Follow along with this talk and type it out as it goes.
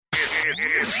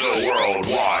It's the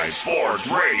Worldwide Sports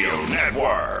Radio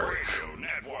Network.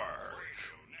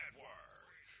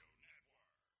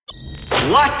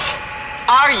 What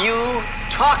are you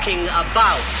talking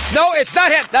about? No, it's not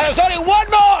him. There is only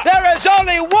one more. There is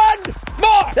only one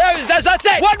more. That's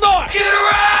it. One more. Get a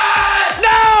rest!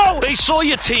 No! They saw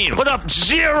your team put up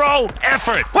zero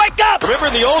effort. Wake up! Remember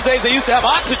in the old days they used to have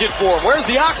oxygen for them. Where's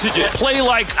the oxygen? Play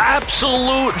like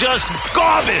absolute just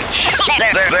garbage.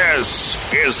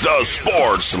 This is the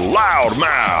Sports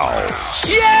Loudmouths.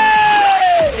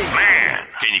 Yay! Man,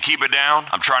 can you keep it down?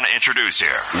 I'm trying to introduce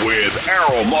here. With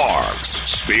Errol Marks,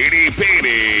 Speedy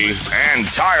Petey, and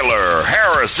Tyler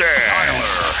Harrison.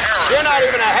 You're not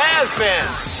even a has-been.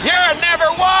 You're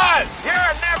never was.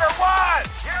 You're never was.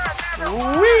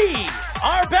 We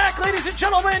are back, ladies and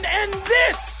gentlemen, and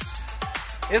this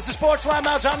is the Sports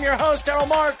Loudmouths. I'm your host, Errol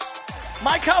Marks.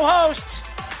 My co-host,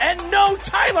 and no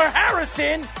Tyler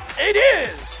Harrison, it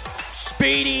is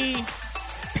Speedy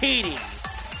Petey.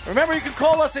 Remember, you can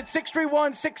call us at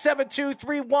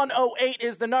 631-672-3108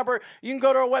 is the number. You can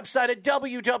go to our website at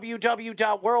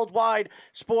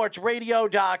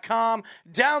www.worldwidesportsradio.com.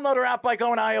 Download our app by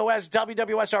going to iOS,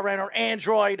 WWSRN, or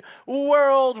Android.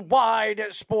 Worldwide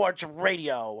Sports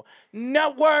Radio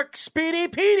Network. Speedy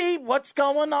Petey, what's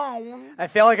going on? I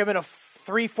feel like I'm in a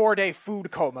 3-4 day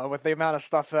food coma with the amount of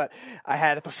stuff that I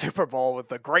had at the Super Bowl with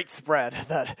the great spread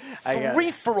that I Three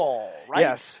for all, right?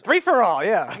 Yes, 3 for all.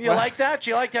 Yeah, You like that?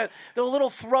 You like that? The little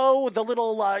throw, the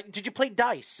little. Did you play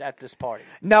dice at this party?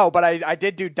 No, but I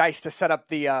did do dice to set up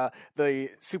the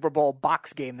Super Bowl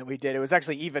box game that we did. It was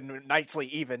actually nicely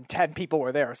even. 10 people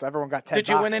were there, so everyone got 10. Did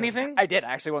you win boxes. anything? I did.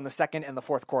 I actually won the second and the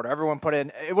fourth quarter. Everyone put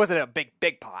in. It wasn't a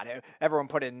big pot. Everyone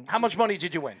put in. How much money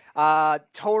did you win?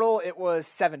 Total, it was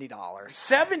 $70.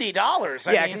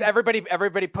 $70. Yeah, because everybody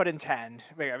put in 10.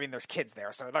 I mean, there's kids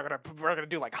there, so we're gonna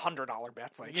do like $100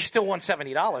 bets. Like You still won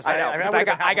 $70. I know.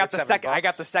 I got the second. $70. I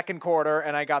got the second quarter,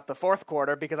 and I got the fourth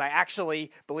quarter because I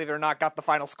actually, believe it or not, got the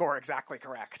final score exactly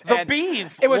correct. The And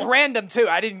beef. It was random too.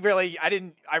 I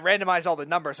randomized all the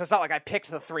numbers, so it's not like I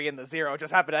picked the 3 and the 0. It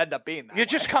just happened to end up being that. You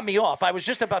just cut me off. I was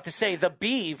just about to say the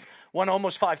beef won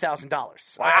almost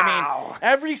 $5,000. Wow. I mean,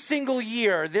 every single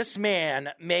year, this man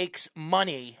makes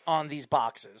money on these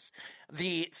boxes.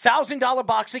 The $1,000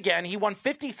 box again, he won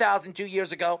 $50,000 2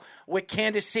 years ago with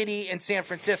Kansas City and San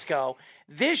Francisco.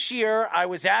 This year, I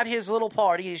was at his little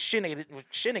party, his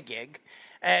shinnig,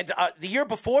 and the year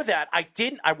before that, I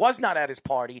was not at his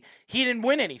party. He didn't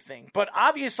win anything. But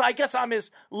obviously, I guess I'm his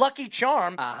lucky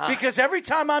charm because every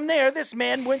time I'm there, this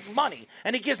man wins money.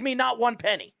 And he gives me not one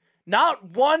penny.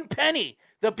 Not one penny.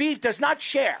 The beef does not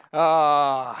share.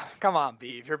 Come on,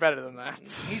 Beef. You're better than that.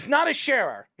 He's not a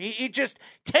sharer. He just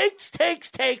takes,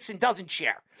 and doesn't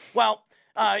share. Well,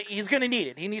 he's going to need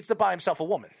it. He needs to buy himself a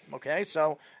woman, okay?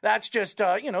 So that's just,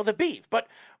 the beef. But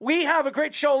we have a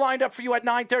great show lined up for you at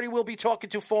 9:30. We'll be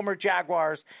talking to former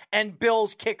Jaguars and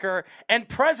Bills kicker and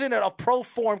president of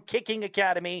Proform Kicking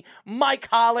Academy, Mike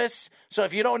Hollis. So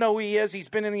if you don't know who he is, he's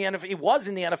been in the NFL. He was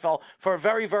in the NFL for a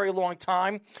very, very long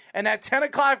time. And at 10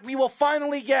 o'clock, we will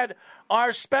finally get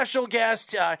our special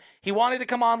guest. He wanted to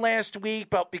come on last week,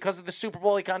 but because of the Super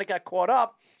Bowl, he kind of got caught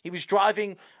up. He was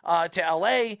driving to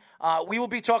L.A. We will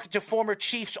be talking to former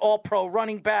Chiefs All-Pro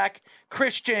running back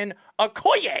Christian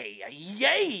Okoye.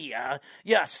 Yay!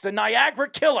 Yes, the Niagara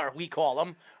Killer, we call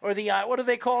him. Or the, what do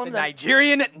they call him? The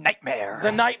Nigerian Nightmare.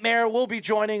 The Nightmare will be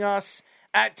joining us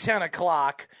at 10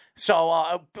 o'clock. So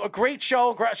a great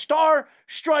show,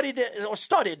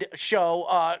 star-studded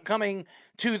show coming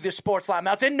to the Sports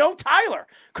Loudmouths. And no Tyler.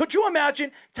 Could you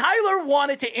imagine? Tyler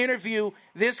wanted to interview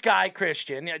this guy,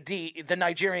 Christian, the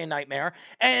Nigerian Nightmare,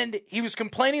 and he was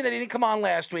complaining that he didn't come on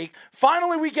last week.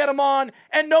 Finally, we get him on,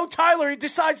 and no Tyler. He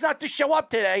decides not to show up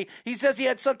today. He says he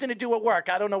had something to do at work.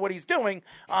 I don't know what he's doing.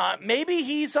 Maybe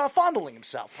he's fondling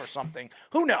himself or something.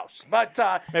 Who knows? But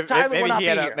Tyler will not be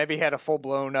here. Maybe he had a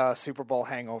full-blown Super Bowl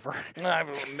hangover.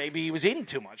 Maybe he was eating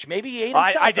too much. Maybe he ate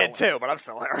himself. I did too, but I'm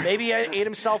still there. Maybe he ate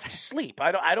himself to sleep.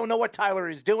 I don't know what Tyler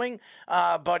is doing,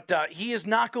 but he is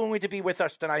not going to be with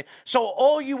us tonight. So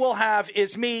all you will have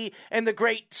is me and the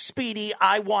great Speedy.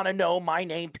 I want to know my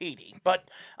name, Petey. But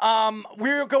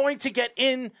we're going to get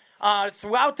in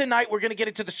throughout the night. We're going to get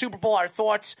into the Super Bowl, our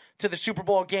thoughts to the Super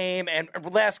Bowl game and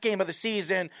last game of the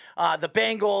season, the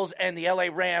Bengals and the LA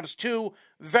Rams, two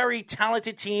very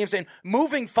talented teams. And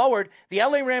moving forward, the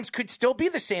LA Rams could still be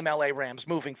the same LA Rams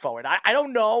moving forward. I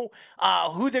don't know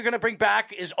who they're going to bring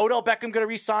back. Is Odell Beckham going to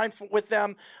re-sign with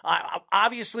them?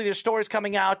 Obviously, there's stories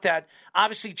coming out that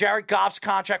obviously Jared Goff's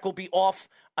contract will be off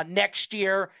next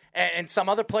year, and some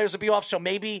other players will be off. So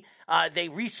maybe they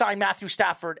re-sign Matthew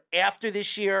Stafford after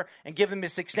this year and give him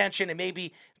this extension, and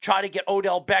maybe try to get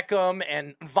Odell Beckham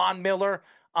and Von Miller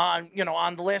on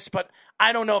the list. But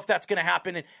I don't know if that's going to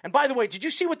happen. And by the way, did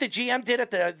you see what the GM did at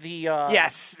the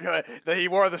Yes, he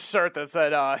wore the shirt that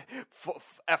said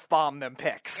F-bomb them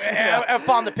picks.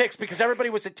 F-bomb the picks, because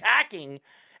everybody was attacking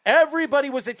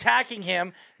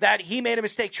him that he made a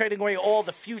mistake trading away all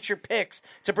the future picks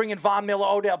to bring in Von Miller,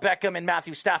 Odell Beckham, and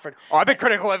Matthew Stafford. Oh, I've been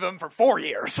critical of him for 4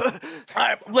 years.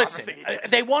 Listen,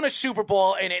 they won a Super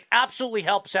Bowl, and it absolutely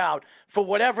helps out for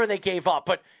whatever they gave up.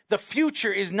 But the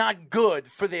future is not good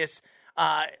for this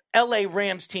LA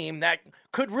Rams team that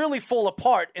could really fall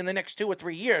apart in the next 2 or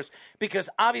 3 years, because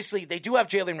obviously they do have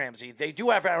Jalen Ramsey. They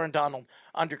do have Aaron Donald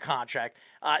under contract.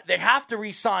 They have to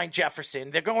re-sign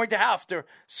Jefferson. They're going to have to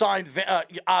sign,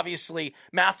 obviously,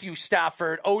 Matthew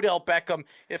Stafford, Odell Beckham,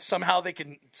 if somehow they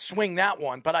can swing that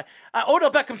one. But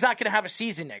Odell Beckham's not going to have a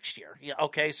season next year.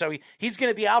 Okay, so he's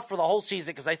going to be out for the whole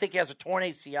season because I think he has a torn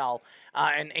ACL,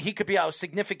 and he could be out a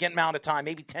significant amount of time,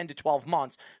 maybe 10 to 12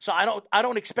 months. So I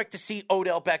don't expect to see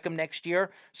Odell Beckham next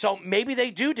year. So maybe they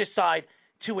do decide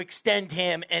to extend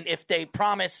him, and if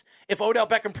Odell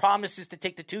Beckham promises to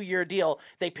take the 2-year deal,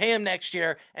 they pay him next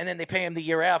year, and then they pay him the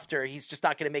year after. He's just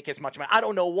not going to make as much money. I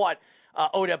don't know what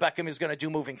Odell Beckham is going to do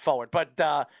moving forward. But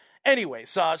anyways,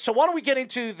 so why don't we get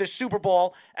into the Super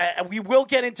Bowl? We will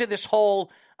get into this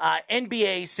whole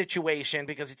NBA situation,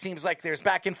 because it seems like there's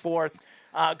back and forth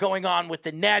going on with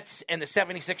the Nets and the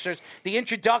 76ers. The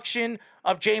introduction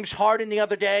of James Harden the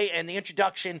other day, and the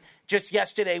introduction just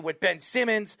yesterday with Ben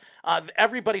Simmons.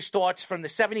 Everybody's thoughts from the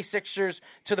 76ers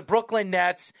to the Brooklyn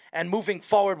Nets, and moving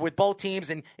forward with both teams.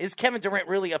 And is Kevin Durant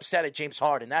really upset at James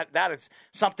Harden? That is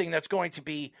something that's going to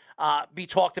be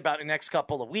talked about in the next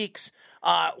couple of weeks.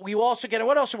 We also get,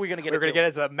 what else are we going to get into? We're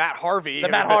going to get into Matt Harvey. The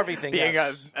Matt Harvey thing, being,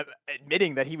 yes.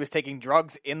 Admitting that he was taking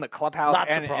drugs in the clubhouse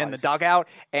and in the dugout,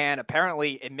 and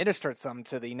apparently administered some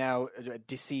to the now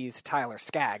deceased Tyler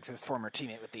Skaggs, his former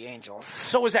teammate with the Angels.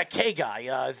 So was that K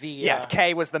guy? Yes,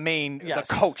 K was the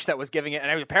coach that was giving it,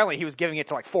 and apparently he was giving it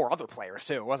to like 4 other players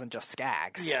too. It wasn't just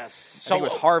Skaggs. Yes. So it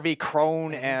was Harvey,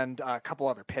 Crone, and a couple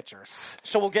other pitchers.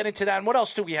 So we'll get into that. And what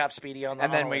else do we have, Speedy, on the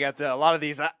And then we got a lot of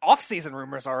these off-season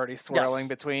rumors already swirling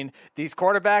between these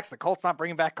quarterbacks, the Colts not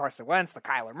bringing back Carson Wentz, the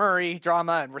Kyler Murray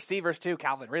drama, and receivers too,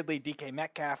 Calvin Ridley, DK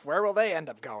Metcalf. Where will they end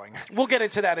up going? We'll get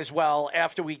into that as well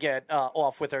after we get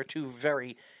off with our 2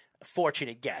 very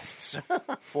fortunate guests.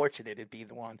 Fortunate it'd be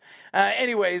the one.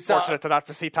 Anyways, fortunate to not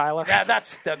to see Tyler. Yeah,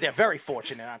 they're very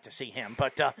fortunate not to see him.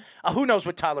 But who knows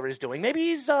what Tyler is doing? Maybe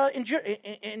he's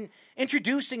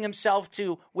introducing himself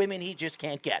to women he just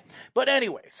can't get. But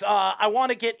anyways, I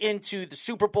want to get into the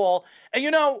Super Bowl. And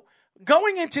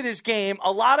going into this game,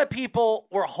 a lot of people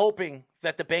were hoping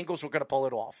that the Bengals were going to pull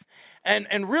it off.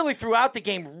 And really throughout the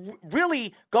game,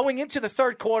 really going into the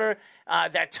third quarter,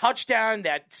 that touchdown,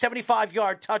 that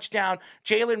 75-yard touchdown,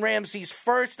 Jalen Ramsey's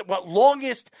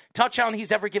longest touchdown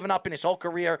he's ever given up in his whole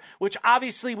career, which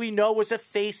obviously we know was a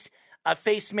face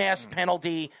mask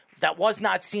penalty that was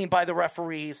not seen by the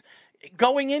referees.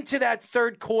 Going into that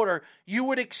third quarter, you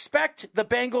would expect the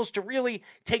Bengals to really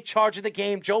take charge of the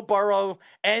game. Joe Burrow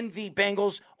and the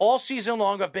Bengals all season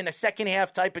long have been a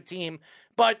second-half type of team.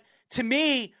 But to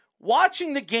me,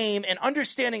 watching the game and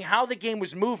understanding how the game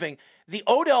was moving, the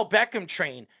Odell Beckham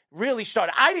train really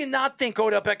started. I did not think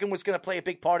Odell Beckham was going to play a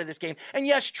big part of this game. And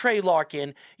yes, Trey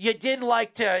Larkin, you did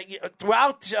like to,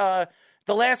 throughout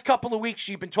the last couple of weeks,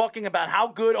 you've been talking about how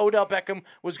good Odell Beckham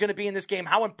was going to be in this game,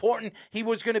 how important he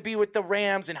was going to be with the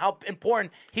Rams, and how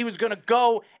important he was going to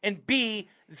go and be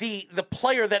the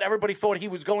player that everybody thought he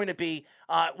was going to be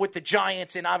with the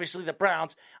Giants and obviously the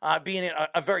Browns being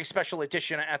a very special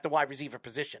addition at the wide receiver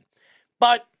position.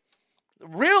 But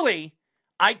really,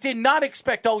 I did not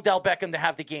expect Odell Beckham to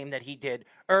have the game that he did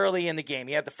early in the game.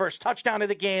 He had the first touchdown of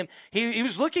the game. He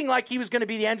was looking like he was going to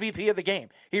be the MVP of the game.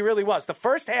 He really was. The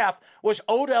first half was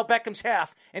Odell Beckham's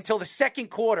half until the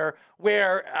second quarter,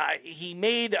 where he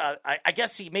made, I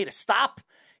guess he made a stop.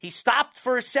 He stopped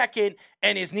for a second,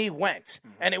 and his knee went.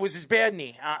 And it was his bad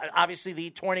knee, obviously the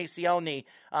torn ACL knee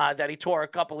that he tore a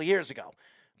couple of years ago.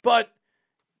 But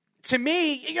to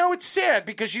me, it's sad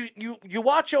because you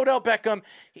watch Odell Beckham,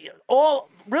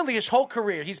 his whole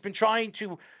career, he's been trying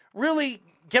to really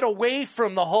get away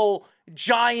from the whole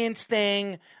Giants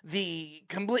thing, the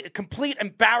complete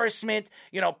embarrassment,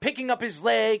 picking up his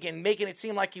leg and making it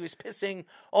seem like he was pissing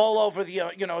all over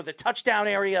the touchdown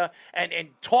area and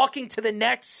talking to the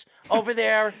Nets over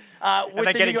there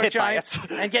with the New York Giants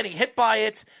and getting hit by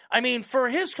it. I mean, for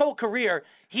his whole career,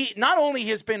 he not only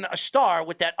has been a star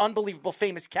with that unbelievable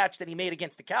famous catch that he made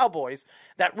against the Cowboys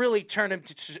that really turned him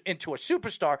into a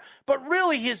superstar, but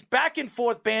really his back and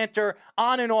forth banter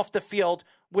on and off the field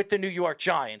with the New York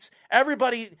Giants.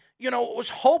 Everybody, was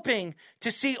hoping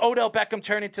to see Odell Beckham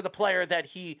turn into the player that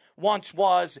he once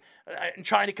was and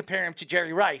trying to compare him to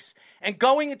Jerry Rice. And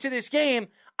going into this game,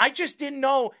 I just didn't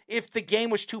know if the game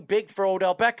was too big for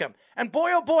Odell Beckham. And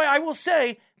boy, oh boy, I will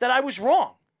say that I was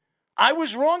wrong. I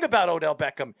was wrong about Odell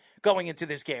Beckham going into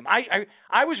this game.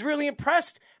 I was really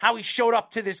impressed how he showed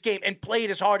up to this game and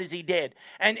played as hard as he did.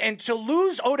 And to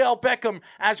lose Odell Beckham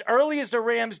as early as the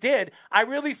Rams did, I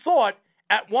really thought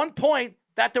at one point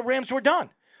that the Rams were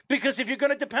done. Because if you're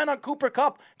going to depend on Cooper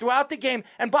Kupp throughout the game,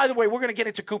 and by the way, we're going to get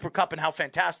into Cooper Kupp and how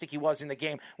fantastic he was in the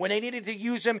game. When they needed to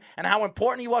use him and how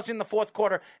important he was in the fourth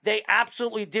quarter, they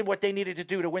absolutely did what they needed to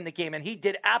do to win the game. And he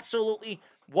did absolutely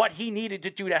what he needed to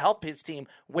do to help his team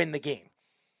win the game.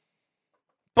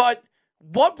 But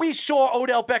what we saw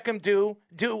Odell Beckham do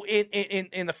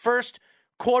in the first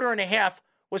quarter and a half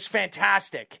was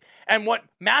fantastic. And what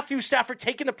Matthew Stafford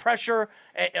taking the pressure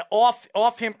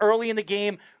off him early in the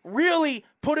game really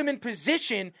put him in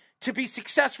position to be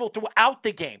successful throughout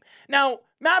the game. Now,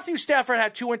 Matthew Stafford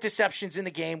had 2 interceptions in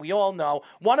the game. We all know.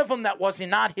 One of them that was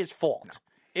not his fault.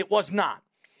 It was not.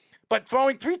 But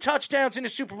throwing 3 touchdowns in the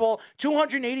Super Bowl,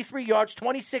 283 yards,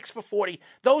 26 for 40,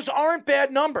 those aren't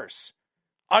bad numbers.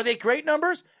 Are they great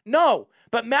numbers? No.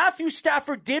 But Matthew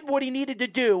Stafford did what he needed to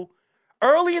do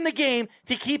early in the game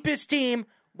to keep his team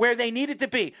where they needed to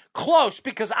be. Close,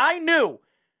 because I knew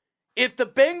if the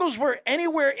Bengals were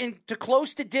anywhere into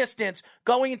close to distance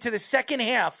going into the second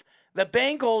half, the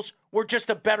Bengals were just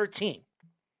a better team.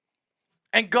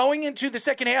 And going into the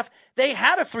second half, they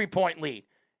had a 3-point lead,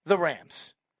 the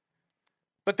Rams.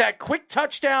 But that quick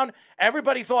touchdown,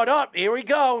 everybody thought, oh, here we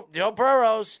go. Joe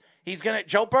Burrow's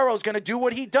going to do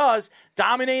what he does,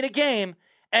 dominate a game.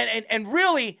 And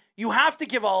really, you have to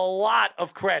give a lot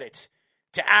of credit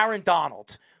to Aaron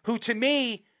Donald, who to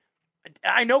me,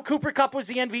 I know Cooper Kupp was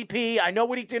the MVP. I know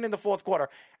what he did in the fourth quarter.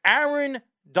 Aaron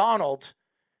Donald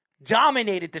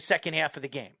dominated the second half of the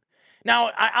game.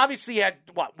 Now, obviously, he had,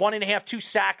 1.5, 2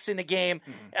 sacks in the game.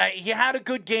 Mm-hmm. He had a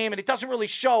good game, and it doesn't really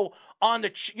show on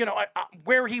the,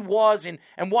 where he was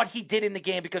and what he did in the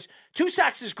game, because 2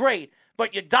 sacks is great,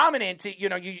 but you're dominant,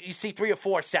 you see 3 or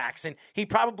 4 sacks, and he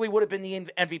probably would have been the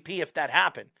MVP if that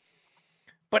happened.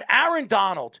 But Aaron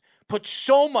Donald put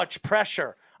so much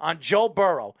pressure on Joe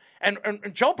Burrow, and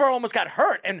Joe Burrow almost got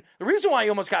hurt, and the reason why he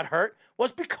almost got hurt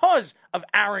was because of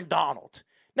Aaron Donald.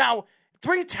 Now,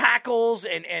 3 tackles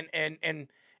and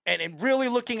really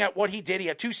looking at what he did, he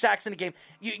had 2 sacks in the game.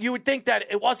 You would think that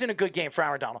it wasn't a good game for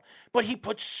Aaron Donald, but he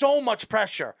put so much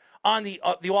pressure on the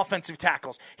offensive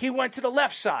tackles. He went to the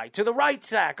left side, to the right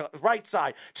side,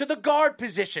 to the guard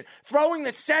position, throwing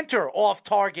the center off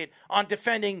target on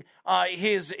defending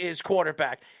his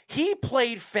quarterback. He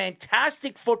played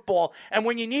fantastic football, and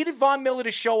when you needed Von Miller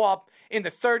to show up in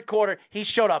the third quarter, he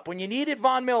showed up. When you needed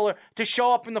Von Miller to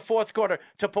show up in the fourth quarter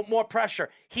to put more pressure,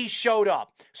 he showed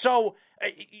up. So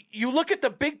you look at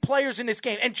the big players in this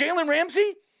game, and Jalen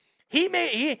Ramsey, he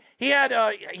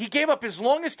gave up his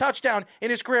longest touchdown in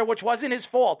his career, which wasn't his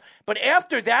fault. But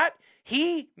after that,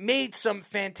 he made some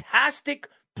fantastic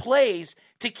plays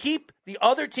to keep the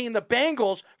other team, the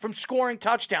Bengals, from scoring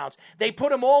touchdowns. They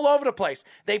put him all over the place.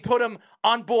 They put him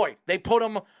on Boyd. They put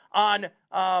him on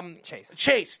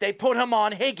Chase. They put him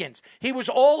on Higgins. He was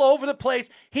all over the place.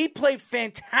 He played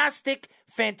fantastic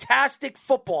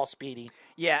football, Speedy.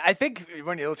 Yeah, I think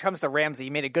when it comes to Ramsey, he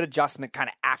made a good adjustment kind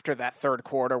of after that third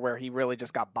quarter where he really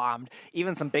just got bombed.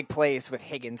 Even some big plays with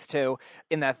Higgins, too.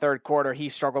 In that third quarter, he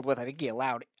struggled with, I think he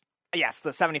allowed, yes, the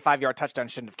 75-yard touchdown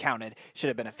shouldn't have counted. Should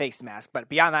have been a face mask. But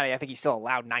beyond that, I think he still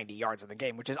allowed 90 yards in the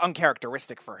game, which is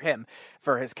uncharacteristic for him,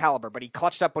 for his caliber. But he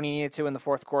clutched up when he needed to in the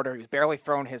fourth quarter. He was barely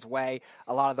thrown his way.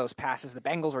 A lot of those passes, the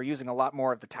Bengals were using a lot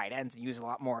more of the tight ends and using a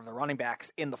lot more of the running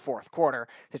backs in the fourth quarter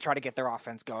to try to get their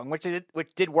offense going, which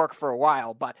did work for a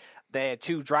while. But they had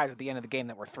 2 drives at the end of the game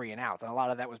that were 3 and outs. And a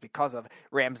lot of that was because of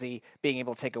Ramsey being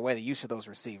able to take away the use of those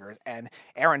receivers. And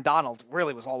Aaron Donald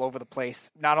really was all over the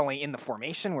place, not only in the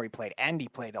formation where he played end, he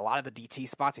played a lot of the DT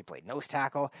spots. He played nose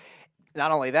tackle.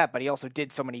 Not only that, but he also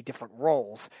did so many different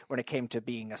roles when it came to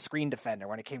being a screen defender,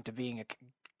 when it came to being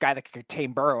guy that could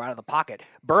contain Burrow out of the pocket.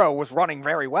 Burrow was running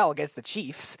very well against the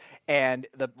Chiefs, and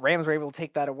the Rams were able to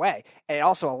take that away. And it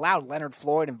also allowed Leonard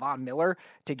Floyd and Von Miller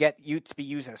to be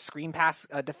used as screen pass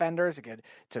defenders,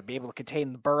 to be able to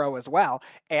contain the Burrow as well.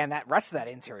 And that rest of that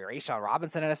interior, A'Shawn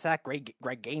Robinson in a sack,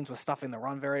 Greg Gaines was stuffing the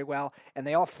run very well, and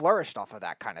they all flourished off of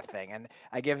that kind of thing. And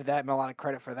I give them a lot of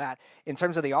credit for that. In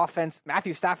terms of the offense,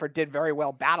 Matthew Stafford did very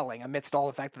well battling amidst all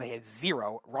the fact that they had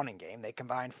 0 running game. They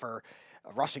combined for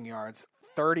rushing yards,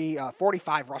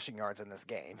 45 rushing yards in this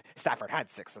game. Stafford had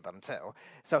 6 of them too.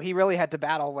 So he really had to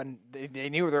battle when they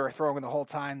knew they were throwing the whole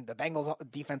time. The Bengals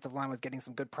defensive line was getting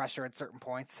some good pressure at certain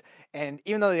points. And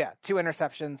even though, 2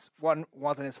 interceptions, one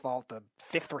wasn't his fault. The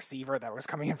 5th receiver that was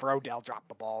coming in for Odell dropped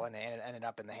the ball and it ended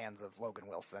up in the hands of Logan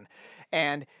Wilson.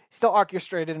 And still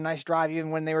orchestrated a nice drive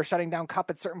even when they were shutting down Kupp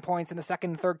at certain points in the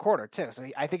second and third quarter too. So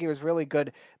I think it was really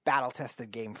good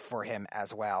battle-tested game for him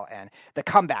as well. And the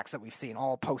comebacks that we've seen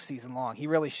all postseason long, he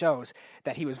really shows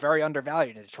that he was very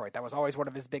undervalued in Detroit. That was always one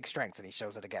of his big strengths, and he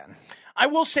shows it again. I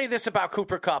will say this about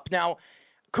Cooper Kupp. Now,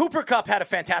 Cooper Kupp had a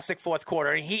fantastic fourth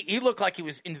quarter, and he looked like he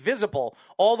was invisible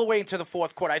all the way into the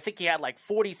fourth quarter. I think he had like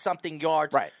 40-something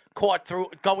yards caught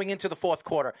through going into the fourth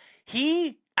quarter.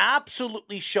 He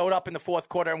absolutely showed up in the fourth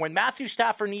quarter, and when Matthew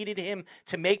Stafford needed him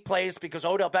to make plays because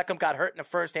Odell Beckham got hurt in the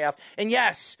first half, and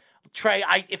yes, Trey,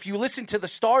 if you listen to the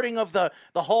starting of the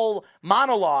whole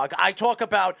monologue, I talk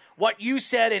about what you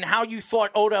said and how you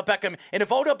thought Odell Beckham, and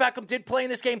if Odell Beckham did play in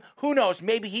this game, who knows,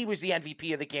 maybe he was the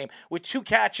MVP of the game with 2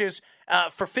 catches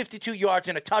for 52 yards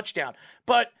and a touchdown.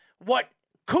 But what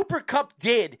Cooper Kupp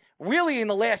did really in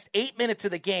the last 8 minutes of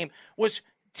the game was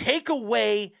take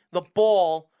away the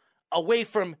ball away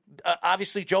from,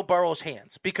 obviously, Joe Burrow's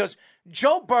hands. Because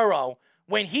Joe Burrow,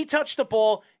 when he touched the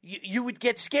ball, you would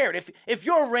get scared. If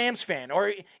you're a Rams fan,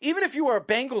 or even if you were a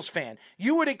Bengals fan,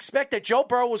 you would expect that Joe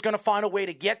Burrow was going to find a way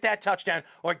to get that touchdown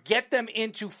or get them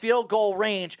into field goal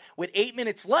range with 8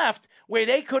 minutes left where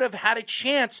they could have had a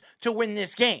chance to win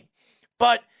this game.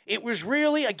 But it was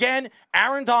really, again,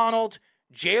 Aaron Donald,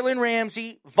 Jalen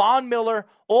Ramsey, Von Miller,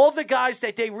 all the guys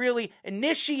that they really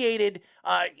initiated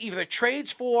either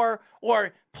trades for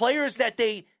or players that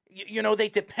they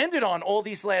depended on all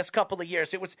these last couple of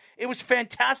years. It was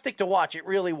fantastic to watch. It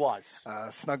really was.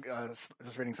 Snug, just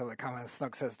reading some of the comments.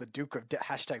 Snug says the Duke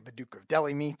of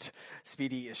Deli Meat.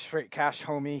 Speedy is straight cash,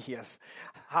 homie. He has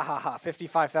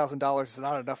 $55,000 is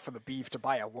not enough for the beef to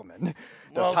buy a woman.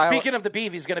 Speaking of the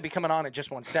beef, he's going to be coming on in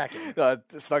just 1 second.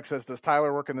 Snug says, does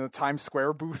Tyler work in the Times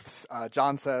Square booths?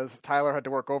 John says, Tyler had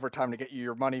to work overtime to get you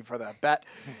your money for that bet.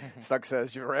 Snug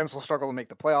says, your Rams will struggle to make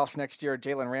the playoffs next year.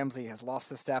 Jalen Ramsey has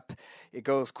lost a step. It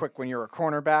goes quick when you're a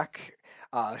cornerback.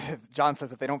 John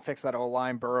says if they don't fix that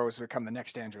O-line, Burrow has become the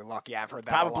next Andrew Luck. Yeah, I've heard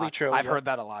that Probably a lot. True. I've heard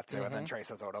that a lot, too. Mm-hmm. And then Trey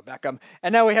says Odell Beckham.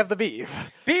 And now we have the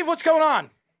Beef. Beef, what's going on?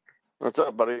 What's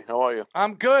up, buddy? How are you?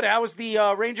 I'm good. How was the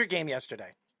Ranger game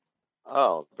yesterday?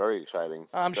 Oh, very exciting.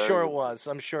 I'm sure it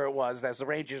was. As the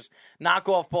Rangers knock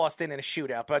off Boston in a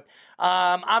shootout. But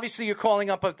obviously you're calling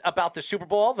up about the Super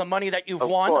Bowl, the money that you've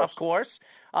won, of course.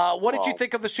 What did you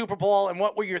think of the Super Bowl, and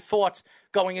what were your thoughts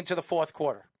going into the fourth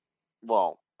quarter?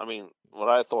 Well, I mean, what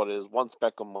I thought is once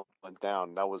Beckham went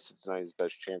down, that was Cincinnati's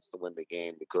best chance to win the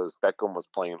game because Beckham was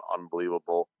playing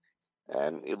unbelievable.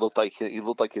 And it looked like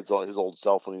his old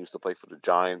self when he used to play for the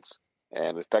Giants.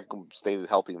 And if Beckham stayed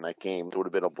healthy in that game, it would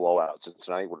have been a blowout.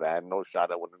 Cincinnati would have had no shot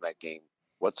at winning that game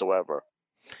whatsoever.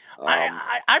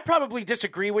 I probably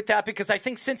disagree with that because I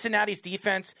think Cincinnati's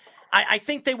defense, I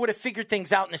think they would have figured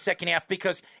things out in the second half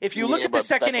because if you look at the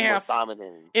second half, the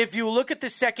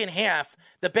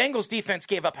Bengals defense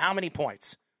gave up how many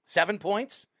points? 7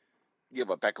 points? Yeah,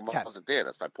 but Beckham wasn't there.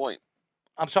 That's my point.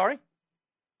 I'm sorry?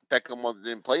 Beckham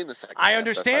didn't play in the second I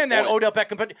understand that, Odell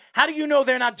Beckham, but how do you know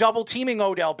they're not double-teaming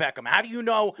Odell Beckham? How do you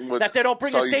know that they don't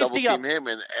bring a safety up? So you double-team him,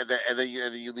 and then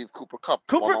you leave Cooper Kupp.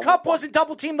 Cooper Kupp wasn't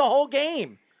double-teamed the whole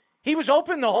game. He was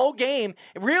open the whole game,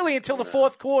 really until the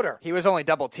fourth quarter. He was only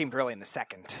double-teamed really in the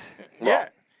second. Yeah.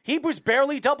 He was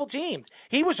barely double-teamed.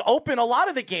 He was open a lot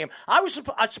of the game. I was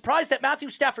surprised that Matthew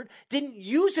Stafford didn't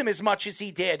use him as much as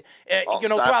he did,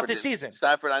 throughout the season.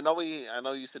 Stafford, I know you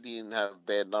said he didn't have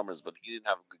bad numbers, but he didn't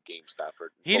have a good game,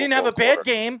 Stafford. He didn't have a bad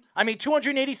game. I mean,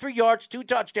 283 yards, 2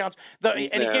 touchdowns, he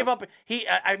gave up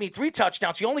 3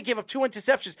 touchdowns. He only gave up 2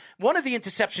 interceptions. One of the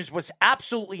interceptions was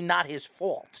absolutely not his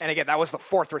fault. And again, that was the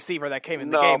 4th receiver that came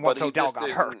in the game once Odell got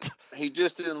hurt. He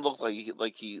just didn't look like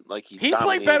he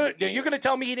played better. You're going to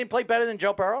tell me he didn't play better than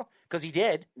Joe Burrow? Because he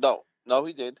did. No,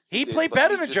 he did. He played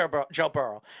better than Joe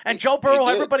Burrow. And Joe Burrow,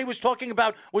 everybody was talking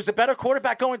about, was the better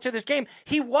quarterback going into this game.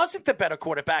 He wasn't the better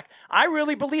quarterback. I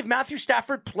really believe Matthew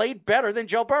Stafford played better than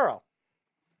Joe Burrow.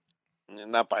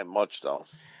 Not by much, though.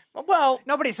 Well,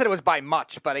 nobody said it was by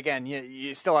much, but again,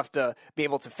 you still have to be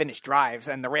able to finish drives,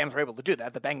 and the Rams were able to do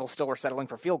that. The Bengals still were settling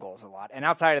for field goals a lot, and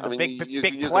outside of the big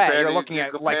play, you're looking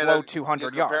at like low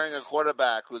 200 yards. Comparing a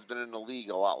quarterback who's been in the league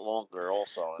a lot longer,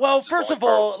 also. Well, first of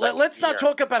all, let's not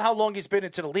talk about how long he's been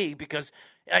into the league because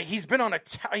he's been on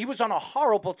he was on a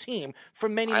horrible team for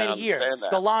many years,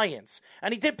 the Lions,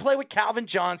 and he did play with Calvin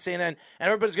Johnson, and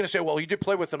everybody's going to say, well, he did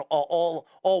play with an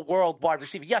all-world wide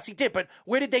receiver. Yes, he did, but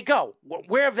where did they go?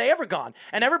 Where have they ever gone?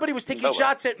 And everybody was taking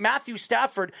shots at Matthew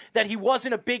Stafford that he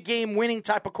wasn't a big game winning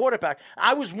type of quarterback.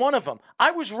 I was one of them.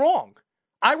 I was wrong.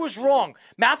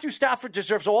 Matthew Stafford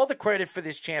deserves all the credit for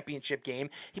this championship game.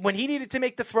 When he needed to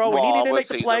make the throw, when he needed to make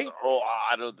the play.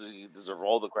 I don't think he deserves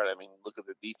all the credit. I mean, look at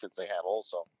the defense they had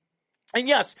also. And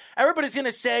yes, everybody's going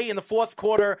to say in the fourth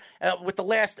quarter, with the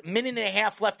last minute and a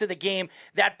half left of the game,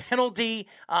 that penalty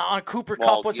on Cooper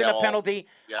Kupp wasn't a penalty.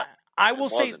 Yeah. I will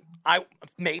say,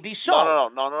 maybe so.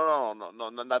 No,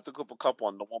 not the Cooper Kupp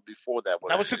one. The one before that.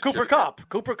 That was the Cooper Kupp.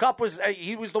 Cooper Kupp was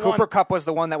the one. Cooper Kupp was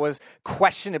the one that was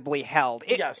questionably held.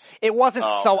 Yes, it wasn't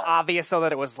so obvious, so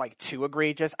that it was like too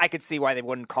egregious. I could see why they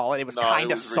wouldn't call it. It was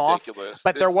kind of soft, ridiculous.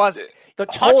 But there was the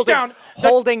touchdown.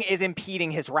 Holding is impeding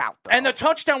his route, though. And the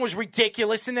touchdown was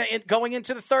ridiculous going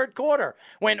into the third quarter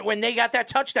when they got that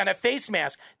touchdown at face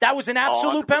mask. That was an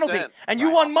absolute penalty, and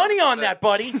you won money on that,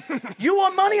 buddy. You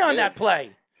won money on that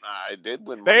play. I did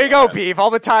win. There you go, Beef. All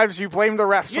the times you blamed the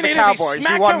refs for the Cowboys,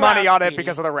 you won money on it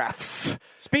because of the refs.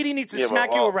 Speedy needs to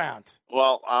smack you around.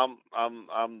 Well,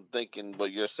 I'm thinking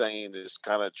what you're saying is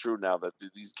kind of true now that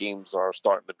these games are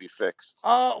starting to be fixed.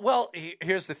 Well,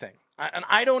 here's the thing, and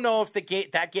I don't know if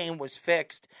that game was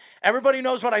fixed. Everybody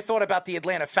knows what I thought about the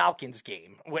Atlanta Falcons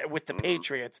game with the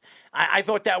Patriots. I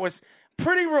thought that was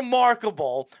pretty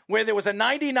remarkable, where there was a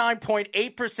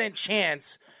 99.8%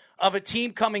 chance of a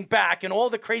team coming back and all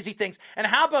the crazy things. And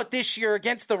how about this year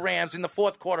against the Rams in the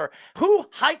fourth quarter? Who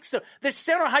hikes the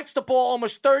center hikes the ball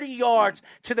almost 30 yards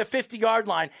to the 50-yard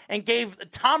line and gave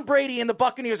Tom Brady and the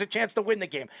Buccaneers a chance to win the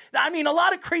game? I mean, a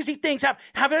lot of crazy things happen.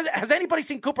 Has anybody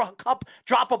seen Cooper Kupp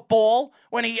drop a ball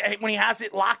when he has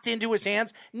it locked into his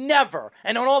hands? Never.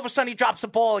 And then all of a sudden he drops the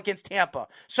ball against Tampa.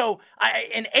 So,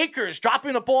 and Akers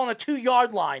dropping the ball on the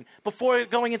 2-yard line before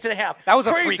going into the half. That was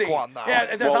crazy. A freak one, though.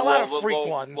 Yeah, there's a lot of freak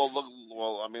ones.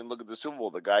 Well, I mean, look at the Super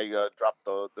Bowl. The guy dropped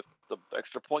the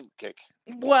extra point kick.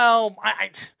 Well,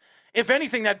 if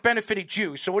anything, that benefited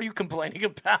you. So what are you complaining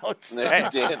about?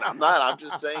 I'm not. I'm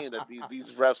just saying that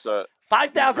these refs are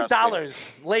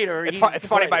 $5,000 later. It's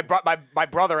funny. My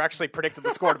brother actually predicted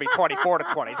the score to be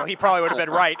 24-20, so he probably would have been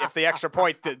right if the extra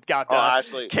point got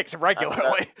kicked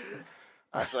regularly.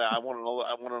 Actually, I want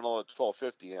another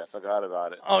 $12.50. I forgot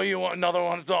about it. Oh, you want another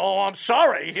one? Oh, I'm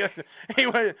sorry. He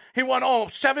won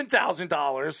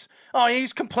 $7,000. Oh,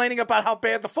 he's complaining about how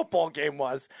bad the football game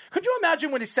was. Could you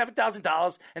imagine when it's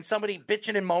 $7,000 and somebody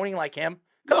bitching and moaning like him?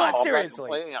 Come on,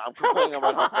 seriously.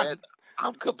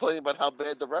 I'm complaining about how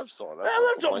bad the refs are.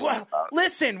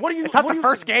 Listen, what are you? It's not the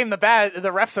first game. The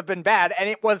refs have been bad, and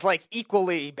it was like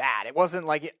equally bad. It wasn't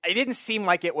like it didn't seem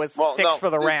like it was fixed for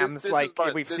the Rams like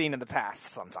we've seen in the past.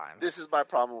 Sometimes this is my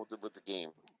problem with the game.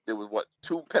 There was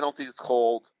 2 penalties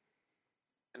called,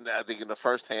 and I think in the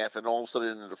first half, and all of a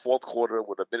sudden in the fourth quarter,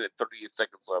 with a minute 38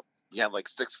 seconds left, you had like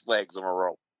 6 flags in a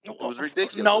row. It was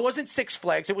ridiculous. No, it wasn't 6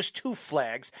 flags. It was 2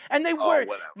 flags. And they were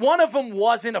one of them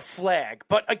wasn't a flag.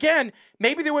 But again,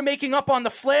 maybe they were making up on the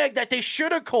flag that they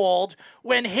should have called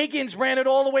when Higgins ran it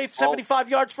all the way 75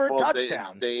 yards for a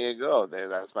touchdown. There you go.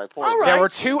 That's my point. All right. There were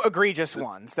 2 egregious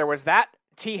ones. There was that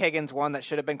T. Higgins one that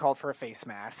should have been called for a face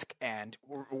mask and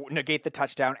negate the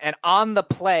touchdown. And on the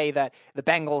play that the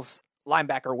Bengals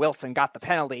linebacker Wilson got the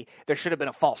penalty, there should have been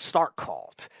a false start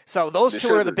called. So those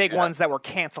 2 are the big ones that were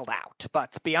canceled out.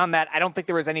 But beyond that, I don't think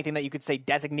there was anything that you could say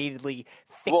designatedly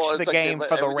fixed the game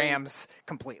for the Rams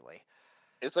completely.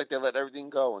 It's like they let everything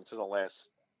go until the last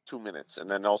 2 minutes, and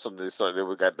then also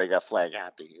they got flag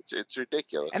happy. It's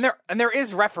ridiculous. And there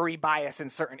is referee bias in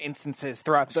certain instances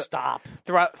throughout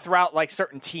like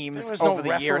certain teams over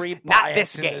the years. Not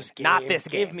this game. Not this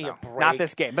game. Give me a break. Not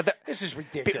this game. But this is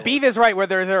ridiculous. Beav is right where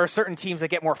there are certain teams that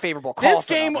get more favorable calls.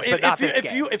 This game,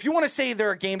 game. If you want to say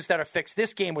there are games that are fixed,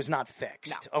 this game was not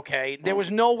fixed. No. Okay, there was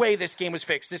no way this game was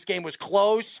fixed. This game was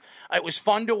close. It was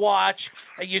fun to watch.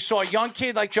 You saw a young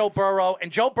kid like Joe Burrow,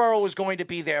 and Joe Burrow was going to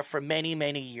be there for many,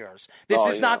 many years. This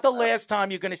is not the last time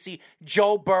you're going to see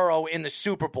Joe Burrow in the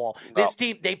Super Bowl. No. This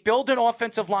team, they build an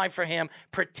offensive line for him,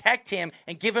 protect him,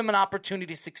 and give him an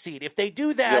opportunity to succeed. If they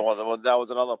do that... Yeah, well, that was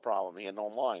another problem. He had no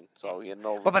line, so he had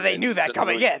no... But they knew that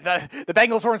coming in. The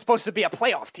Bengals weren't supposed to be a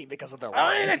playoff team because of their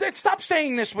line. Stop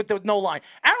saying this with the no line.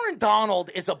 Aaron Donald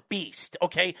is a beast,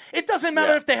 okay? It doesn't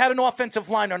matter if they had an offensive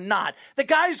line or not. The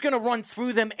guy's going to run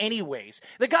through them anyways.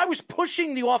 The guy was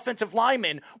pushing the offensive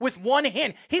lineman with one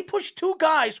hand. He pushed two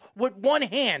guys with one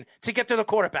hand to get to the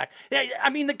quarterback. I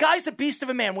mean, the guy's a beast of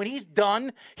a man. When he's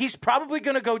done, he's probably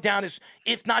going to go down as,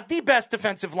 if not the best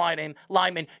defensive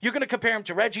lineman. You're going to compare him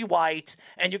to Reggie White,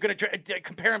 and you're going to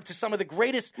compare him to some of the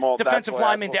greatest defensive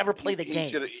linemen to ever play the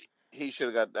game. He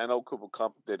should have got. I know Cooper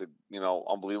Kupp did it,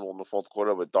 unbelievable in the fourth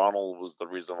quarter, but Donald was the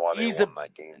reason why they won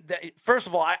that game. First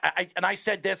of all, I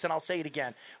said this, and I'll say it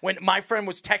again. When my friend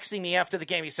was texting me after the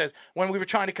game, he says, when we were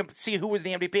trying to see who was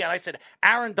the MVP, and I said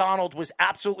Aaron Donald was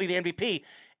absolutely the MVP.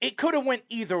 It could have went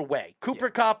either way. Cooper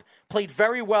Kupp played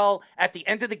very well at the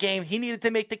end of the game. He needed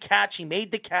to make the catch. He made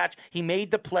the catch. He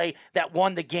made the play that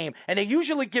won the game. And they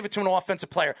usually give it to an offensive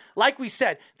player. Like we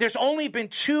said, there's only been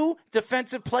 2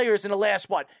 defensive players in the last,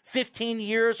 15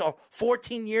 years or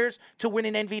 14 years to win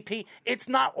an MVP? It's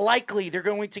not likely they're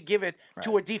going to give it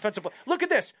to a defensive player. Look at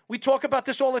this. We talk about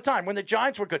this all the time. When the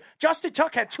Giants were good, Justin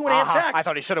Tuck had 2.5 sacks. I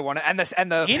thought he should have won it. And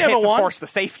the he never won. Forced the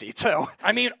safety, too.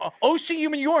 I mean, O.C.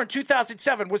 Umenyiora in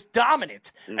 2007 was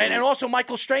dominant. Mm-hmm. And also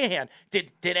Michael Strahan.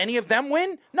 Did any of them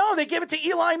win? No, they gave it to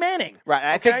Eli Manning. Right,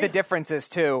 and I think the difference is,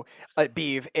 too,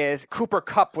 Beav, is Cooper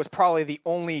Kupp was probably the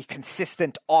only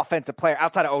consistent offensive player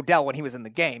outside of Odell when he was in the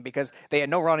game because they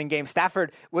had no running game.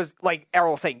 Stafford was, like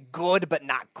Errol was saying, good but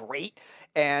not great.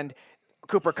 And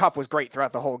Cooper Kupp was great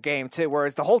throughout the whole game, too,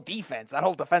 whereas the whole defense, that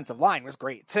whole defensive line was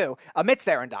great, too, amidst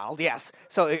Aaron Donald, yes.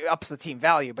 So it ups the team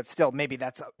value, but still, maybe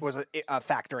that was a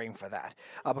factoring for that.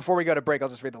 Before we go to break, I'll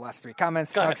just read the last 3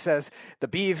 comments. Doug says, the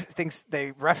Beav thinks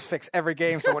they refs fix every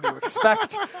game, so what do you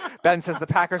expect? Ben says, the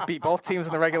Packers beat both teams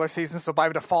in the regular season, so by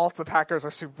default, the Packers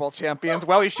are Super Bowl champions.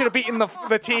 Well, you should have beaten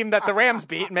the team that the Rams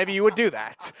beat, and maybe you would do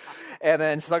that. And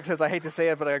then Slug says, I hate to say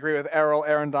it, but I agree with Errol.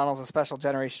 Aaron Donald's a special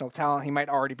generational talent. He might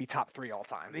already be top 3 all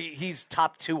time. He's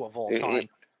top 2 of all time.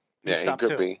 He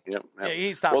could be. Yep. Yeah,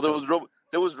 he's top 2.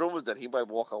 There was rumors that he might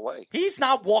walk away. He's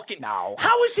not walking. No.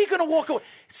 How is he going to walk away?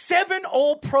 7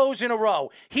 All-Pros in a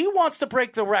row. He wants to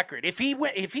break the record. If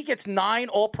he gets 9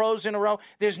 All-Pros in a row,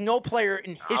 there's no player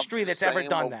in history that's ever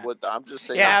done that. I'm just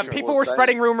saying. Yeah, people were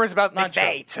spreading rumors about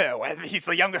McVay, too. And he's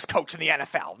the youngest coach in the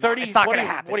NFL. It's not going to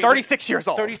happen. 36 years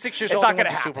old. 36 years old. It's not going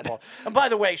to happen. Super Bowl. And by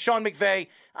the way, Sean McVay,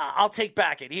 I'll take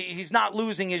back it. He's not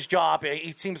losing his job.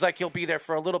 It seems like he'll be there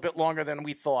for a little bit longer than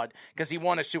we thought because he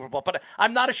won a Super Bowl. But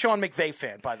I'm not a Sean McVay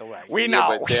fan, by the way. We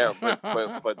know.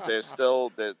 But they're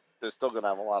still going to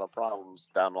have a lot of problems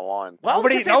down the line. Well,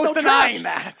 nobody knows denying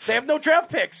that. They have no draft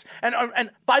picks.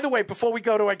 And by the way, before we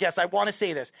go to our guest, I want to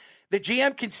say this. The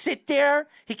GM can sit there.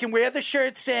 He can wear the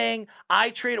shirt saying, I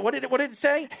trade. What did it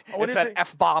say? It said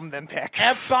F-bomb them picks.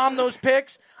 F-bomb those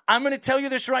picks. I'm going to tell you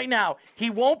this right now. He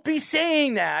won't be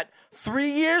saying that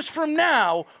 3 years from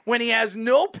now when he has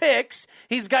no picks.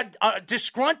 He's got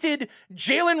disgruntled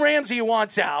Jalen Ramsey who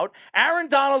wants out. Aaron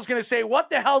Donald's going to say, what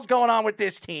the hell's going on with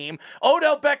this team?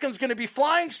 Odell Beckham's going to be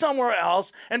flying somewhere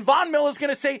else. And Von Miller's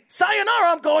going to say, sayonara,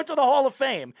 I'm going to the Hall of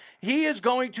Fame. He is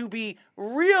going to be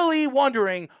really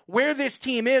wondering where this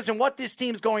team is and what this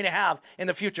team's going to have in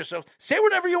the future. So say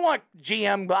whatever you want,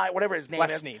 GM, whatever his name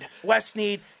is. Wes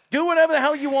Snead. Do whatever the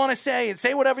hell you want to say and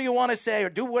say whatever you want to say or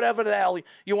do whatever the hell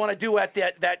you want to do at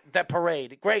that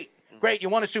parade. Great. You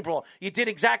won a Super Bowl. You did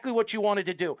exactly what you wanted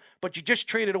to do, but you just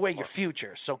traded away your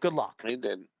future. So good luck. He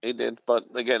did. But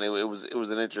again, it was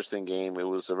an interesting game. It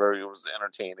was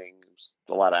entertaining. It was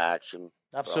a lot of action.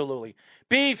 Absolutely.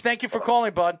 So. Beav, thank you for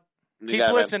calling, bud. Keep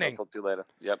listening. I'll talk to you later.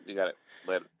 Yep, you got it.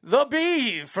 Later. The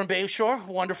Beav from Bayshore.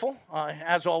 Wonderful,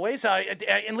 as always.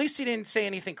 At least he didn't say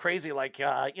anything crazy like,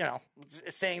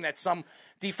 saying that some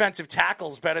defensive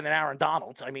tackle's better than Aaron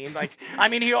Donald.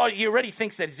 He already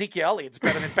thinks that Ezekiel Elliott's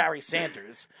better than Barry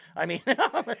Sanders. We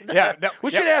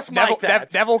should ask Mike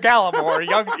that. Neville Gallimore,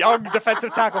 young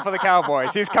defensive tackle for the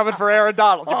Cowboys. He's coming for Aaron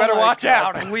Donald. You better watch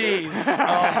out. Please. Oh,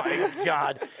 my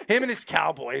God. Him and his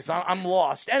Cowboys. I'm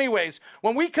lost. Anyways,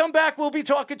 when we come back, we'll be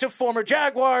talking to former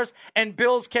Jaguars and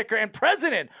Bills kicker and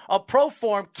president of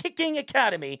Proform Kicking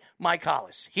Academy, Mike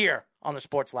Hollis, here on the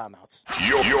Sports Loudmouths.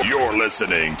 You're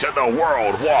listening to the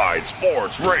Worldwide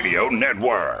Sports Radio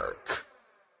Network.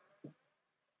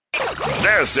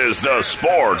 This is the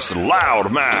Sports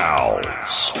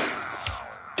Loudmouths.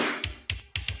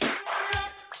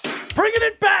 Bringing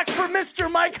it back for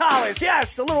Mr. Mike Hollis.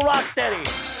 Yes, a little rock steady.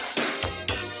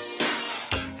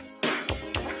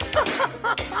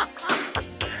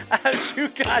 As you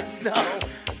guys know,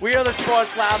 we are the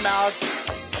Sports Loudmouths.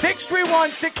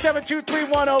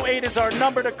 631-672-3108 is our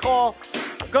number to call.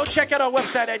 Go check out our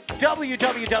website at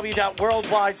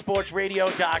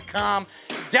www.worldwidesportsradio.com.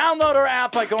 Download our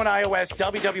app by going to iOS,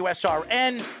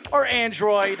 WWSRN, or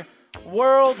Android,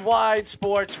 Worldwide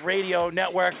Sports Radio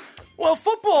Network. Well,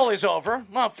 football is over,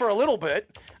 well, for a little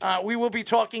bit. We will be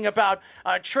talking about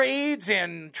trades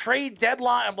and trade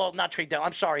deadline. Well, not trade deadline.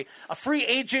 I'm sorry. A free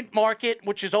agent market,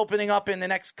 which is opening up in the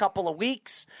next couple of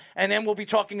weeks. And then we'll be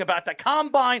talking about the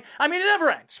combine. I mean, it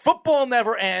never ends. Football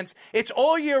never ends. It's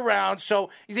all year round. So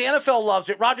the NFL loves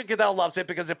it. Roger Goodell loves it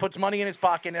because it puts money in his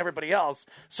pocket and everybody else.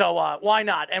 So why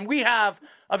not? And we have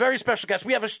a very special guest.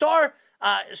 We have a stars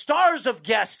of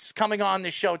guests coming on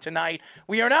this show tonight.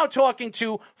 We are now talking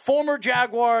to former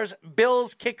Jaguars,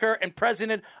 Bills kicker, and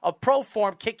president of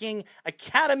ProForm Kicking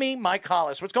Academy, Mike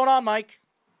Hollis. What's going on, Mike?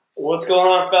 What's going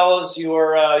on, fellas?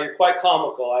 You're quite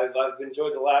comical. I've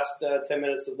enjoyed the last 10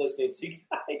 minutes of listening to you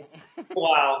guys.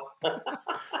 Wow.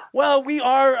 Well, we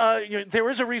are. There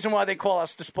is a reason why they call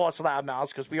us the Sports Loudmouths,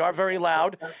 because we are very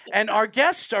loud, and our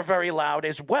guests are very loud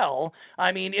as well.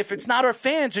 I mean, if it's not our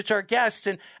fans, it's our guests,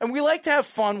 and we like to have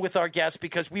fun with our guests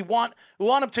because we want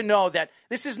them to know that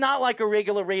this is not like a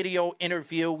regular radio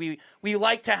interview. We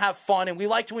like to have fun, and we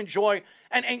like to enjoy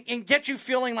and get you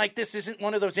feeling like this isn't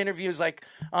one of those interviews like,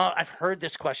 I've heard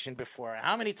this question before.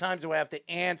 How many times do I have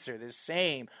to answer this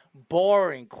same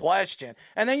boring question?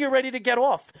 And then you're ready to get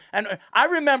off. And I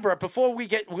remember before we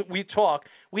talk,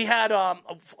 we had,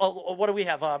 what do we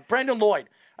have? Brandon Lloyd.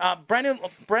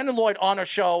 Brandon Lloyd on our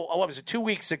show, 2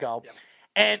 weeks ago. Yep.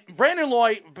 And Brandon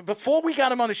Lloyd, before we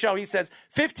got him on the show, he says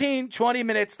 15, 20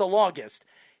 minutes, the longest.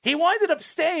 He winded up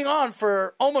staying on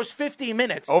for almost 50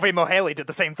 minutes. Ovi Mohaley did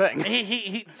the same thing.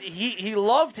 He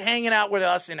loved hanging out with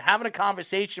us and having a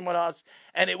conversation with us,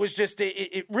 and it was just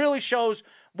it really shows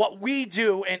what we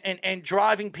do and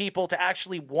driving people to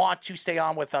actually want to stay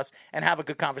on with us and have a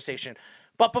good conversation.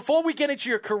 But before we get into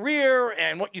your career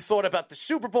and what you thought about the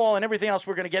Super Bowl and everything else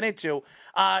we're going to get into,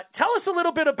 tell us a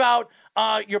little bit about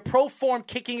your ProForm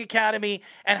Kicking Academy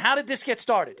and how did this get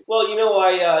started? Well,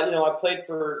 I played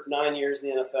for 9 years in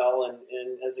the NFL, and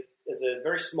as a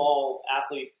very small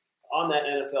athlete on that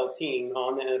NFL team,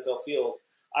 on the NFL field,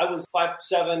 I was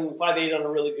 5'7", 5'8" on a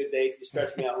really good day if you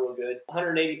stretch me out real good,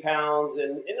 180 pounds,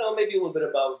 and maybe a little bit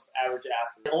above average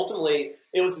athlete. Ultimately,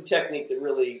 it was the technique that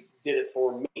really did it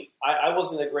for me. I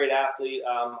wasn't a great athlete.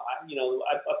 I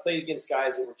played against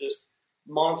guys that were just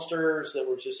monsters, that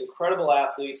were just incredible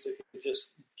athletes that could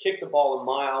just kick the ball a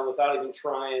mile without even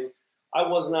trying. I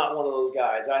was not one of those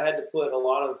guys. I had to put a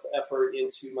lot of effort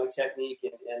into my technique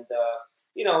and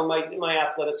my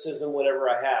athleticism, whatever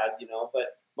I had,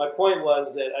 but my point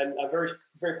was that I'm very,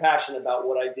 very passionate about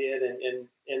what I did, and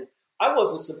I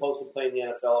wasn't supposed to play in the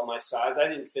NFL at my size. I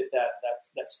didn't fit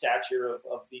that stature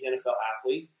of the NFL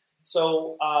athlete.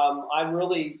 So I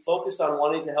really focused on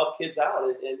wanting to help kids out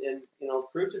and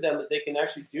prove to them that they can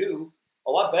actually do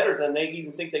a lot better than they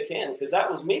even think they can, because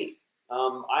that was me.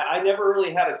 I never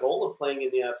really had a goal of playing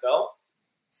in the NFL.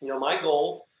 My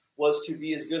goal was to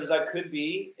be as good as I could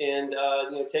be and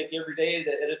take every day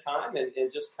at a time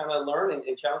and just kind of learn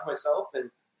and challenge myself and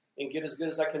get as good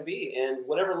as I can be. And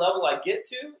whatever level I get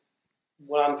to,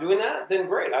 when I'm doing that, then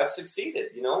great, I've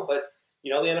succeeded, But, the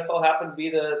NFL happened to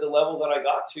be the level that I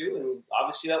got to, and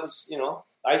obviously that was,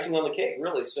 icing on the cake,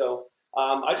 really. So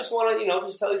I just want to,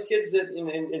 just tell these kids that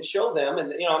and show them,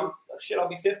 and, I'll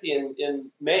be 50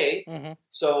 in May. Mm-hmm.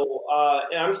 So,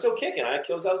 and I'm still kicking. I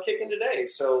was out kicking today.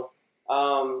 So,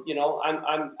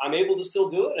 I'm able to still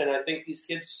do it, and I think these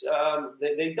kids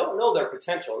they don't know their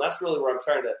potential, and that's really where I'm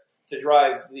trying to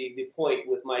drive the point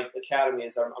with my academy.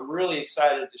 Is I'm really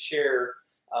excited to share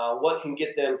what can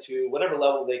get them to whatever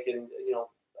level they can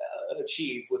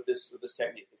achieve with this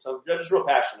technique. So I'm just real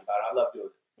passionate about it. I love doing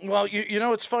it. Well,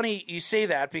 it's funny you say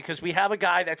that because we have a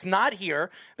guy that's not here,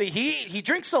 but he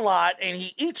drinks a lot and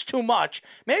he eats too much.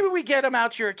 Maybe we get him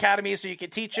out to your academy so you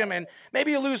can teach him, and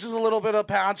maybe he loses a little bit of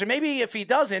pounds, or maybe if he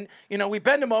doesn't, we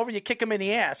bend him over and you kick him in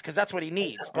the ass because that's what he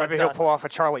needs. Maybe he'll pull off a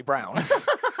Charlie Brown.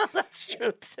 That's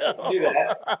true, too. Do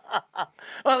that.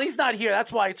 Well, he's not here.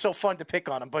 That's why it's so fun to pick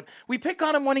on him. But we pick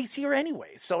on him when he's here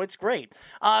anyway, so it's great.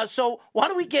 So why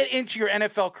don't we get into your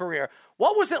NFL career?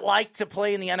 What was it like to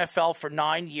play in the NFL for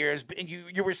 9 years?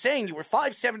 You were saying you were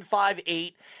 5'7",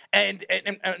 5'8", and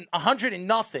 100 and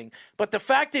nothing. But the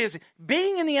fact is,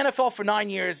 being in the NFL for 9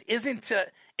 years isn't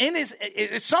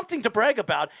is something to brag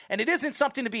about, and it isn't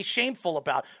something to be shameful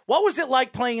about. What was it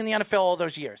like playing in the NFL all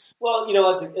those years? Well,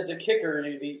 as a kicker,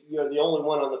 you're the only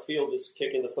one on the field that's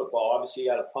kicking the football. obviously you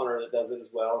got a punter that does it as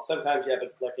well. And sometimes you have a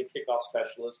kickoff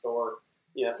specialist, or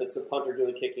if it's a punter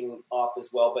doing kicking off as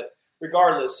well. But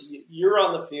regardless, you're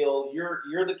on the field.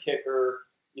 You're the kicker.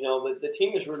 The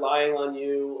team is relying on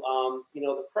you.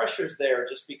 The pressure's there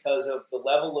just because of the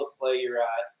level of play you're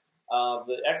at.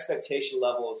 The expectation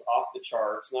level is off the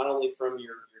charts, not only from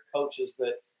your coaches,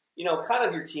 but kind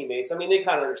of your teammates. I mean, they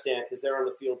kind of understand because they're on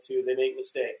the field too. They make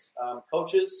mistakes.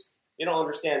 Coaches, they don't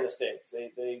understand mistakes.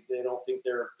 They don't think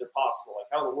they're possible. Like,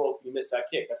 how in the world can you miss that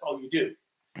kick? That's all you do.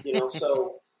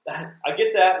 So I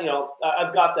get that.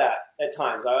 I've got that at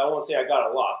times. I won't say I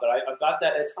got a lot, but I've got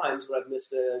that at times when I've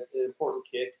missed an important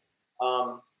kick.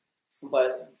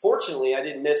 But fortunately, I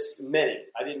didn't miss many.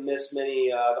 I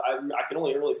can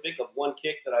only really think of one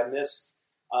kick that I missed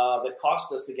that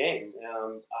cost us the game.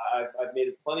 I've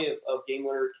made plenty of game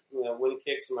winning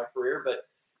kicks in my career, but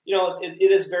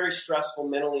it is very stressful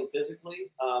mentally and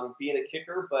physically being a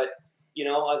kicker. But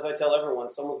as I tell everyone,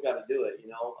 someone's got to do it.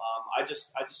 I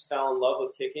just fell in love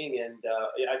with kicking, and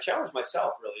I challenged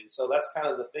myself really. And so that's kind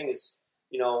of the thing is,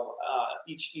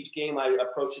 each game I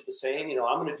approach it the same.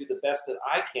 I'm going to do the best that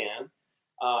I can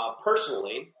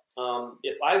personally.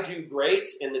 If I do great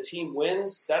and the team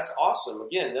wins, that's awesome.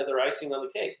 Again, another icing on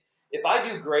the cake. If I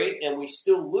do great and we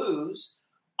still lose,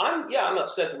 I'm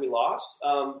upset that we lost.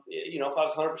 If I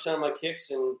was 100% of my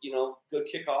kicks and, good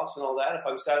kickoffs and all that, if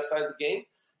I'm satisfied with the game,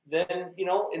 then,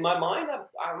 in my mind,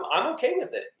 I'm okay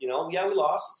with it. We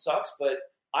lost. It sucks, but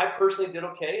I personally did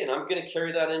okay, and I'm going to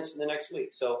carry that into the next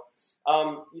week. So,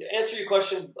 answer your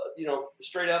question,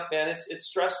 straight up, man, it's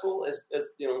stressful as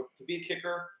to be a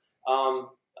kicker.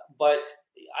 But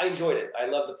I enjoyed it. I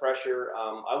love the pressure.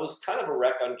 I was kind of a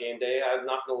wreck on game day. I'm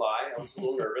not going to lie. I was a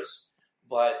little nervous,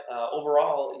 but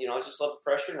overall, I just love the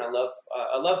pressure, and I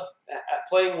love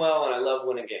playing well, and I love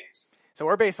winning games. So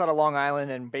we're based out of Long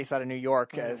Island and based out of New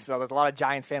York. So there's a lot of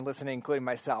Giants fans listening, including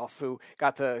myself, who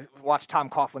got to watch Tom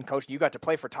Coughlin coach. You got to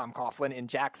play for Tom Coughlin in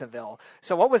Jacksonville.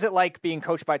 So what was it like being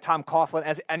coached by Tom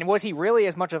Coughlin? And was he really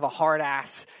as much of a hard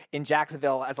ass in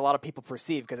Jacksonville as a lot of people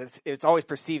perceive? Because it's always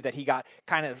perceived that he got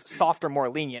kind of softer, more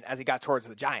lenient as he got towards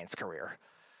the Giants' career.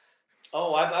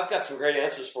 Oh, I've got some great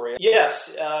answers for you.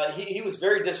 Yes, he was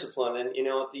very disciplined. And,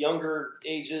 at the younger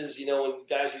ages, when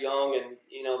guys are young and,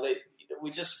 we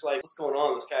just like, what's going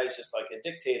on? This guy's just like a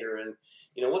dictator. And,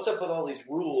 what's up with all these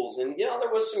rules? And,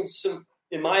 there was some,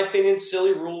 in my opinion,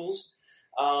 silly rules,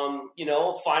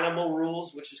 finable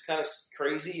rules, which is kind of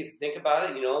crazy if you think about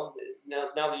it. Now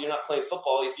that you're not playing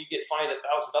football, if you get fined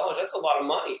 $1,000, that's a lot of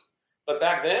money. But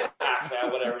back then,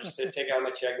 whatever, just take out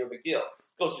my check, no big deal.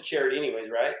 Goes to charity anyways,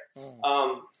 right?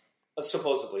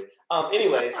 Supposedly.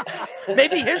 Anyways.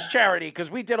 Maybe his charity, because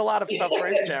we did a lot of stuff for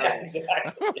his charity.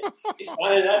 Exactly. He's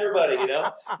finding everybody,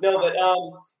 No, but,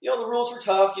 the rules were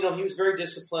tough. He was very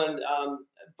disciplined.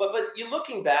 But you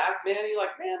looking back, man, you're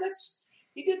like, man,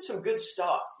 he did some good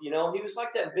stuff. He was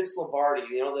like that Vince Lombardi.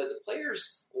 The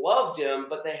players loved him,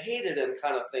 but they hated him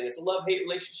kind of thing. It's a love-hate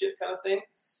relationship kind of thing.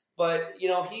 But,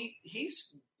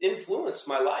 he's influenced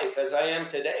my life as I am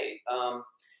today.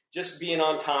 Just being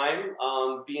on time,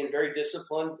 being very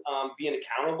disciplined, being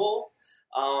accountable.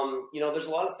 There's a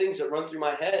lot of things that run through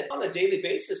my head on a daily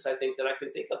basis, I think, that I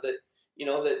can think of that,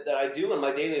 that I do in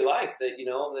my daily life that,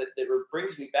 that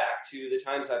brings me back to the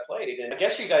times I played. And I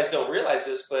guess you guys don't realize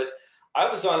this, but I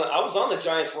was on the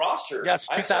Giants roster. Yes,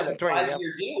 2003. I signed a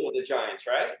 5-year deal with the Giants,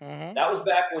 right? Mm-hmm. That was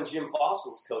back when Jim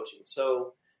Fossil was coaching.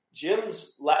 So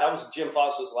that was Jim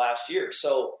Fossil's last year.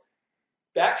 So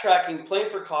backtracking, playing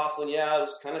for Coughlin, it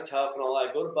was kind of tough and all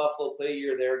that. I go to Buffalo, play a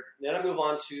year there. Then I move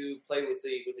on to play with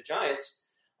the Giants.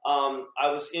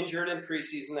 I was injured in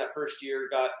preseason that first year,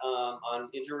 got on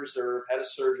injured reserve, had a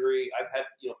surgery. I've had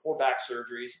 4 back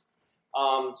surgeries.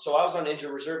 So I was on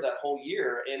injured reserve that whole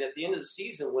year. And at the end of the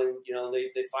season, when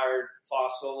they fired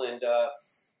Fossil and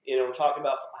talking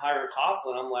about hiring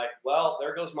Coughlin, I'm like, well,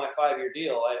 there goes my 5-year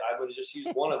deal. I would have just used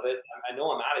one of it. I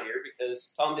know I'm out of here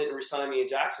because Tom didn't resign me in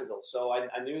Jacksonville. So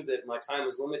I knew that my time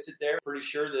was limited there. Pretty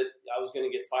sure that I was going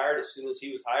to get fired as soon as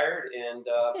he was hired. And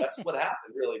that's what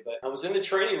happened, really. But I was in the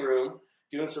training room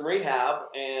doing some rehab,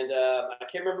 and I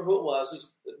can't remember who it was. It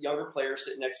was a younger player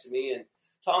sitting next to me. And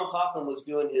Tom Coughlin was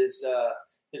doing his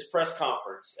press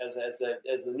conference as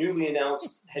the newly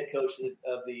announced head coach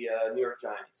of the New York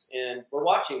Giants. And we're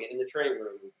watching it in the training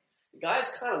room. The guy's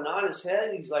kind of nodding his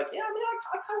head. He's like, yeah,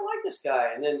 I kind of like this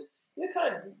guy. And then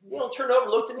kind of turned over,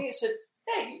 looked at me and said,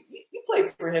 hey, you played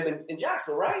for him in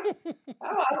Jacksonville, right?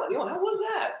 How was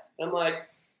that? And I'm like,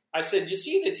 I said, you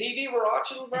see the TV we're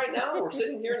watching right now? We're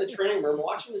sitting here in the training room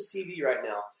watching this TV right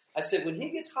now. I said, when he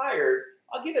gets hired,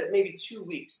 I'll give it maybe 2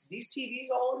 weeks. These TVs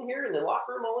all in here in the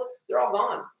locker room, they're all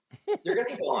gone. They're going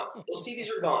to be gone. Those TVs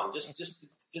are gone. Just,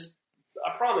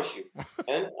 I promise you.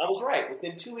 And I was right.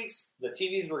 Within 2 weeks, the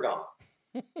TVs were gone.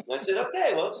 And I said,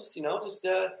 okay, well,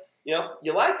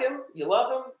 you like him, you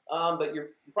love him, but you're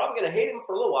probably going to hate him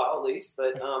for a little while at least.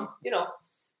 But,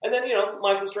 and then,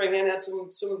 Michael Strahan had some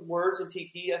words in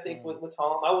Tiki, I think, with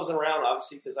Tom. I wasn't around,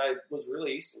 obviously, because I was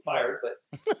released and fired. But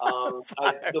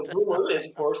the rumor is,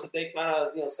 of course, that they kind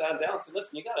of, sat him down and said,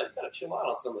 listen, you got to chill out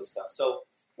on some of this stuff. So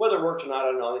whether it worked or not,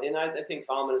 I don't know. And I think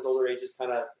Tom at his older age has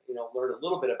kind of, learned a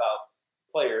little bit about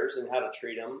players and how to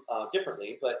treat them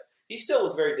differently. But he still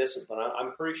was very disciplined.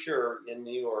 I'm pretty sure in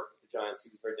New York, the Giants, he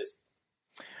was very disciplined.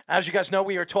 As you guys know,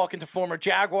 we are talking to former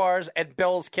Jaguars and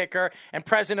Bills kicker and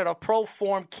president of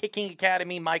Proform Kicking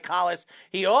Academy, Mike Hollis.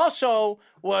 He also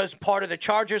was part of the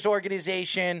Chargers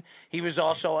organization. He was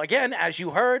also, again, as you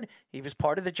heard, he was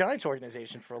part of the Giants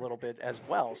organization for a little bit as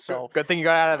well. So good thing you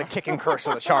got out of the kicking curse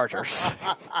of the Chargers.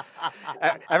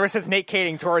 Ever since Nate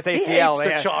Kading tore his ACL,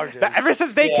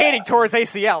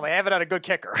 they haven't had a good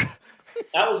kicker.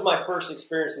 That was my first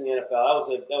experience in the NFL.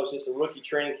 That was just a rookie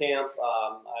training camp.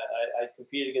 I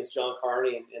competed against John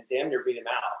Carney and damn near beat him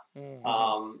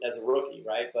out as a rookie,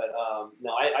 right? But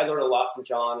I learned a lot from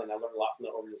John, and I learned a lot from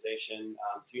the organization.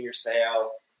 Junior Seau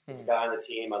was a guy on the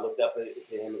team. I looked up to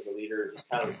him as a leader, just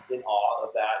kind of was in awe of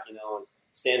that, And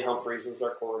Stan Humphries was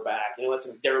our quarterback.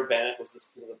 Darren Bennett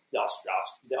was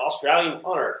the Australian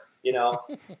punter,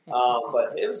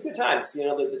 But it was good times.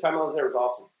 The time I was there was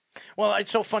awesome. Well,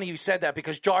 it's so funny you said that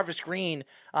because Jarvis Green,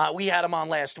 we had him on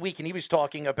last week, and he was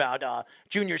talking about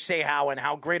Junior Seau and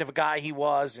how great of a guy he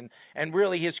was and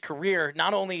really his career,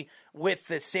 not only with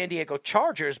the San Diego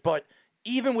Chargers, but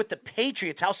even with the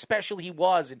Patriots, how special he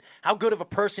was and how good of a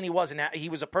person he was, and he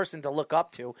was a person to look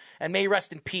up to. And may he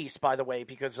rest in peace, by the way,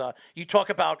 because you talk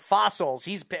about fossils.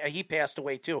 He passed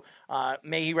away, too.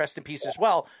 May he rest in peace as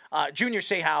well. Junior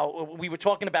Seau, we were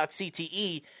talking about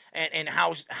CTE and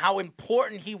how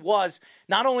important he was,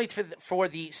 not only for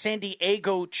the San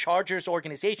Diego Chargers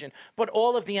organization, but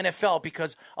all of the NFL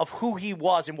because of who he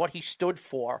was and what he stood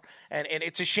for. And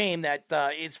it's a shame that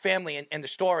his family and the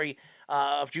story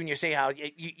of Junior Seau,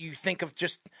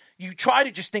 you try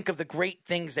to just think of the great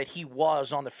things that he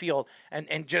was on the field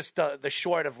and just the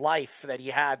short of life that he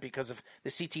had because of the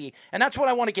CTE. And that's what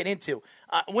I want to get into.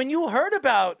 When you heard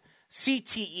about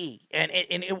CTE, and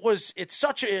it's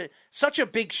such a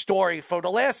big story for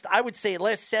the last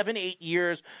 7-8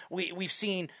 years. We've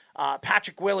seen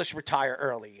Patrick Willis retire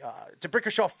early,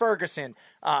 D'Brickashaw Ferguson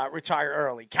retire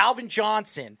early, Calvin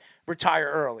Johnson retire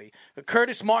early.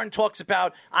 Curtis Martin talks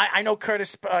about, I know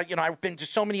Curtis, I've been to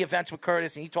so many events with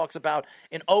Curtis, and he talks about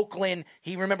in Oakland,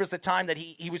 he remembers the time that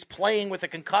he was playing with a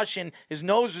concussion, his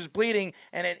nose was bleeding,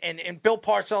 and Bill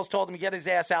Parcells told him to get his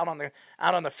ass out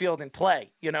on the field and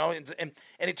play, and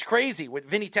it's crazy with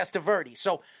Vinny Testaverde.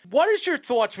 So what is your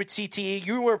thoughts with CTE?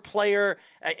 You were a player,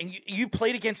 and you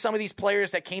played against some of these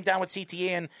players that came down with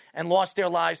CTE and lost their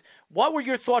lives. What were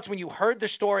your thoughts when you heard the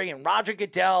story and Roger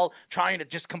Goodell trying to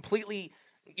just completely,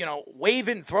 wave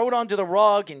it and throw it under the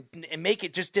rug and make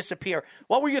it just disappear?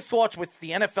 What were your thoughts with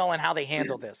the NFL and how they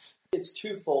handled this? It's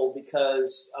twofold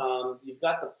because you've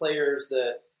got the players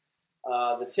that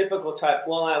the typical type.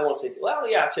 Well, I won't say.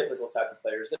 Typical type of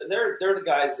players. They're the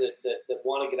guys that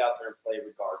want to get out there and play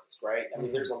regardless, right? I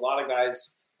mean, there's a lot of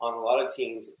guys on a lot of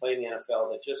teams that play in the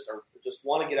NFL that just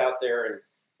want to get out there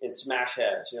and smash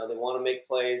heads. They want to make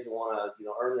plays. They want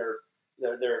to earn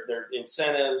their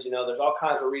incentives. There's all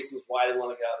kinds of reasons why they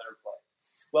want to get out there and play.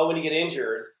 Well, when you get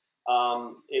injured,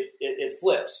 it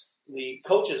flips. The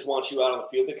coaches want you out on the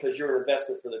field because you're an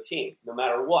investment for the team, no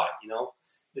matter what.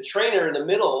 The trainer in the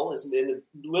middle is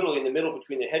literally in the middle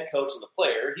between the head coach and the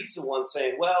player. He's the one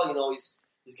saying, well,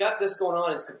 he's got this going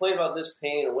on. He's complaining about this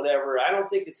pain or whatever. I don't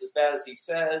think it's as bad as he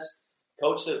says.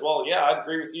 Coach says, well, yeah, I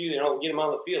agree with you. Get him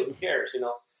on the field. Who cares?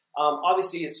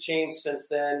 Obviously, it's changed since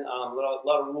then. A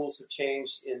lot of rules have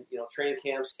changed in training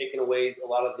camps, taken away a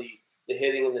lot of the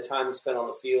hitting and the time spent on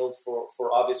the field for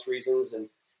obvious reasons and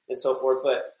so forth.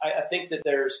 But I think that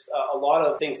there's a lot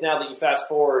of things now that you fast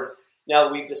forward. Now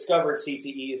that we've discovered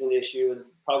CTE is an issue, and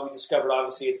probably discovered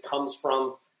obviously it comes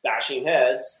from bashing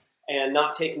heads and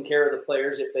not taking care of the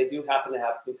players if they do happen to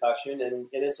have a concussion, and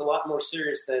it's a lot more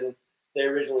serious than they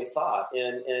originally thought.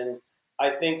 And I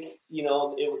think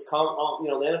it was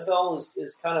the NFL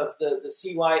is kind of the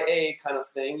CYA kind of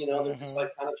thing. They're just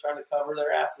like kind of trying to cover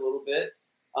their ass a little bit.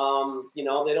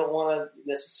 They don't want to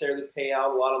necessarily pay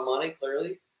out a lot of money,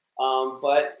 clearly,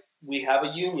 but we have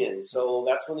a union, so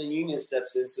that's when the union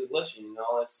steps in and says, listen,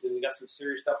 we got some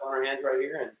serious stuff on our hands right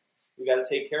here, and we got to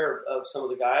take care of some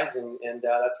of the guys, and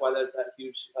that's why that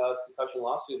huge concussion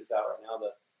lawsuit is out right now.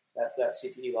 that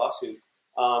CTE lawsuit.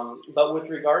 But with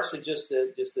regards to just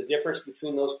the difference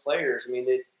between those players, I mean,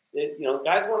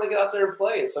 guys want to get out there and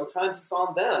play, and sometimes it's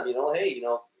on them. Hey,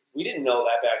 we didn't know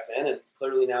that back then, and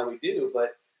clearly now we do.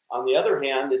 But on the other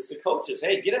hand, it's the coaches.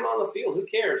 Hey, get him on the field. Who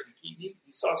cares? You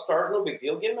saw stars, no big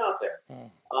deal. Get him out there.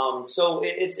 So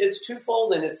it's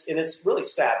twofold, and it's really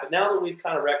sad. But now that we've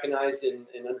kind of recognized and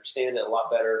understand it a lot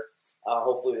better,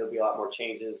 hopefully there'll be a lot more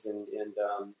changes, and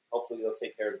hopefully they'll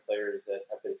take care of the players that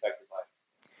have been affected by it.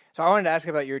 So I wanted to ask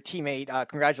about your teammate.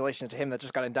 Congratulations to him that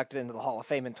just got inducted into the Hall of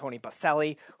Fame, and Tony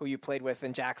Boselli, who you played with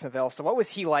in Jacksonville. So what was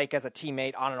he like as a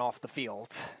teammate on and off the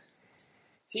field?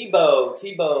 Tebow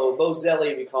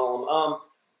Boselli, we call him.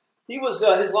 He was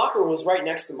his locker room was right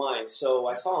next to mine, so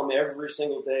I saw him every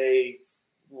single day,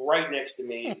 right next to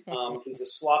me. He's a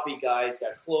sloppy guy. He's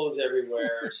got clothes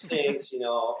everywhere, stinks. Yeah,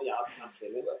 I'm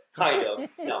kidding, but kind of.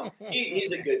 No,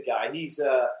 he's a good guy.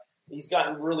 He's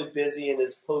gotten really busy in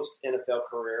his post-NFL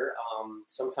career.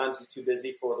 Sometimes he's too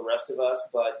busy for the rest of us,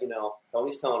 but,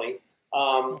 Tony's Tony.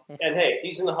 And, hey,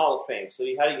 he's in the Hall of Fame, so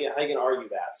how you going to argue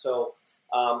that? So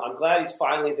I'm glad he's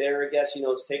finally there, I guess.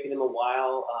 It's taken him a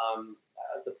while.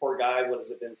 The poor guy, what has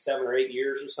it been, 7 or 8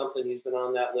 years or something? He's been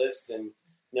on that list and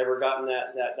never gotten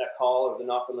that call or the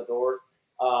knock on the door.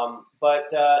 But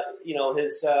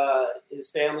his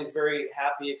family's very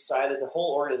happy, excited. The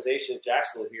whole organization at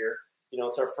Jacksonville here,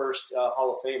 it's our first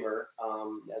Hall of Famer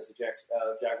as a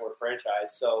Jaguar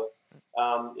franchise. So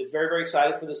it's very, very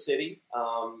excited for the city.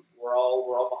 We're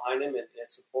all behind him and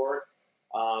support.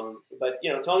 But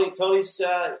Tony's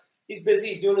he's busy.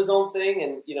 He's doing his own thing,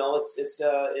 and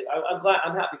I'm glad.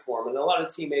 I'm happy for him, and a lot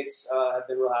of teammates have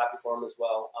been real happy for him as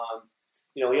well.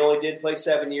 He only did play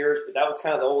 7 years, but that was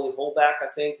kind of the only holdback, I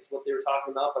think, is what they were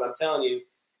talking about. But I'm telling you,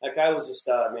 that guy was a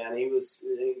stud, man. He was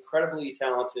incredibly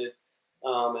talented.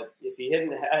 If he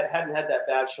hadn't had that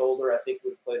bad shoulder, I think he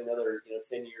would have played another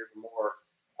 10 years or more,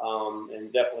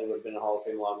 and definitely would have been a Hall of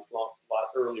Fame a lot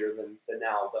earlier than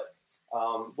now. But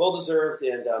well deserved,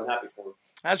 and I'm happy for him.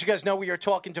 As you guys know, we are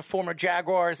talking to former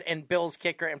Jaguars and Bills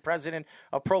kicker and president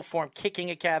of ProForm Kicking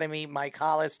Academy, Mike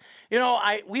Hollis.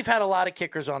 We've had a lot of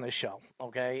kickers on this show,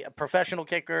 okay? Professional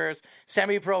kickers,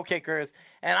 semi-pro kickers,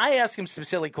 and I ask them some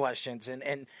silly questions,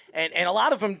 and a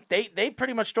lot of them, they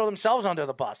pretty much throw themselves under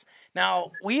the bus.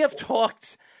 Now, we have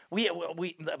talked,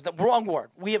 the wrong word,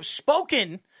 we have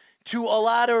spoken to a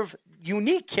lot of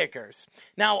unique kickers.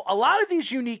 Now, a lot of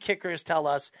these unique kickers tell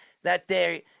us that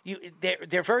they're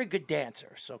very good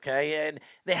dancers, okay? And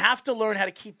they have to learn how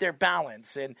to keep their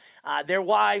balance. And their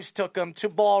wives took them to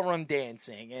ballroom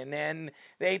dancing, and then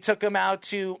they took them out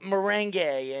to merengue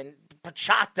and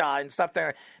bachata and stuff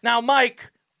like that. Now,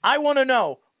 Mike, I want to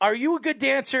know, are you a good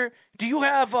dancer? Do you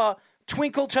have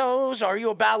twinkle toes? Are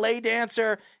you a ballet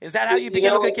dancer? Is that how you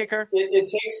become a good kicker? It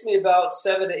takes me about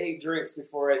 7 to 8 drinks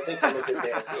before I think I'm a good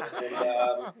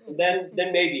dancer. And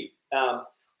then maybe.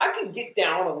 I can get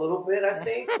down a little bit, I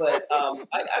think, but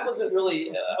I wasn't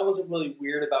really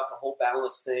weird about the whole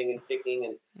balance thing and kicking.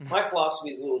 And my philosophy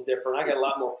is a little different. I got a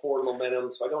lot more forward momentum,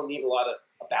 so I don't need a lot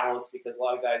of balance, because a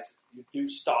lot of guys do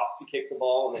stop to kick the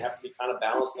ball and they have to be kind of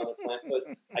balanced on the plant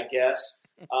foot, I guess.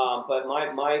 But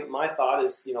my thought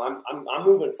is, I'm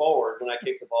moving forward when I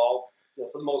kick the ball,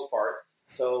 for the most part.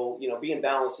 So being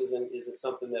balanced isn't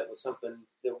something that was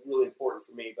really important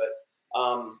for me, but.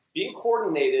 Being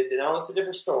coordinated, that's a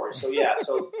different story. So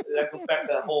that goes back to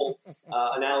that whole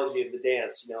analogy of the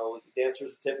dance.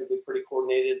 Dancers are typically pretty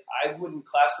coordinated. I wouldn't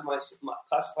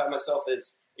classify myself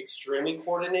as extremely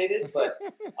coordinated, but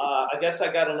I guess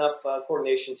I got enough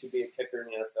coordination to be a kicker in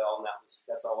the NFL, and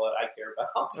that's all that I care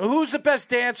about. Who's the best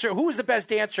dancer? Who was the best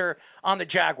dancer on the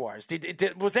Jaguars?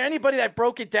 Was there anybody that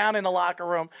broke it down in the locker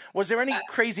room? Was there any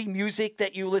crazy music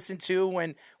that you listened to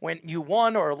when you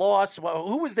won or lost? Well,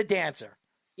 who was the dancer?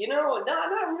 No,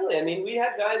 not really. I mean, we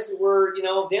had guys that were,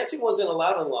 dancing wasn't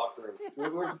allowed in the locker room. We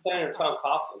were playing with Tom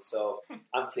Coughlin, so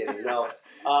I'm kidding. No,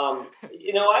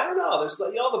 I don't know. There's,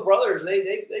 the brothers, they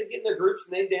get in their groups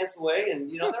and they dance away,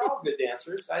 and, they're all good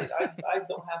dancers. I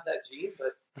don't have that gene,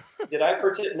 but did I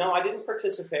participate? No, I didn't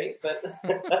participate, but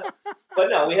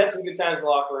no, we had some good times in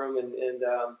the locker room, and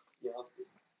a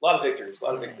lot of victories.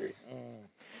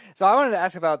 So I wanted to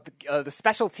ask about the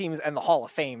special teams and the Hall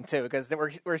of Fame, too, because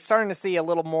we're starting to see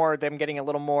them getting a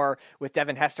little more with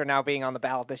Devin Hester now being on the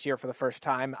ballot this year for the first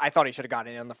time. I thought he should have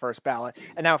gotten in on the first ballot.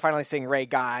 And now finally seeing Ray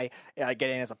Guy get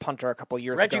in as a punter a couple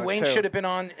years ago. Reggie Wayne should have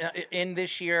been in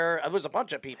this year. There was a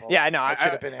bunch of people. Yeah, I know.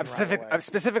 Should have been in I'm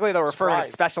specifically, though, referring to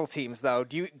special teams, though.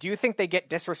 Do you think they get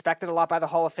disrespected a lot by the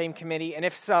Hall of Fame committee? And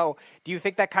if so, do you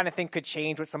think that kind of thing could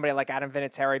change with somebody like Adam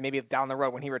Vinatieri, maybe down the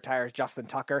road when he retires, Justin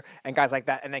Tucker, and guys like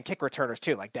that, and then high-end kick returners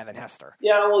too, like Devin Hester.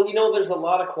 Yeah, well, there's a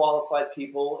lot of qualified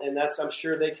people, and I'm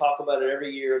sure they talk about it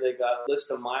every year. They've got a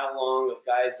list a mile long of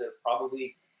guys that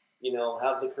probably,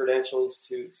 have the credentials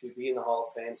to be in the Hall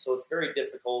of Fame. So it's very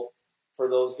difficult for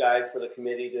those guys, for the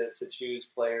committee to choose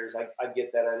players. I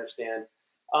get that. I understand.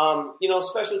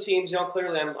 Special teams,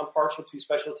 clearly I'm partial to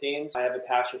special teams. I have a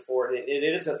passion for it. It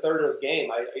is a third of the game.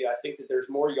 I think that there's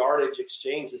more yardage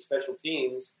exchange in special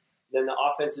teams than the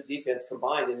offense and defense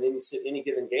combined in any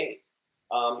given game.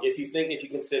 If you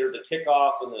consider the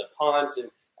kickoff and the punt and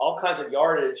all kinds of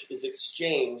yardage is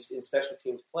exchanged in special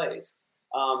teams plays,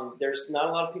 there's not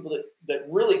a lot of people that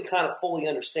really kind of fully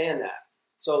understand that.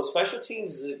 So special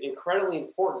teams is incredibly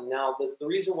important. Now, the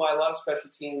reason why a lot of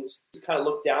special teams kind of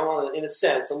look down on it, in a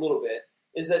sense, a little bit,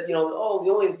 is that, the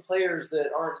only players that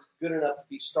aren't good enough to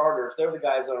be starters, they're the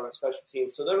guys that are on special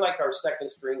teams. So they're like our second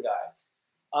string guys,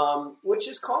 which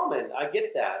is common. I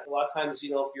get that. A lot of times, if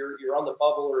you're on the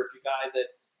bubble or if you're a guy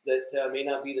that may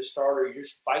not be the starter, you're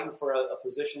just fighting for a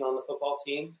position on the football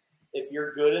team. If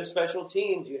you're good at special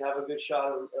teams, you have a good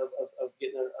shot of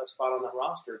getting a spot on that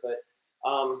roster. But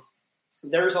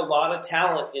there's a lot of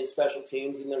talent in special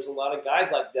teams, and there's a lot of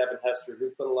guys like Devin Hester who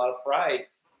put a lot of pride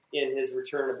in his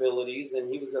return abilities,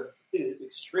 and he was an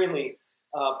extremely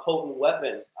potent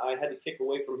weapon. I had to kick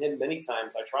away from him many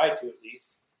times. I tried to, at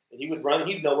least. And he would run.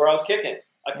 He'd know where I was kicking.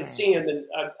 I could see him, and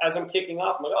as I'm kicking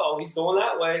off, I'm like, "Oh, he's going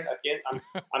that way. I can't.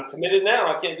 I'm committed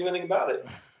now. I can't do anything about it."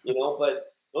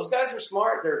 But those guys are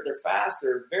smart. They're fast.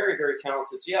 They're very, very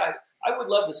talented. So yeah, I would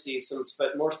love to see some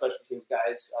more special teams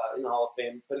guys in the Hall of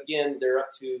Fame. But again, they're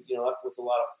up with a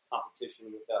lot of competition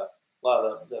with a lot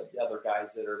of the other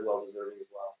guys that are well deserving as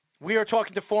well. We are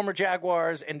talking to former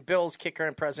Jaguars and Bills kicker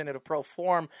and president of Pro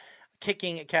Form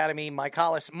Kicking Academy, Mike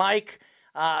Hollis. Mike,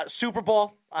 Super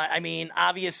Bowl.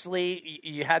 Obviously,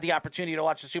 you had the opportunity to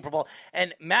watch the Super Bowl.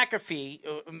 And McAfee,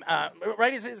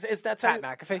 right? Is that Pat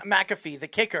McAfee? McAfee, the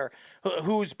kicker,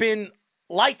 who's been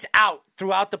lights out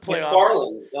throughout the playoffs.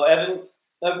 McFarland. No,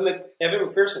 Evan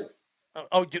McPherson.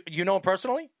 Oh, do you know him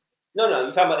personally? No,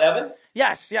 you talking about Evan?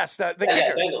 Yes, the kicker.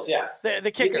 Yeah, Bengals, yeah.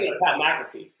 The kicker. You're thinking of Pat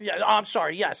McAfee. Yeah, I'm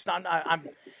sorry. Yes, Evan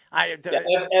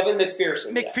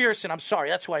McPherson. McPherson, yes. I'm sorry.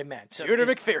 That's what I meant. Shooter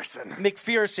McPherson.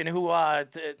 McPherson, who,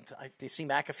 do you see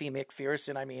McAfee,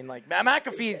 McPherson?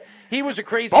 McAfee, he was a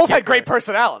crazy Both kicker. Had great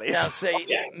personalities. Yeah, say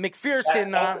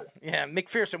McPherson,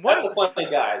 McPherson. That's a funny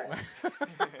guy.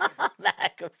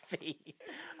 McAfee.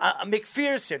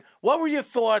 McPherson, what were your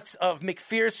thoughts of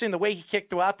McPherson, the way he kicked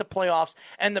throughout the playoffs,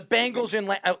 and the Bengals and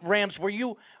Rams? Were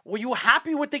you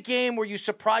happy with the game? Were you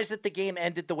surprised that the game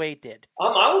ended the way it did?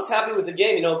 I was happy with the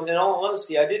game. In all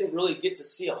honesty, I didn't really get to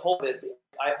see a whole bit.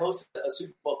 I host a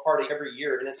Super Bowl party every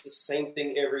year, and it's the same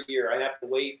thing every year. I have to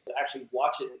wait to actually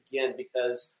watch it again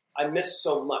because I miss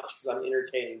so much because I'm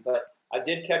entertaining. But I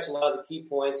did catch a lot of the key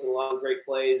points and a lot of great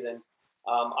plays, and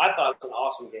I thought it was an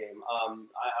awesome game.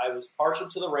 I was partial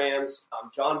to the Rams.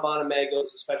 John Bonamego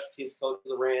is the special teams coach of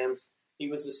the Rams. He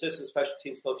was assistant special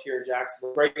teams coach here in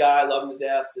Jacksonville. Great guy, love him to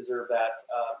death, deserved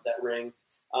that ring.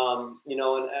 And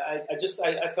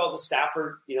I felt that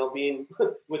Stafford, being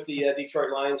with the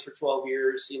Detroit Lions for 12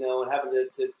 years, and having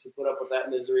to put up with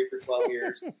that misery for 12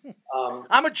 years.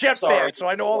 I'm a Jets fan, so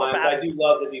I know all about it. I do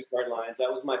love the Detroit Lions. That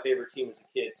was my favorite team as a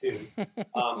kid, too.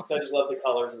 Because I just love the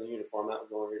colors and the uniform. That was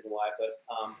the only reason why. But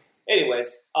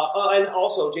anyways, and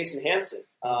also Jason Hanson,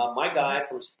 my guy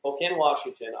from Spokane,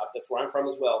 Washington. That's where I'm from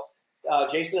as well.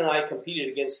 Jason and I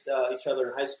competed against each other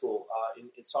in high school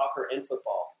in soccer and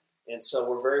football. And so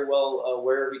we're very well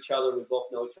aware of each other. We both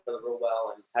know each other real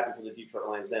well, and happy for the Detroit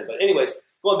Lions then. But anyways,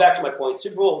 going back to my point,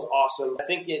 Super Bowl was awesome. I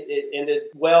think it ended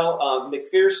well.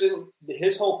 McPherson,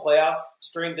 his whole playoff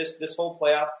string, this whole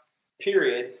playoff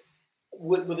period,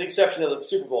 with the exception of the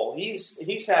Super Bowl,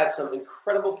 he's had some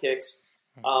incredible kicks.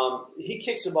 He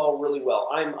kicks the ball really well.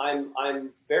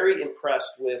 I'm very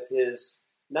impressed with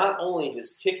not only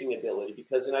his kicking ability,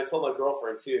 because, and I told my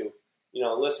girlfriend too,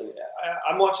 listen,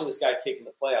 I'm watching this guy kick in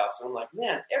the playoffs, and I'm like,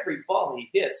 man, every ball he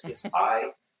hits is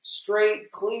high, straight,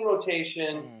 clean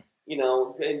rotation,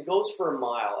 and goes for a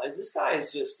mile. And this guy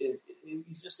is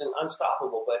he's just an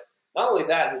unstoppable. But not only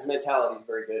that, his mentality is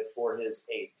very good for his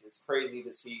age. It's crazy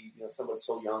to see someone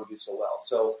so young do so well.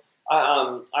 So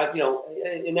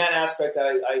in that aspect,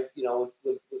 I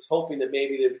was hoping that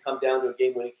maybe it would come down to a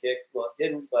game-winning kick. Well, it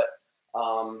didn't, but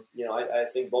I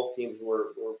think both teams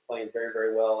were playing very,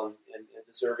 very well and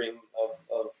deserving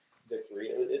of victory.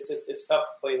 It's tough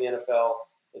to play in the NFL.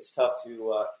 It's tough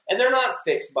to, and they're not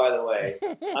fixed, by the way.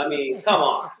 I mean, come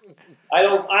on. I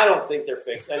don't think they're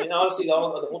fixed. I mean, honestly, the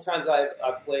whole times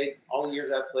I've played, all the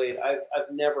years I've played,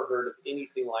 I've never heard of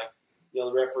anything like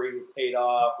the referee paid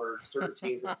off or certain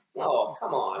teams. No,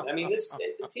 come on. I mean,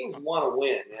 the teams want to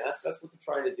win, man. That's what they're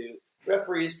trying to do.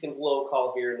 Referees can blow a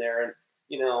call here and there, and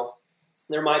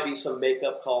there might be some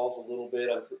makeup calls a little bit.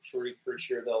 I'm pretty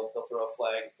sure they'll throw a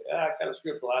flag. I kind of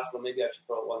screwed up the last one. Maybe I should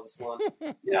throw it this one.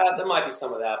 Yeah, there might be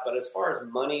some of that. But as far as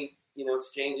money,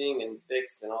 exchanging and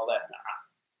fixed and all that, nah.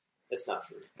 It's not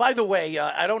true. By the way,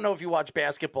 I don't know if you watch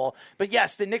basketball, but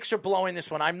yes, the Knicks are blowing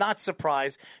this one. I'm not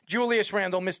surprised. Julius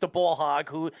Randle, Mr. Ball Hog,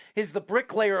 who is the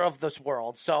bricklayer of this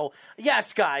world. So,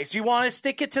 yes, guys, you want to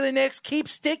stick it to the Knicks? Keep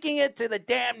sticking it to the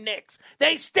damn Knicks.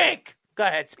 They stink. Go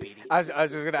ahead, Speedy. I was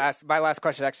just going to ask, my last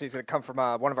question actually is going to come from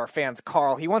one of our fans,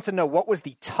 Carl. He wants to know, what was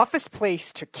the toughest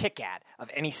place to kick at of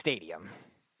any stadium?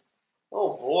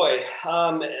 Oh, boy.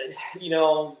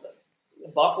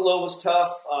 Buffalo was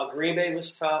tough. Green Bay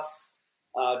was tough.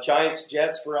 Giants,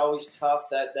 Jets were always tough.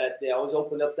 That they always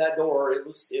opened up that door. It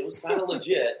was kind of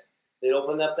legit. They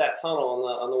opened up that tunnel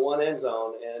on the one end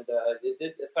zone, and it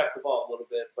did affect the ball a little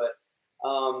bit. But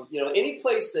any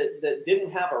place that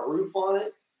didn't have a roof on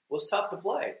it was tough to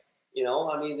play.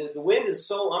 The wind is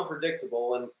so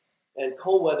unpredictable, and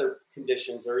cold weather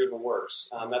conditions are even worse.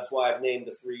 That's why I've named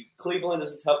the three. Cleveland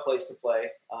is a tough place to play.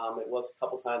 It was a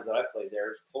couple times that I played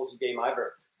there. It's the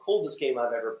coldest game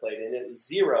I've ever played in. It was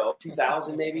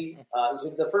 2000 maybe. It was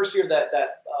the first year that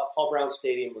Paul Brown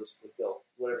Stadium was built,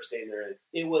 whatever stadium they're in.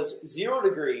 It was 0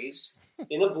 degrees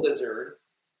in a blizzard,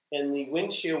 and the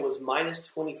wind chill was minus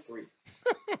 23.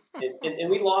 and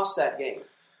we lost that game.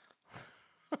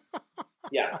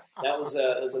 Yeah, that was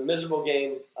a miserable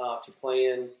game to play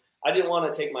in. I didn't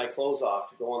want to take my clothes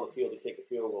off to go on the field to kick a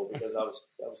field goal because I was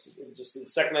just the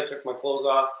second I took my clothes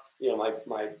off,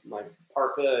 my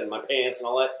parka and my pants and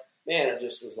all that, man, it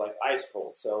just was like ice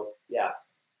cold. So yeah.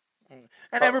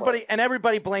 And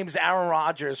everybody blames Aaron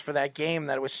Rodgers for that game,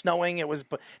 that it was snowing. It was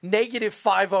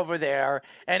 -5 over there.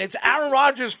 And it's Aaron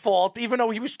Rodgers' fault, even though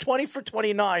he was 20 for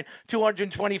 29,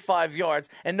 225 yards,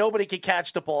 and nobody could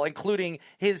catch the ball, including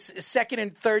his second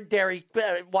and third dairy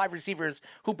wide receivers,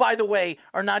 who, by the way,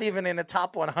 are not even in the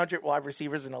top 100 wide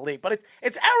receivers in the league. But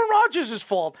it's Aaron Rodgers'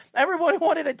 fault. Everyone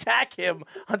wanted to attack him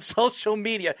on social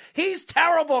media. He's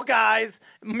terrible, guys.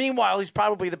 Meanwhile, he's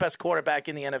probably the best quarterback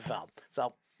in the NFL.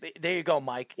 So there you go,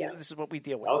 Mike. Yeah. This is what we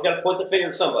deal with. I was going to point the finger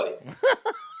at somebody.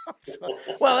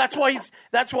 Well, that's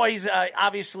why he's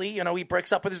obviously, he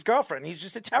breaks up with his girlfriend. He's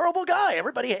just a terrible guy.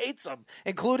 Everybody hates him,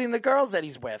 including the girls that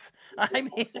he's with. I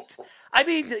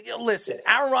mean, listen,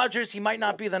 Aaron Rodgers, he might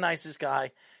not be the nicest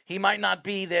guy. He might not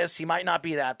be this. He might not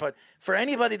be that. But for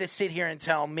anybody to sit here and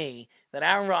tell me that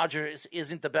Aaron Rodgers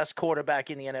isn't the best quarterback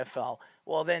in the NFL,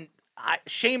 well, then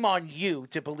shame on you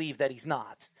to believe that he's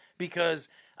not. Because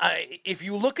if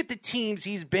you look at the teams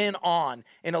he's been on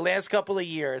in the last couple of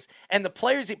years and the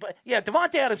players,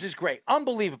 Devontae Adams is great.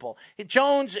 Unbelievable.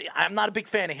 Jones, I'm not a big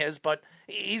fan of his, but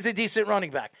he's a decent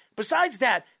running back. Besides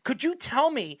that, could you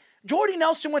tell me, Jordy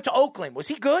Nelson went to Oakland. Was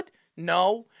he good?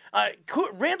 No.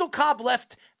 Randall Cobb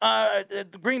left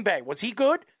Green Bay. Was he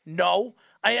good? No.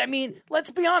 I mean, let's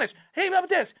be honest. Hey, how about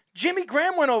this? Jimmy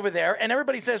Graham went over there, and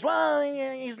everybody says, well,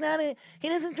 he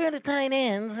doesn't throw the tight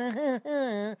ends.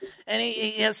 And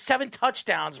he has 7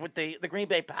 touchdowns with the Green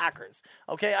Bay Packers.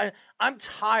 Okay, I'm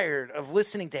tired of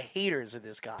listening to haters of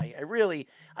this guy.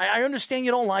 I understand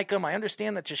you don't like him. I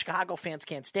understand that the Chicago fans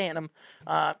can't stand him.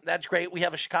 That's great. We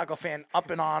have a Chicago fan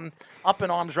up in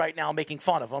arms right now making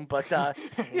fun of him. But,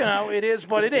 it is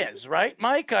what it is, right,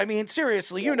 Mike? I mean,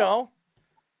 seriously,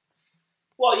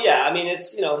 Well, yeah, I mean,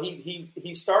 it's,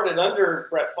 he started under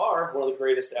Brett Favre, one of the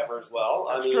greatest ever as well.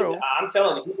 That's true. I'm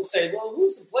telling you, people say, well,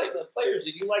 who's the players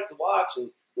that you like to watch and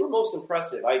who are most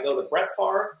impressive? I go to Brett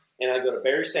Favre and I go to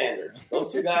Barry Sanders.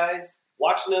 Those two guys,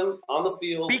 watching them on the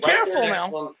field. Be careful now.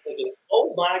 One, thinking,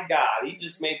 oh, my God, he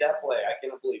just made that play. I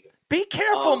cannot believe it. Be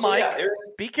careful, Mike.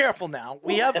 Be careful now.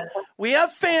 We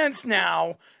have fans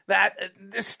now that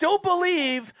still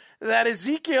believe that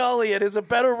Ezekiel Elliott is a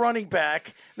better running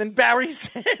back than Barry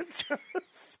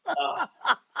Sanders.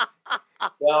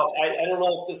 Well, I don't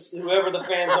know if whoever the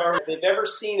fans are, if they've ever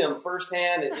seen him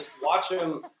firsthand and just watch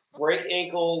him break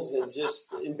ankles and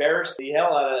just embarrass the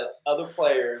hell out of other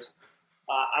players.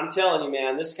 I'm telling you,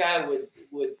 man, this guy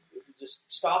would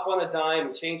just stop on a dime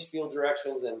and change field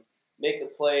directions and make a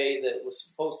play that was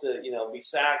supposed to, be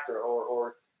sacked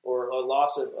or a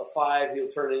loss of 5, he'll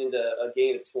turn it into a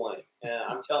gain of 20. And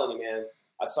I'm telling you, man,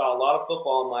 I saw a lot of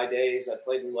football in my days. I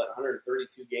played in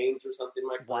 132 games or something in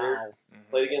my career. Wow. Mm-hmm.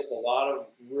 Played against a lot of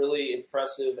really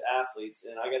impressive athletes.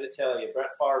 And I got to tell you, Brett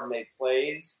Favre made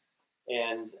plays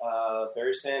and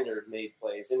Barry Sanders made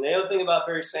plays. And the other thing about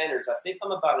Barry Sanders, I think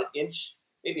I'm about an inch,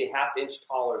 maybe a half inch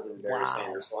taller than Barry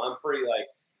Sanders. So I'm pretty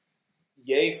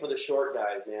yay for the short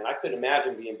guys, man. I couldn't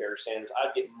imagine being Barry Sanders.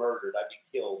 I'd get murdered. I'd be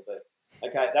killed. But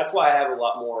that's why I have a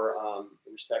lot more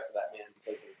respect for that man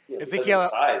because of his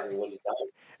size and what he's done.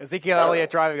 Ezekiel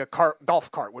Elliott driving a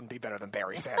golf cart wouldn't be better than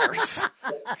Barry Sanders.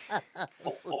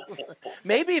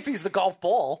 Maybe if he's the golf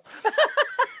ball.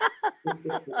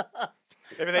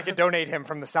 Maybe they could donate him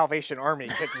from the Salvation Army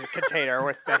container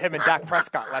with that him and Dak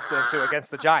Prescott left into against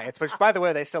the Giants, which, by the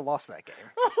way, they still lost that game.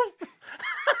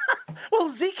 Well,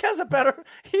 Zeke has a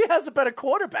better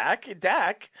quarterback,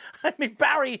 Dak. I mean,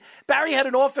 Barry had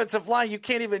an offensive line. You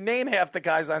can't even name half the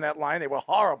guys on that line. They were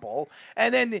horrible.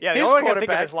 And then the his only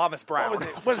quarterback is Lamas Brown.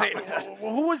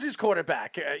 Who was his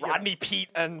quarterback? Rodney Peete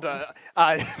and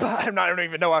I don't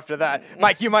even know after that.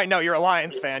 Mike, you might know. You're a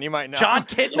Lions fan. You might know. John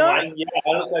Kitna? Yeah,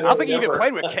 I don't think he even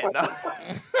played with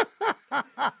Kitna.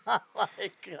 Oh,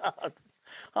 my God.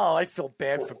 Oh, I feel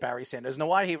bad for Barry Sanders. No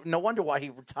wonder why he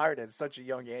retired at such a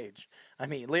young age. I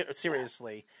mean,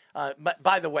 seriously. But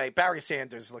by the way, Barry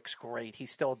Sanders looks great. He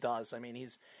still does. I mean,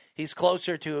 he's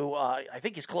closer to I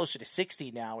think he's closer to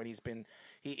 60 now, and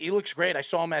he looks great. I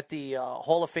saw him at the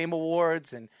Hall of Fame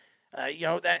awards, and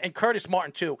and Curtis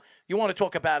Martin too. You want to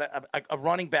talk about a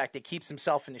running back that keeps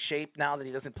himself in shape now that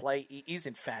he doesn't play? He's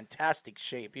in fantastic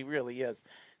shape. He really is.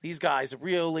 These guys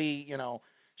really,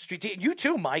 You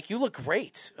too, Mike. You look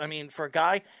great. I mean, for a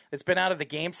guy that's been out of the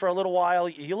game for a little while,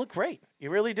 you look great. You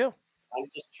really do. I'm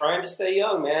just trying to stay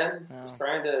young, man. Just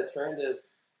trying to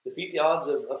defeat the odds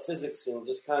of physics and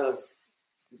just kind of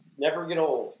never get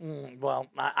old. Well,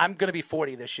 I'm going to be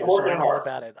 40 this year, so I know all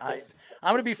about it.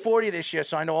 I'm going to be 40 this year,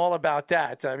 so I know all about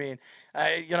that. I mean,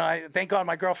 I thank God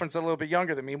my girlfriend's a little bit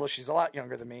younger than me. Well, she's a lot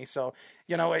younger than me. So,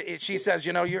 she says,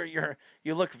 you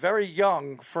look very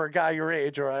young for a guy your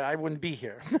age, or I wouldn't be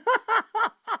here.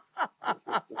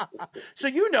 So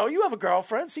you have a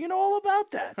girlfriend, so you know all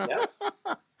about that.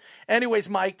 Yeah. Anyways,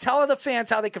 Mike, tell the fans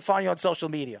how they can find you on social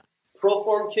media.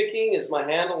 Proform Kicking is my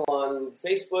handle on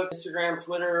Facebook, Instagram,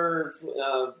 Twitter,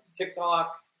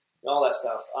 TikTok, all that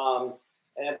stuff.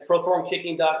 And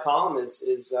proformkicking.com is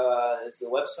the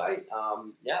website.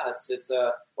 It's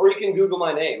or you can Google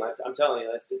my name. I'm telling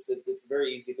you, it's a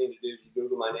very easy thing to do. Just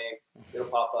Google my name, it'll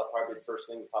pop up. Probably the first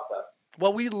thing to pop up.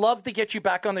 Well, we'd love to get you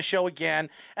back on the show again,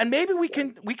 and maybe we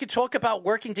could talk about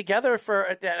working together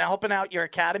for helping out your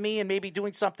academy, and maybe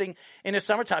doing something in the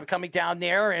summertime, coming down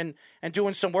there and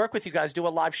doing some work with you guys. Do a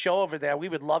live show over there. We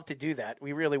would love to do that.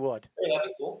 We really would. Hey, that'd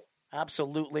be cool.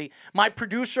 Absolutely. My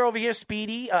producer over here,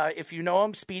 Speedy, if you know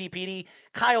him, Speedy Petey,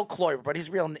 Kyle Kloiber, but his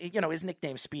his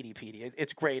nickname's Speedy Petey.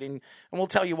 It's great, and we'll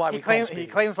tell you why he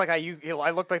claims like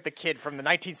I look like the kid from the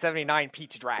 1979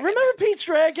 Pete's Dragon. Remember Pete's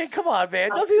Dragon? Come on, man.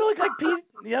 Doesn't he look like Pete?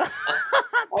 I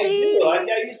do.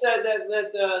 You said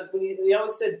that when he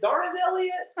always said, "Darn it,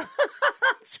 Elliot."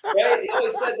 Right? He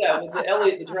always said that with the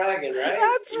Elliot the Dragon, right?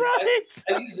 That's right.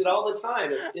 I use it all the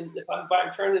time. If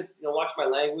I'm trying to watch my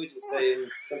language and say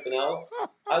something else,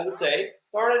 I would say,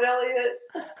 "Darn it, Elliot."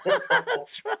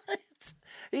 That's right.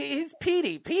 He's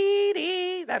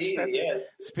Petey. That's yes.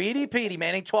 Speedy Petey,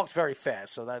 man. He talks very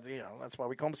fast, so that's why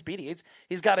we call him Speedy.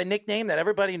 He's got a nickname that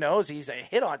everybody knows. He's a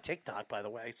hit on TikTok, by the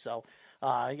way. So,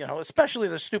 especially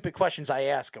the stupid questions I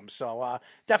ask him. So,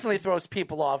 definitely throws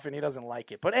people off, and he doesn't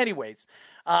like it. But anyways,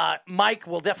 Mike,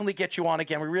 we'll definitely get you on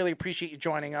again. We really appreciate you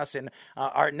joining us. And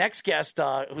our next guest,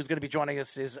 who's going to be joining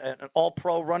us, is an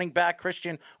all-pro running back,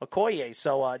 Christian Okoye.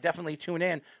 So, definitely tune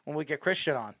in when we get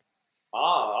Christian on.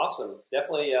 Awesome.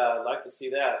 Definitely like to see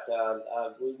that.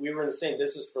 We were in the same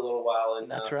business for a little while.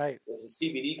 And that's right. It was a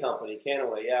CBD company,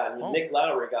 Canaway, yeah. And Nick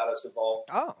Lowry got us involved,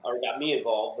 or got me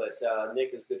involved, but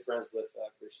Nick is good friends with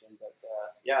Christian. But,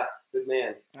 good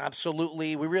man.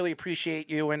 Absolutely. We really appreciate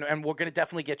you, and we're going to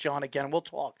definitely get you on again. We'll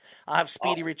talk. I'll have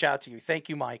Speedy reach out to you. Thank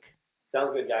you, Mike.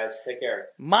 Sounds good, guys. Take care.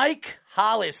 Mike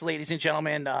Hollis, ladies and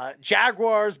gentlemen.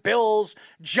 Jaguars, Bills,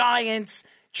 Giants,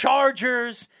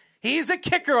 Chargers. He's a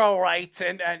kicker, all right.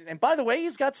 And by the way,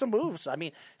 he's got some moves. I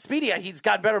mean, Speedy, he's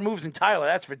got better moves than Tyler.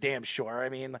 That's for damn sure. I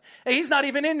mean, he's not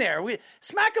even in there. We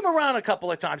smack him around a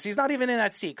couple of times. He's not even in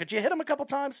that seat. Could you hit him a couple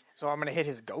times? So I'm going to hit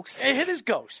his ghost? Hit his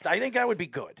ghost. I think that would be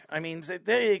good. I mean,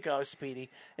 there you go, Speedy.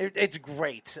 It's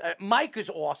great. Mike is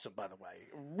awesome, by the way.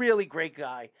 Really great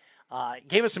guy.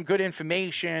 Gave us some good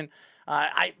information.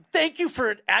 I thank you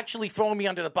for actually throwing me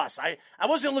under the bus. I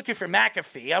wasn't looking for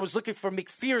McAfee. I was looking for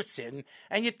McPherson,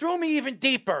 and you threw me even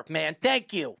deeper, man.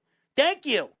 Thank you. You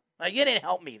didn't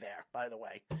help me there, by the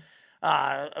way.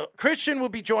 Christian will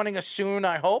be joining us soon,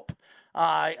 I hope.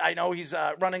 I know he's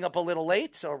running a little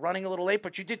late,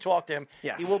 but you did talk to him.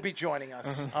 Yes. He will be joining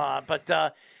us. But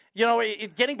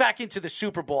getting back into the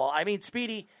Super Bowl, I mean,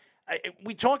 Speedy,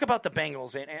 we talk about the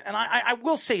Bengals, and I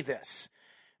will say this.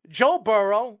 Joe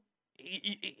Burrow,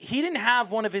 he didn't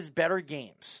have one of his better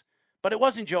games, but it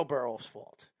wasn't Joe Burrow's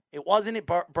fault. It wasn't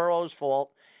Burrow's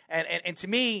fault. And to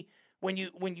me, when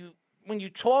you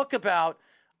talk about,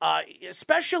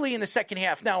 especially in the second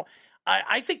half, now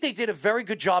I think they did a very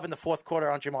good job in the fourth quarter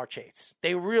on Jamar Chase.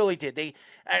 They really did.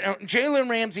 Jalen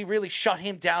Ramsey really shut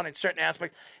him down in certain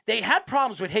aspects. They had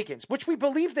problems with Higgins, which we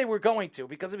believed they were going to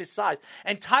because of his size.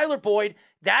 And Tyler Boyd,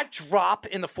 that drop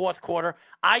in the fourth quarter,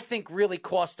 I think really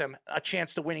cost him a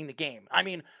chance to winning the game. I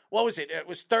mean, what was it? It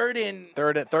was third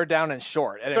down and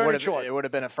short. And it would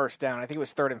have been a first down. I think it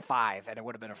was 3rd and 5, and it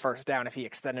would have been a first down if he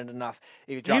extended enough.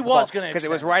 He was going to because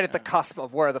it was right at the cusp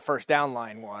of where the first down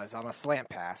line was on a slant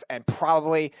pass, and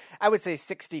probably I would say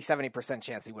 60-70%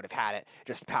 chance he would have had it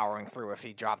just powering through if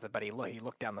he dropped it. But he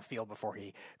looked down the field before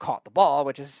he caught the ball,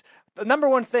 which is the number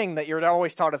one thing that you're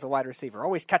always taught as a wide receiver.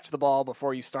 Always catch the ball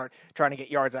before you start trying to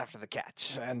get yards after the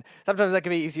catch. And sometimes that can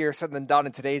be easier said than done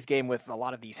in today's game with a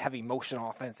lot of these heavy motion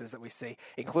offenses that we see,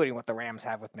 including what the Rams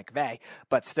have with McVay.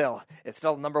 But still, it's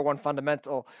still number one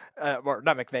fundamental, or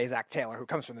not McVay, Zach Taylor, who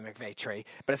comes from the McVay tree,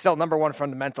 but it's still number one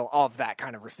fundamental of that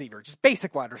kind of receiver, just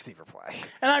basic wide receiver play.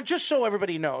 And just so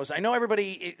everybody knows, I know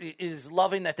everybody is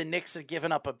loving that the Knicks have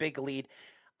given up a big lead.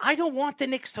 I don't want the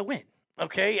Knicks to win.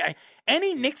 Okay,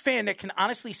 any Knick fan that can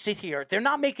honestly sit here, they're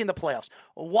not making the playoffs.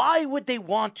 Why would they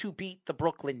want to beat the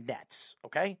Brooklyn Nets?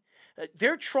 Okay,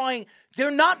 they're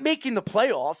not making the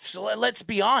playoffs. Let's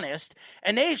be honest,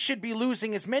 and they should be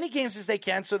losing as many games as they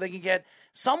can so they can get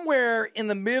somewhere in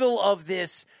the middle of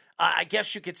this. I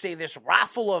guess you could say this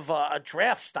raffle of a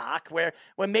draft stock where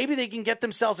maybe they can get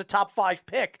themselves a top 5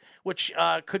 pick, which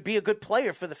could be a good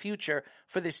player for the future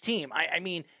for this team. I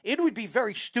mean, it would be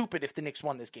very stupid if the Knicks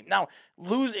won this game. Now,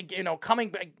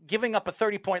 giving up a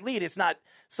 30-point lead is not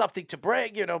something to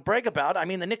brag about. I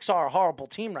mean, the Knicks are a horrible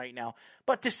team right now.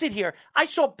 But to sit here, I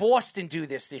saw Boston do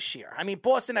this year. I mean,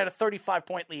 Boston had a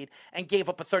 35-point lead and gave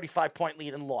up a 35-point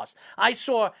lead and lost. I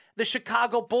saw the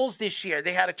Chicago Bulls this year.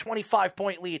 They had a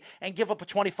 25-point lead and give up a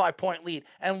 25-point lead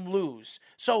and lose.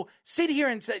 So sit here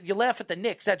and say, you laugh at the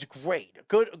Knicks. That's great.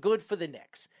 Good for the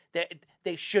Knicks.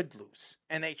 They should lose,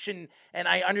 and they shouldn't. And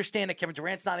I understand that Kevin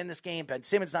Durant's not in this game. Ben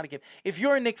Simmons not a game. If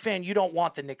you're a Knicks fan, you don't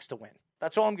want the Knicks to win.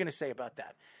 That's all I'm going to say about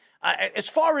that. As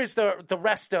far as the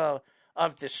rest of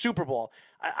the Super Bowl,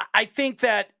 I think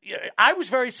that I was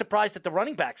very surprised that the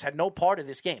running backs had no part of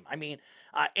this game. I mean,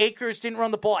 Akers didn't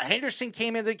run the ball. Henderson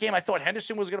came into the game. I thought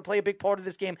Henderson was going to play a big part of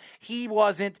this game. He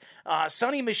wasn't.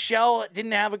 Sonny Michel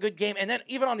didn't have a good game. And then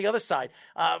even on the other side,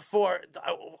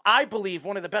 I believe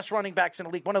one of the best running backs in the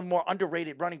league, one of the more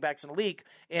underrated running backs in the league,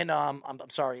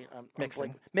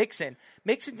 Mixon.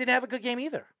 Mixon didn't have a good game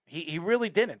either. He really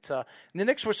didn't. The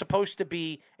Knicks were supposed to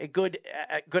be good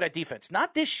at defense.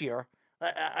 Not this year.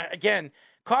 Again,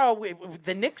 Carl,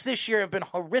 the Knicks this year have been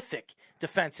horrific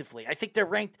defensively. I think they're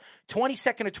ranked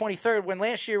 22nd or 23rd when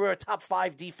last year we were a top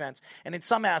 5 defense and in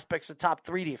some aspects a top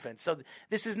 3 defense. So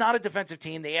this is not a defensive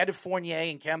team. They added Fournier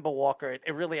and Kemba Walker.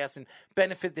 It really hasn't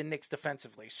benefited the Knicks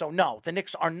defensively. So no, the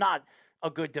Knicks are not a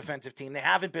good defensive team. They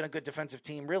haven't been a good defensive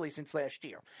team really since last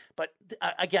year. But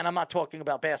again, I'm not talking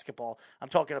about basketball. I'm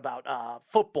talking about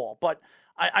football. But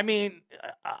I mean,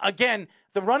 again,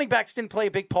 the running backs didn't play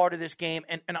a big part of this game.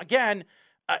 And again,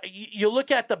 you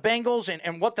look at the Bengals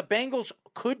and what the Bengals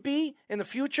could be in the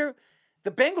future.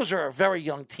 The Bengals are a very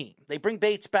young team. They bring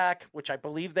Bates back, which I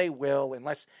believe they will,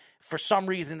 unless for some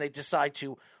reason they decide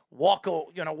to walk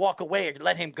away and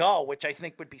let him go, which I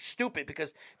think would be stupid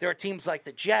because there are teams like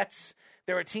the Jets.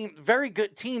 There are very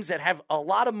good teams that have a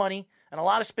lot of money and a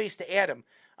lot of space to add him.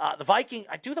 The Vikings,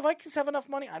 do the Vikings have enough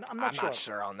money? I'm not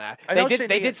sure on that.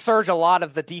 They did surge a lot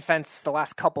of the defense the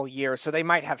last couple years, so they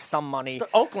might have some money.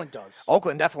 Oakland does.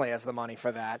 Oakland definitely has the money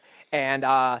for that. And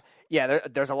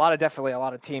there's definitely a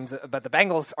lot of teams, but the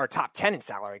Bengals are top 10 in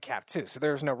salary cap too. So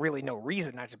there's no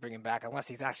reason not to bring him back unless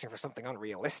he's asking for something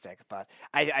unrealistic. But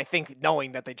I think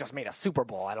knowing that they just made a Super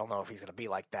Bowl, I don't know if he's going to be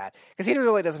like that because he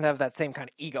really doesn't have that same kind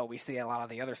of ego we see a lot of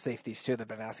the other safeties too that've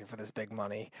been asking for this big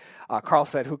money. Carl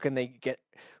said, "Who can they get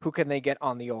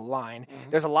on the O-line?" Mm-hmm.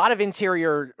 There's a lot of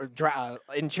interior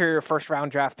first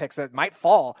round draft picks that might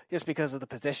fall just because of the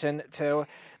position too.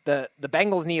 The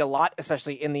Bengals need a lot,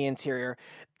 especially in the interior.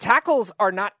 Tackles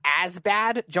are not as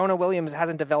bad. Jonah Williams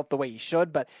hasn't developed the way he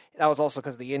should, but that was also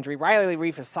because of the injury. Riley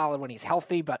Reif is solid when he's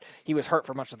healthy, but he was hurt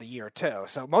for much of the year too.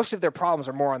 So most of their problems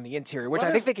are more on the interior, which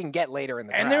I think they can get later in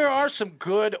the draft. And there are some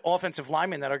good offensive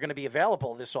linemen that are going to be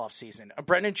available this offseason.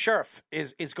 Brendan Scherf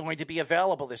is going to be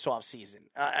available this offseason.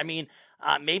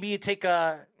 Maybe you take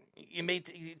a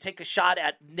shot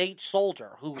at Nate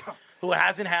Solder, who who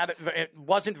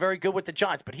wasn't very good with the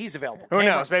Giants, but he's available. Who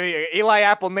knows? Maybe Eli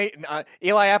Apple,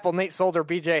 Nate Solder,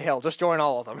 B.J. Hill. Just join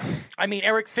all of them. I mean,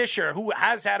 Eric Fisher, who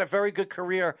has had a very good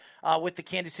career with the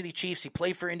Kansas City Chiefs. He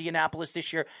played for Indianapolis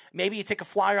this year. Maybe you take a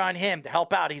flyer on him to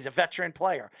help out. He's a veteran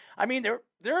player. I mean, there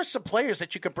are some players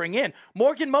that you could bring in.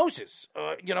 Morgan Moses,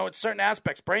 in certain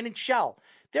aspects. Brandon Shell.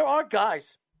 There are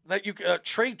guys that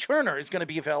Trey Turner is going to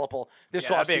be available this offseason.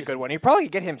 That'd be a good one. You probably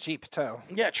could get him cheap, too.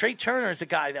 Yeah, Trey Turner is a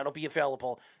guy that'll be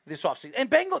available this offseason. And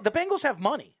the Bengals have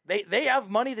money. They have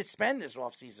money to spend this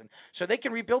offseason, so they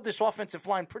can rebuild this offensive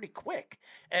line pretty quick.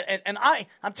 And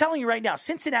I'm telling you right now,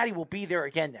 Cincinnati will be there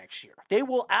again next year. They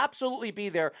will absolutely be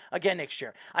there again next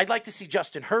year. I'd like to see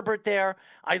Justin Herbert there.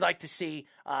 I'd like to see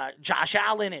Josh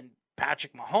Allen and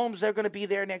Patrick Mahomes, they're going to be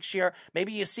there next year.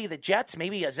 Maybe you see the Jets,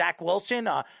 maybe Zach Wilson,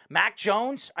 Mac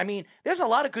Jones. I mean, there's a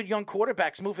lot of good young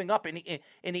quarterbacks moving up in the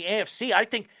AFC. I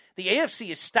think the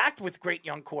AFC is stacked with great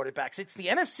young quarterbacks. It's the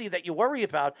NFC that you worry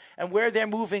about and where they're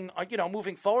moving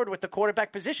forward with the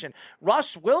quarterback position.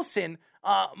 Russ Wilson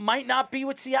might not be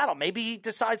with Seattle. Maybe he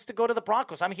decides to go to the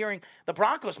Broncos. I'm hearing the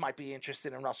Broncos might be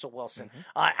interested in Russell Wilson.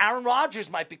 Aaron Rodgers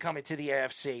might be coming to the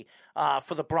AFC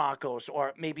for the Broncos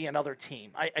or maybe another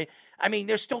team. I mean,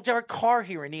 there's still Derek Carr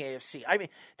here in the AFC. I mean,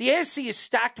 the AFC is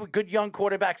stacked with good young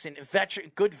quarterbacks and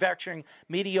good veteran,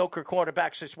 mediocre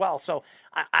quarterbacks as well. So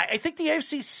I think the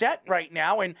AFC's set right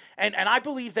now, and I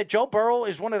believe that Joe Burrow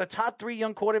is one of the top 3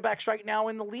 young quarterbacks right now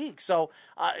in the league. So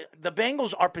the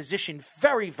Bengals are positioned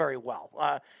very, very well.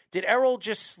 Did Errol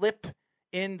just slip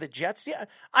in the Jets? Yeah.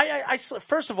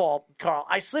 First of all, Carl,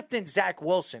 I slipped in Zach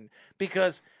Wilson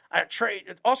because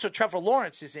Trevor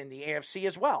Lawrence is in the AFC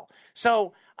as well.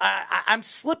 So I'm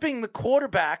slipping the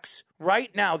quarterbacks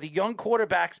right now, the young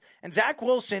quarterbacks, and Zach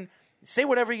Wilson. Say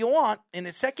whatever you want. In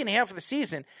the second half of the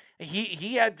season,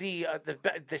 he had the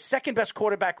second best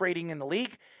quarterback rating in the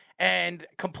league and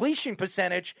completion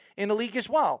percentage in the league as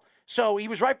well. So he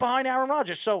was right behind Aaron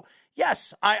Rodgers. So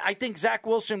yes, I think Zach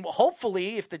Wilson will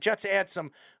hopefully, if the Jets add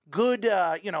some good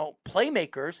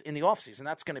playmakers in the offseason,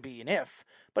 that's going to be an if.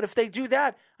 But if they do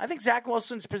that, I think Zach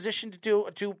Wilson's positioned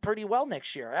to do pretty well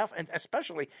next year, and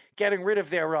especially getting rid of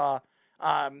their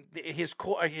his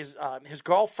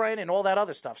girlfriend and all that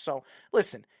other stuff. So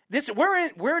listen,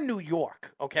 we're in New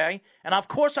York, okay? And of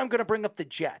course I'm going to bring up the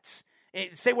Jets.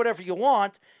 Say whatever you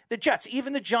want. The Jets,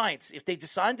 even the Giants, if they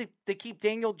decide to keep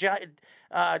Daniel Jones,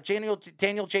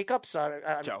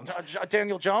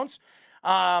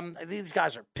 these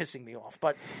guys are pissing me off.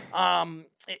 But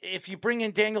if you bring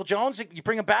in Daniel Jones, you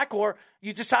bring him back, or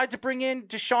you decide to bring in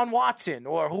Deshaun Watson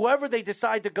or whoever they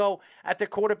decide to go at the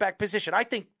quarterback position, I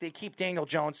think they keep Daniel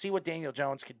Jones, see what Daniel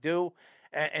Jones could do,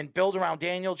 and build around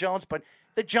Daniel Jones. But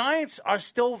the Giants are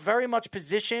still very much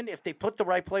positioned if they put the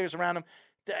right players around them.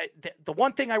 The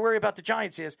one thing I worry about the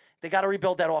Giants is they got to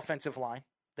rebuild that offensive line.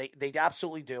 They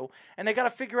absolutely do. And they got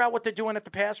to figure out what they're doing at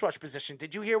the pass rush position.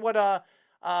 Did you hear what Kayvon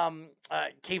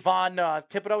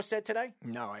Thibodeau said today?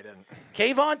 No, I didn't.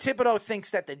 Kayvon Thibodeau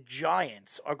thinks that the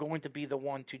Giants are going to be the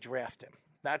one to draft him.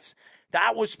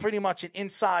 That was pretty much an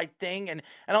inside thing. And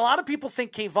a lot of people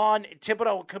think Kayvon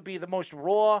Thibodeau could be the most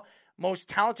raw, most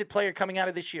talented player coming out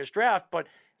of this year's draft, but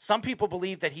some people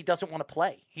believe that he doesn't want to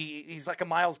play. He's like a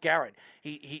Myles Garrett.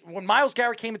 When Myles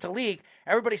Garrett came into the league,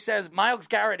 everybody says Myles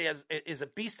Garrett is a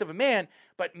beast of a man,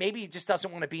 but maybe he just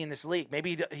doesn't want to be in this league.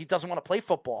 Maybe he doesn't want to play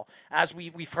football. As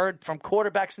we've heard from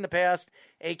quarterbacks in the past,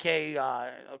 a.k.a.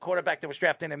 a quarterback that was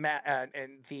drafted in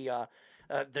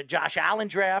the Josh Allen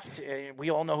draft.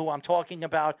 We all know who I'm talking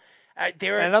about. And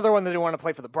another one that didn't want to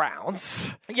play for the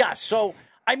Browns. Yeah, so,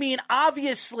 I mean,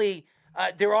 obviously,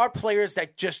 there are players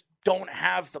that just don't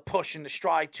have the push and the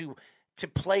stride to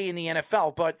play in the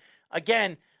NFL. But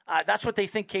again, that's what they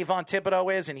think Kayvon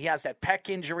Thibodeau is, and he has that pec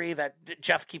injury that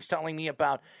Jeff keeps telling me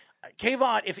about.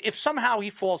 Kayvon, if somehow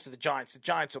he falls to the Giants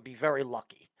will be very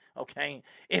lucky. Okay,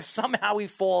 if somehow he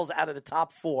falls out of the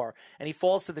top 4 and he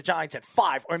falls to the Giants at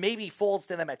 5, or maybe he falls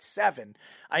to them at 7,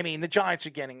 I mean, the Giants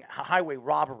are getting a highway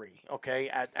robbery, okay,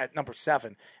 at number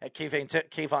 7 at Kayvon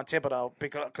Thibodeau,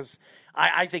 because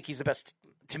I think he's the best.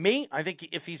 To me, I think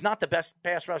if he's not the best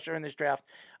pass rusher in this draft,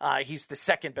 he's the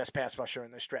second best pass rusher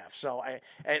in this draft. So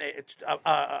it's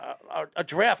a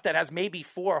draft that has maybe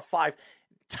 4 or 5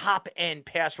 top-end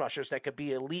pass rushers that could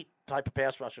be elite type of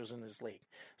pass rushers in this league.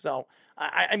 So,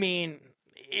 I mean,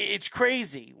 it's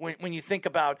crazy when you think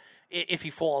about if he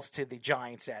falls to the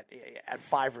Giants at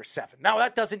 5 or 7. Now,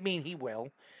 that doesn't mean he will.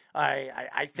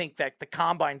 I think that the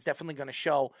Combine's definitely going to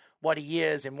show what he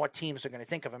is and what teams are going to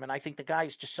think of him. And I think the guy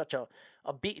is just such a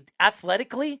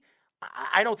athletically,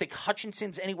 I don't think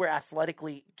Hutchinson's anywhere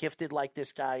athletically gifted like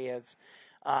this guy is.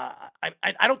 I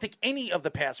don't think any of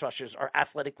the pass rushers are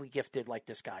athletically gifted like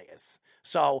this guy is.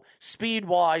 So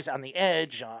speed-wise, on the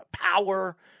edge,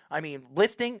 power,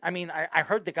 lifting. I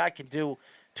heard the guy can do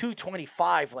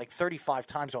 225 like 35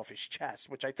 times off his chest,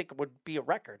 which I think would be a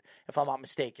record if I'm not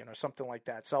mistaken, or something like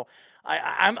that. So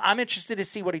I'm interested to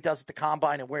see what he does at the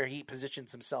combine and where he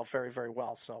positions himself very, very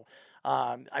well. So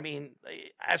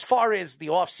as far as the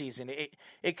offseason,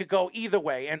 it could go either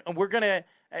way, and we're gonna.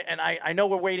 And I know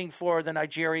we're waiting for the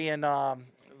Nigerian, the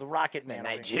Rocket Man.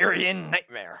 Nigerian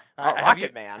Nightmare.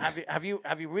 Rocket Man. Have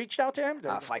you reached out to him?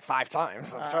 Like 5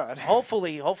 times. I've tried.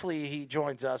 Hopefully he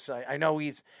joins us. I know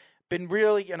he's been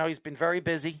really, he's been very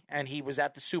busy, and he was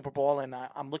at the Super Bowl, and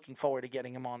I'm looking forward to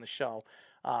getting him on the show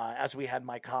as we had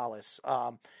Mike Hollis.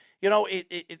 Going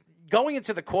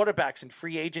into the quarterbacks and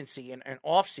free agency and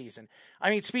off season,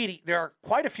 Speedy, there are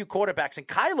quite a few quarterbacks, and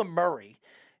Kyler Murray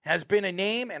has been a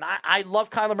name, and I love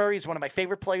Kyler Murray. He's one of my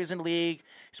favorite players in the league.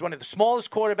 He's one of the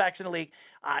smallest quarterbacks in the league.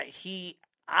 He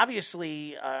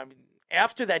obviously,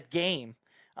 after that game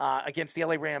against the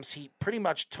LA Rams, he pretty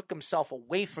much took himself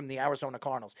away from the Arizona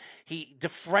Cardinals. He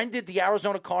defriended the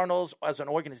Arizona Cardinals as an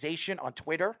organization on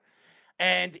Twitter,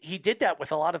 and he did that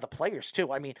with a lot of the players too.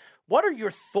 What are your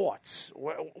thoughts?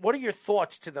 What are your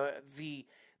thoughts to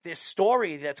this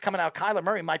story that's coming out? Kyler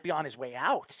Murray might be on his way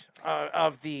out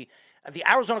of the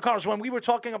Arizona Cardinals, when we were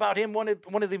talking about him, one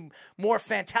of the more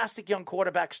fantastic young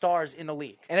quarterback stars in the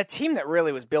league. And a team that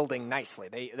really was building nicely.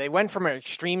 They went from an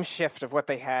extreme shift of what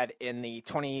they had in the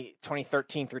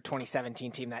 2013 through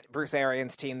 2017 team, that Bruce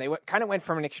Arians team. They kind of went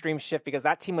from an extreme shift because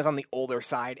that team was on the older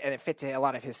side, and it fit to a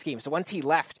lot of his scheme. So once he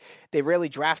left, they really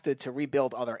drafted to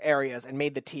rebuild other areas and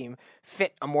made the team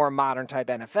fit a more modern type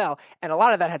NFL. And a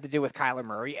lot of that had to do with Kyler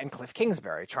Murray and Cliff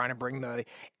Kingsbury trying to bring the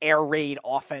air raid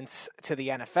offense to the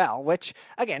NFL, which,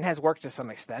 again, has worked to some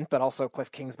extent, but also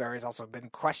Cliff Kingsbury has also been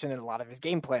questioned in a lot of his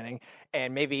game planning,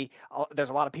 and maybe there's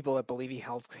a lot of people that believe he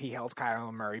held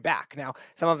Kyler Murray back. Now,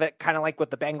 some of it, kind of like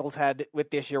what the Bengals had with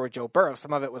this year with Joe Burrow,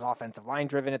 some of it was offensive line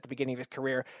driven at the beginning of his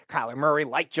career. Kyler Murray,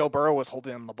 like Joe Burrow, was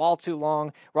holding him the ball too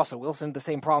long. Russell Wilson had the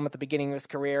same problem at the beginning of his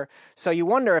career. So you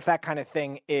wonder if that kind of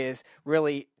thing is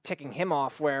really ticking him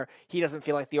off, where he doesn't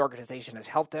feel like the organization has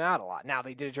helped him out a lot. Now,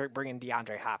 they did bring in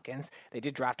DeAndre Hopkins. They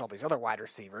did draft all these other wide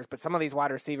receivers, but some of these wide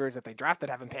receivers that they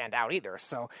drafted haven't panned out either.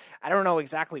 So I don't know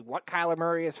exactly what Kyler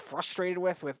Murray is frustrated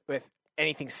with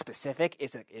anything specific.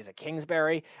 Is it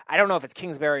Kingsbury? I don't know if it's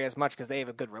Kingsbury as much because they have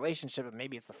a good relationship, but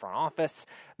maybe it's the front office.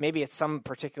 Maybe it's some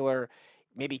particular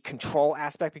control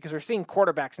aspect, because we're seeing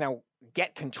quarterbacks now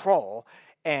get control,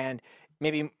 and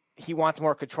maybe he wants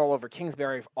more control over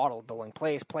Kingsbury, audible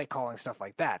plays, play calling, stuff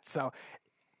like that. So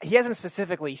he hasn't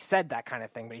specifically said that kind of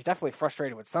thing, but he's definitely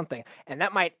frustrated with something, and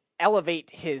that might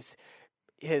elevate his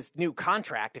new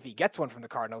contract if he gets one from the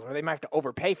Cardinals, where they might have to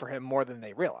overpay for him more than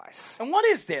they realize. And what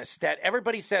is this that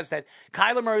everybody says that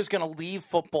Kyler Murray is going to leave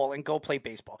football and go play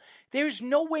baseball? There's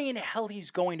no way in hell he's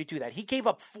going to do that. He gave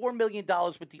up $4 million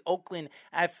with the Oakland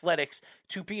Athletics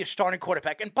to be a starting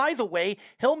quarterback. And by the way,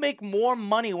 he'll make more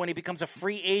money when he becomes a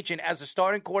free agent as a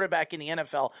starting quarterback in the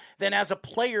NFL than as a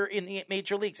player in the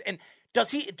major leagues. And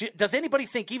does anybody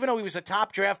think, even though he was a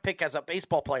top draft pick as a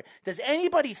baseball player, does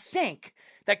anybody think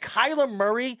that Kyler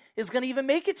Murray is going to even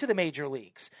make it to the major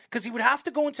leagues? Because he would have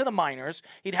to go into the minors.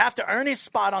 He'd have to earn his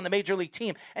spot on the major league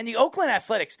team. And the Oakland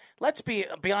Athletics, let's be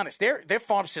honest, their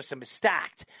farm system is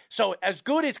stacked. So as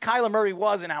good as Kyler Murray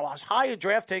was and how high a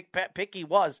draft pick he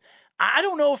was, I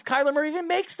don't know if Kyler Murray even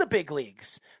makes the big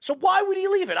leagues. So why would he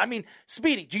leave it?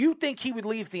 Speedy, do you think he would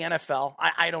leave the NFL?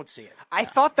 I don't see it. I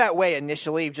thought that way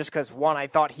initially, just because, one, I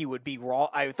thought he would be raw.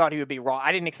 I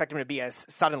didn't expect him to be as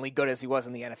suddenly good as he was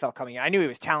in the NFL coming in. I knew he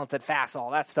was talented, fast, all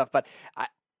that stuff, but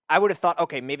I would have thought,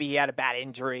 okay, maybe he had a bad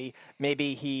injury.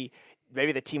 Maybe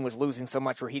the team was losing so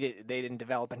much where they didn't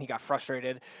develop and he got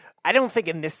frustrated. I don't think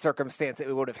in this circumstance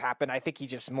it would have happened. I think he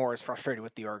just more is frustrated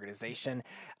with the organization.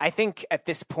 I think at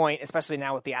this point, especially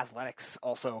now with the Athletics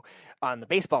also on the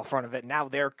baseball front of it, now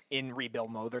they're in rebuild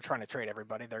mode. They're trying to trade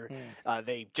everybody.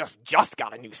 They just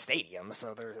got a new stadium,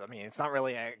 so it's not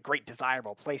really a great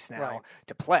desirable place now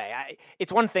to play.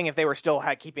 It's one thing if they were still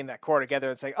keeping that core together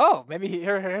and say, oh, maybe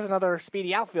here's another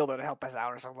speedy outfielder to help us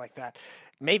out or something like that.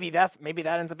 Maybe that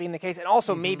ends up being the case. And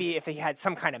also maybe if he had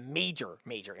some kind of major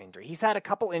injury. He's had a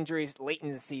couple injuries late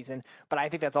in the season, but I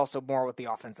think that's also more with the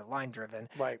offensive line driven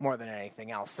more than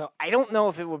anything else. So I don't know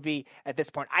if it would be at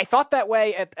this point. I thought that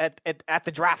way at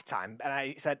the draft time, and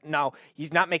I said, no,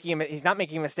 he's not making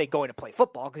a mistake going to play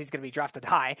football because he's going to be drafted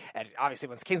high. And obviously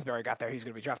once Kingsbury got there, he's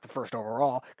going to be drafted first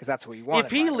overall because that's who he wanted.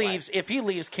 If he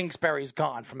leaves, Kingsbury's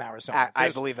gone from Arizona. I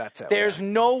believe that too. There's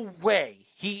no way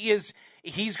he is.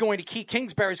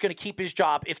 Kingsbury's going to keep his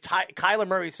job if Kyler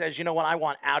Murray says, you know what, I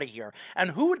want out of here.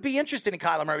 And who would be interested in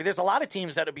Kyler Murray? There's a lot of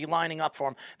teams that would be lining up for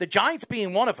him. The Giants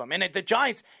being one of them. And the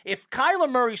Giants, if Kyler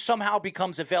Murray somehow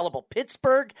becomes available,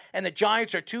 Pittsburgh and the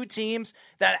Giants are two teams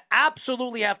that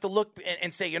absolutely have to look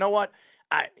and say, you know what,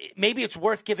 maybe it's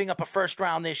worth giving up a first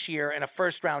round this year and a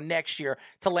first round next year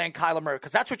to land Kyler Murray,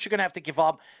 because that's what you're going to have to give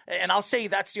up. And I'll say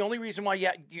that's the only reason why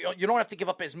you don't have to give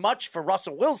up as much for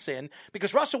Russell Wilson,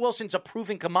 because Russell Wilson's a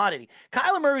proven commodity.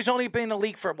 Kyler Murray's only been in the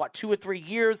league for, 2 or 3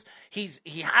 years. He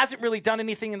hasn't really done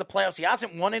anything in the playoffs. He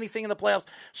hasn't won anything in the playoffs.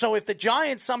 So if the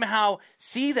Giants somehow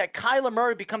see that Kyler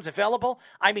Murray becomes available,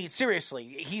 I mean, seriously,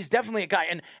 he's definitely a guy.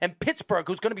 And Pittsburgh,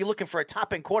 who's going to be looking for a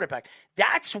top-end quarterback,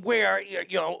 that's where,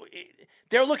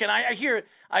 they're looking.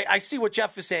 I see what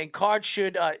Jeff is saying. Cards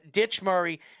should ditch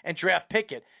Murray and draft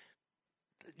Pickett.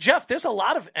 Jeff, there's a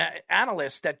lot of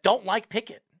analysts that don't like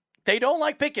Pickett. They don't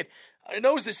like Pickett. I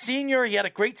know he's a senior. He had a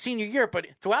great senior year, but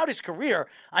throughout his career,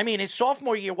 I mean, his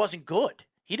sophomore year wasn't good.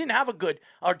 He didn't have a good,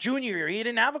 or junior year, he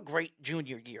didn't have a great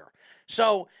junior year.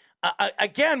 So,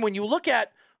 again, when you look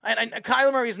at, and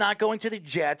Kyler Murray is not going to the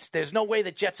Jets. There's no way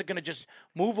the Jets are going to just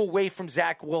move away from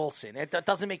Zach Wilson. That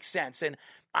doesn't make sense. And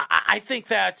I think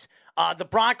that the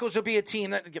Broncos will be a team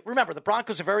that, remember, the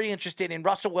Broncos are very interested in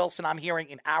Russell Wilson. I'm hearing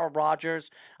in Aaron Rodgers.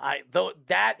 The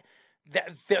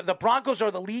Broncos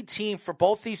are the lead team for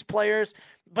both these players.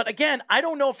 But again, I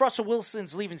don't know if Russell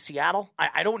Wilson's leaving Seattle.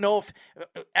 I don't know if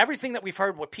everything that we've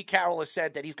heard, what Pete Carroll has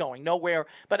said, that he's going nowhere.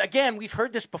 But again, we've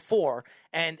heard this before.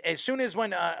 And as soon as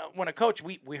when a coach,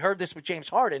 we heard this with James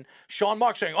Harden, Sean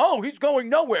Marks saying, oh, he's going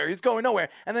nowhere. He's going nowhere.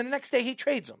 And then the next day he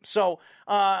trades him. So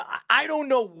I don't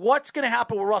know what's going to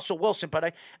happen with Russell Wilson.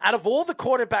 But out of all the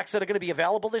quarterbacks that are going to be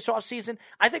available this offseason,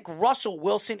 I think Russell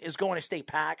Wilson is going to stay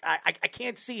packed. I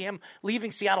can't see him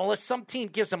leaving Seattle unless some team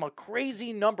gives him a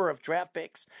crazy number of draft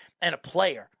picks and a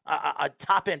player, a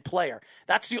top-end player.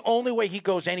 That's the only way he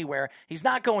goes anywhere. He's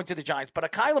not going to the Giants. But a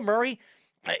Kyler Murray,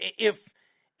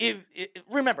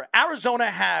 remember,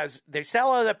 Arizona they sell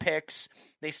all their picks.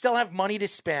 They still have money to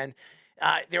spend.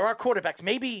 There are quarterbacks.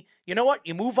 Maybe, you know what?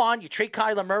 You move on. You trade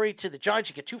Kyler Murray to the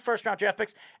Giants. You get 2 first-round draft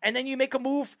picks. And then you make a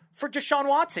move for Deshaun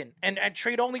Watson and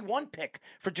trade only 1 pick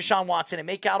for Deshaun Watson and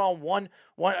make out on one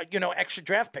extra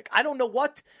draft pick. I don't know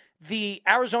what the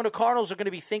Arizona Cardinals are going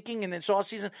to be thinking in this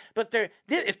offseason. But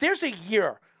if there's a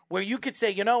year where you could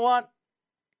say, you know what?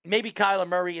 Maybe Kyler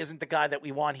Murray isn't the guy that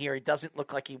we want here. He doesn't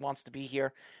look like he wants to be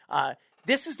here.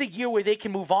 This is the year where they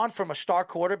can move on from a star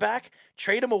quarterback,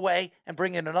 trade him away, and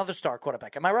bring in another star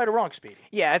quarterback. Am I right or wrong, Speedy?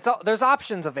 Yeah, there's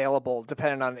options available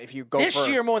depending on if you go this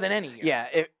year more than any year.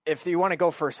 Yeah, if you want to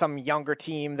go for some younger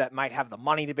team that might have the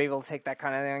money to be able to take that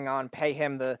kind of thing on, pay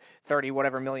him the 30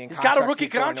 whatever million. He's got a rookie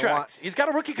contract. He's got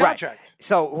a rookie contract. Right.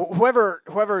 So whoever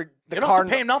they don't have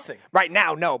to pay him nothing right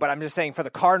now. No, but I'm just saying for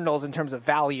the Cardinals in terms of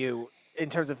value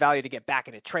to get back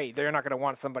in a trade, they're not going to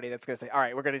want somebody that's going to say, all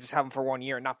right, we're going to just have him for 1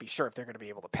 year and not be sure if they're going to be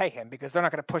able to pay him, because they're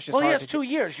not going to push as hard. Well, he has 2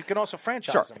 years. You can also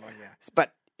franchise him. Yeah.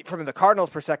 But from the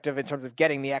Cardinals' perspective, in terms of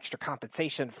getting the extra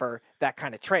compensation for that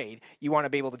kind of trade, you want to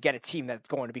be able to get a team that's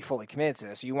going to be fully committed to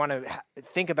this. You want to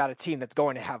think about a team that's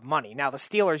going to have money. Now, the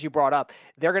Steelers you brought up,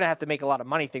 they're going to have to make a lot of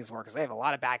money things work because they have a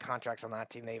lot of bad contracts on that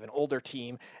team. They have an older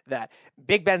team that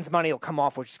Big Ben's money will come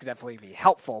off, which is definitely be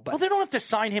helpful. But well, they don't have to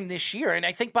sign him this year, and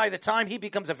I think by the time he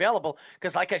becomes available,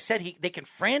 because like I said, they can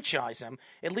franchise him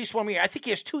at least 1 year. I think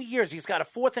he has 2 years. He's got a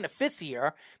 4th and a 5th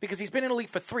year because he's been in the league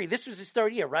for 3. This was his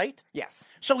 3rd year, right? Yes.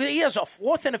 So he has a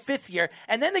 4th and a 5th year,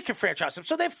 and then they can franchise him.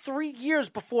 So they have 3 years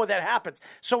before that happens.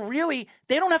 So really,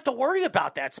 they don't have to worry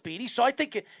about that, Speedy. So I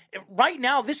think right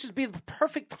now, this would be the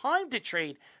perfect time to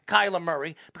trade Kyler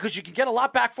Murray because you can get a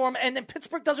lot back for him, and then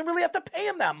Pittsburgh doesn't really have to pay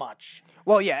him that much.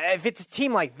 Well, yeah, if it's a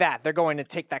team like that, they're going to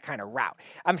take that kind of route.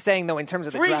 I'm saying, though, in terms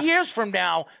of the 3 years from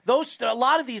now, a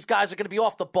lot of these guys are going to be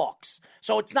off the books.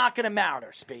 So it's not going to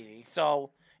matter, Speedy.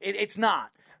 So it's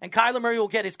not. And Kyler Murray will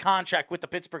get his contract with the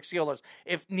Pittsburgh Steelers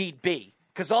if need be,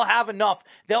 because they'll have enough.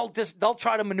 They'll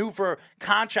try to maneuver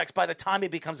contracts by the time it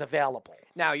becomes available.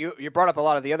 Now, you brought up a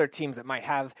lot of the other teams that might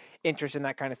have interest in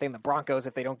that kind of thing. The Broncos,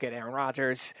 if they don't get Aaron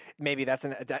Rodgers, maybe that's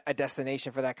a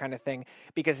destination for that kind of thing,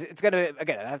 because it's going to,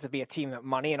 again, it has to be a team with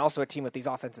money and also a team with these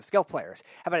offensive skill players.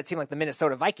 How about a team like the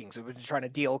Minnesota Vikings, who've been trying to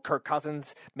deal Kirk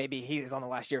Cousins? Maybe he's on the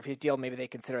last year of his deal. Maybe they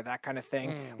consider that kind of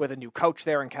thing with a new coach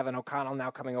there and Kevin O'Connell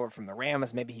now coming over from the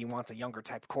Rams. Maybe he wants a younger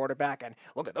type quarterback. And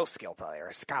look at those skill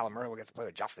players. Kyler Murray gets to play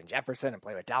with Justin Jefferson and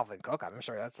play with Dalvin Cook. I'm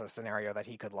sure that's a scenario that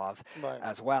he could love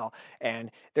as well. And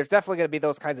and there's definitely going to be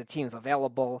those kinds of teams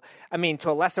available. I mean, to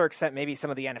a lesser extent, maybe some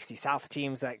of the NFC South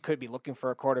teams that could be looking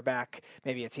for a quarterback,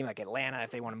 maybe a team like Atlanta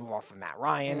if they want to move off of Matt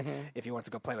Ryan, if he wants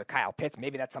to go play with Kyle Pitts,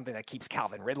 maybe that's something that keeps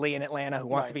Calvin Ridley in Atlanta who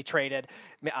wants to be traded.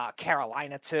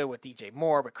 Carolina too with DJ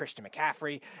Moore, with Christian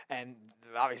McCaffrey, and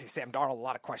obviously Sam Darnold, a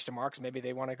lot of question marks. Maybe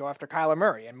they want to go after Kyler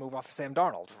Murray and move off of Sam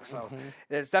Darnold. So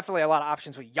there's definitely a lot of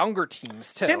options with younger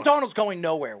teams too. Sam Darnold's going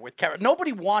nowhere with Carolina.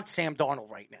 Nobody wants Sam Darnold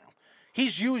right now.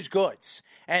 He's used goods.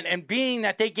 And being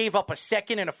that they gave up a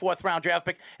second and a fourth round draft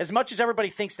pick, as much as everybody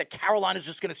thinks that Carolina's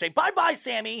just going to say, bye-bye,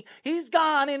 Sammy, he's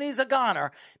gone and he's a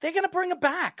goner, they're going to bring him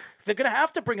back. They're going to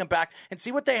have to bring him back and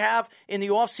see what they have in the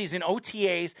offseason,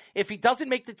 OTAs. If he doesn't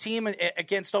make the team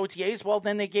against OTAs, well,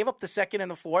 then they gave up the second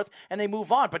and the fourth and they move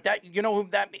on. But that, you know who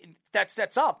that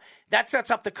sets up? That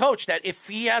sets up the coach that if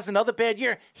he has another bad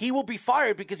year, he will be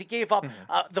fired because he gave up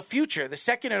the future. The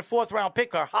second and fourth round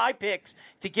pick are high picks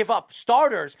to give up,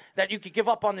 starters that you could give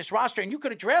up on this roster, and you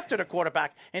could have drafted a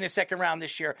quarterback in the second round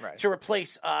this year to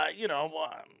replace,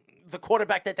 the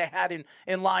quarterback that they had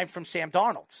in line from Sam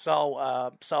Darnold.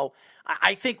 So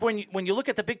I think when you look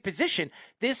at the big position,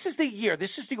 this is the year,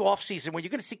 this is the offseason when you're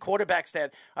going to see quarterbacks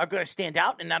that are going to stand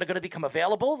out and not are going to become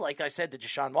available. Like I said, the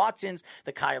Deshaun Watsons,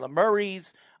 the Kyler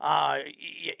Murrays.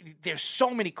 There's so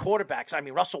many quarterbacks. I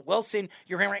mean, Russell Wilson,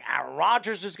 you're hearing Aaron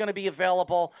Rodgers is going to be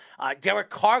available. Derek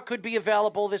Carr could be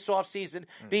available this offseason,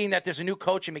 being that there's a new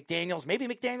coach in McDaniels. Maybe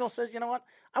McDaniels says, you know what,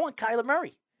 I want Kyler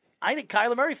Murray. I think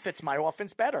Kyler Murray fits my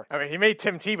offense better. I mean, he made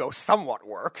Tim Tebow somewhat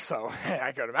work, so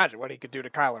I could imagine what he could do to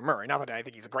Kyler Murray. Not that I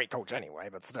think he's a great coach anyway,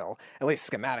 but still, at least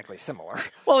schematically similar.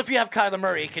 Well, if you have Kyler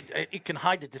Murray, it can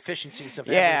hide the deficiencies of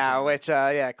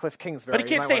everything. Cliff Kingsbury. But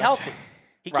he can't stay healthy.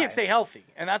 He can't stay healthy,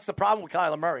 and that's the problem with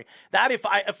Kyler Murray. That if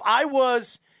I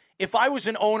was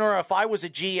an owner, if I was a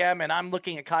GM, and I'm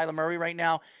looking at Kyler Murray right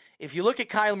now. If you look at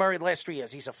Kyler Murray the last 3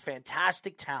 years, he's a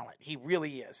fantastic talent. He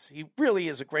really is. He really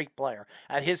is a great player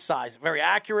at his size. Very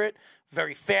accurate,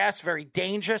 very fast, very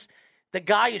dangerous. The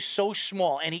guy is so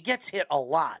small, and he gets hit a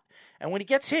lot. And when he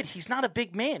gets hit, he's not a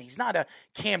big man. He's not a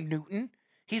Cam Newton.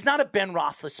 He's not a Ben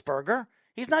Roethlisberger.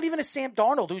 He's not even a Sam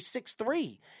Darnold, who's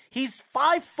 6'3". He's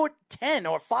 5'10"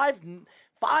 or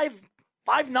 5'9".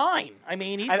 I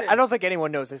mean, I don't think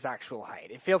anyone knows his actual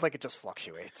height. It feels like it just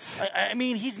fluctuates. I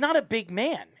mean, he's not a big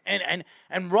man, and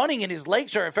running and his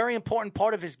legs are a very important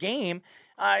part of his game.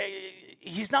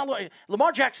 He's not.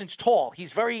 Lamar Jackson's tall.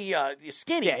 He's very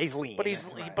skinny. Yeah, he's lean, but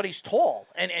he's tall,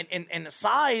 and the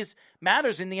size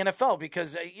matters in the NFL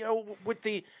because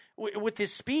with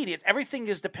his speed, everything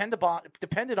is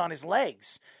dependent on his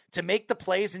legs to make the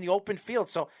plays in the open field.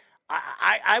 So.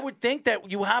 I would think that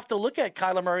you have to look at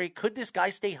Kyler Murray. Could this guy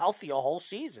stay healthy a whole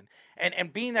season?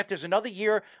 And being that there's another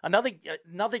year, another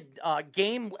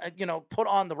game, put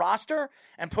on the roster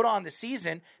and put on the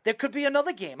season, there could be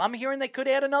another game. I'm hearing they could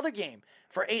add another game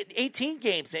for 18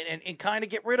 games and kind of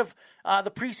get rid of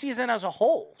the preseason as a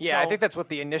whole. Yeah, I think that's what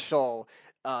the initial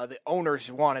the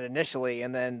owners wanted initially,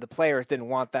 and then the players didn't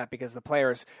want that because the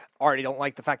players already don't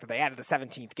like the fact that they added the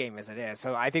 17th game as it is.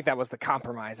 So I think that was the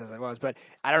compromise as it was. But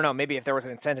I don't know, maybe if there was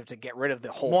an incentive to get rid of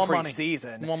the whole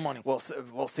preseason, more money. We'll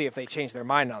see if they change their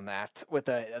mind on that with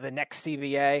the next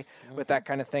CBA, with that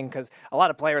kind of thing, because a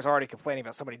lot of players are already complaining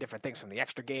about so many different things from the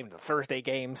extra game to the Thursday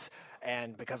games,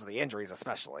 and because of the injuries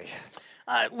especially.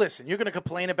 Listen, you're going to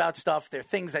complain about stuff. There are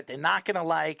things that they're not going to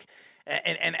like.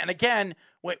 And again,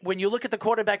 when you look at the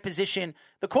quarterback position,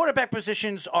 the quarterback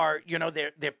positions are,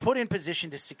 they're put in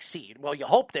position to succeed. Well, you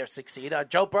hope they'll succeed.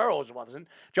 Joe Burrow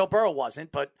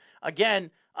wasn't. But again,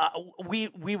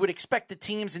 we would expect the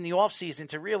teams in the offseason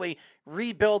to really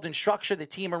rebuild and structure the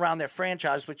team around their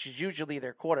franchise, which is usually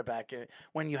their quarterback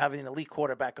when you have an elite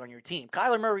quarterback on your team.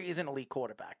 Kyler Murray is an elite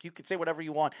quarterback. You can say whatever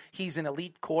you want. He's an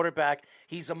elite quarterback.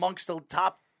 He's amongst the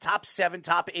top 7,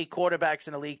 top 8 quarterbacks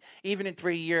in the league, even in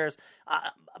 3 years.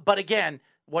 But again,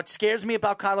 what scares me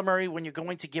about Kyler Murray when you're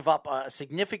going to give up a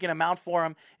significant amount for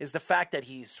him is the fact that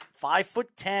he's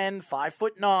 5'10",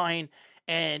 5'9",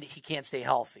 and he can't stay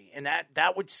healthy. And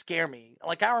that would scare me.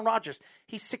 Like Aaron Rodgers,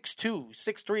 he's 6'2",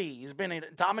 6'3". He's been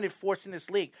a dominant force in this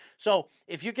league. So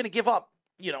if you're going to give up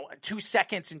 2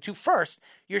 seconds and 2 firsts,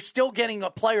 you're still getting a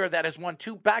player that has won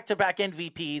 2 back-to-back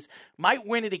MVPs, might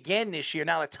win it again this year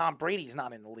now that Tom Brady's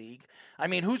not in the league. I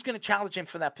mean, who's going to challenge him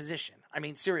for that position? I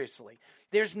mean, seriously.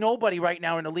 There's nobody right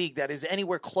now in the league that is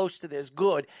anywhere close to this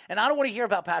good. And I don't want to hear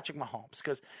about Patrick Mahomes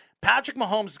because Patrick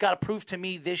Mahomes has got to prove to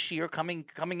me this year, coming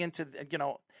into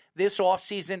this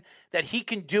offseason, that he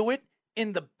can do it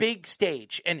in the big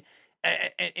stage. And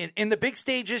in the big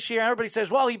stage this year, everybody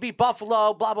says, well, he beat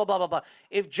Buffalo, blah, blah, blah, blah, blah.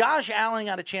 If Josh Allen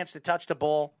got a chance to touch the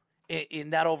ball in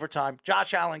that overtime,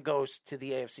 Josh Allen goes to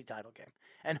the AFC title game.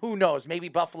 And who knows, maybe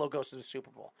Buffalo goes to the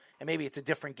Super Bowl, and maybe it's a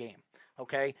different game,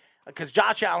 okay? Because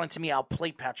Josh Allen, to me,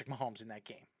 outplayed Patrick Mahomes in that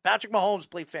game. Patrick Mahomes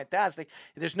played fantastic.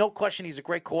 There's no question he's a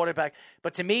great quarterback.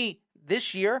 But to me,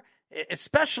 this year,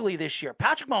 especially this year,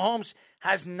 Patrick Mahomes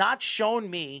has not shown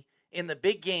me in the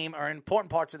big game or in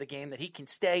important parts of the game that he can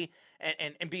stay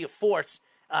and be a force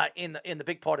in the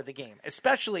big part of the game,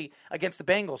 especially against the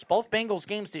Bengals. Both Bengals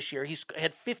games this year, he's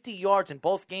had 50 yards in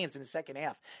both games in the second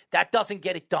half. That doesn't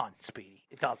get it done, Speedy.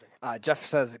 It doesn't. Jeff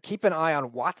says, keep an eye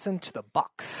on Watson to the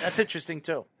Bucks. That's interesting,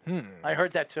 too. I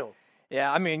heard that, too. Yeah,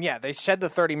 I mean, they shed the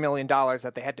 $30 million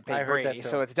that they had to pay Brady,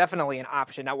 so it's definitely an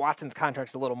option. Now, Watson's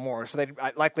contract's a little more, so they'd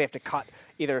likely have to cut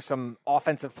either some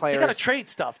offensive players. They got to trade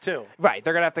stuff, too. Right,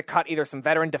 they're going to have to cut either some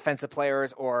veteran defensive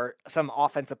players or some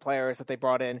offensive players that they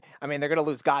brought in. I mean, they're going to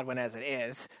lose Godwin as it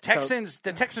is.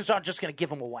 The Texans aren't just going to give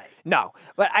him away. No,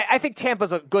 but I think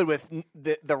Tampa's good with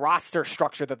the roster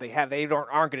structure that they have. They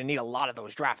aren't going to need a lot of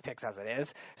those draft picks as it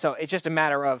is, so it's just a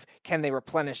matter of can they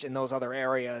replenish in those other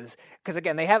areas? Because,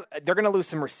 again, they're going to lose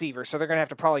some receivers, so they're going to have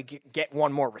to probably get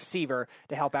one more receiver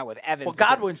to help out with Evans. Well,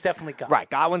 Godwin's definitely gone. Right,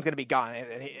 Godwin's going to be gone,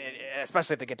 and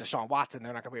especially if they get Deshaun Watson,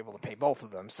 they're not going to be able to pay both of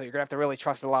them. So you're going to have to really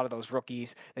trust a lot of those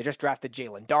rookies. They just drafted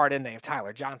Jalen Darden. They have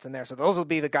Tyler Johnson there, so those will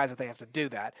be the guys that they have to do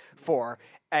that for,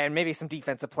 and maybe some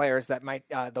defensive players that might,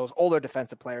 those older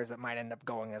defensive players that might end up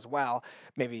going as well.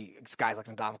 Maybe guys like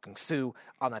Ndamukong Suh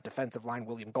on that defensive line,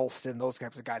 William Golston, those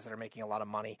types of guys that are making a lot of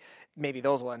money. Maybe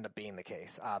those will end up being the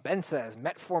case. Ben says,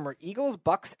 met former Eagles,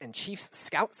 Bucks, and Chiefs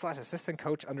scout/assistant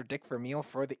coach under Dick Vermeil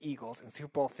for the Eagles in Super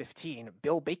Bowl 15,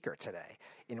 Bill Baker, today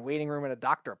in waiting room at a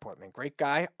doctor appointment. Great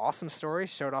guy, awesome story,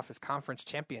 showed off his conference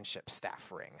championship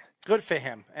staff ring. Good for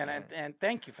him, and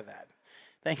thank you for that.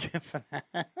 Thank you for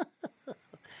that.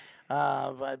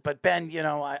 But Ben,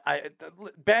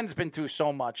 Ben's been through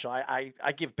so much. I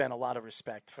give Ben a lot of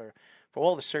respect for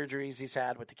all the surgeries he's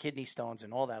had with the kidney stones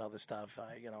and all that other stuff.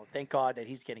 Thank God that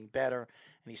he's getting better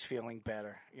and he's feeling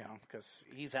better. Because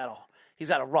he's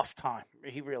had a rough time.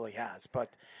 He really has.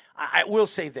 But I will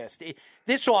say this: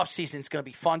 this offseason is going to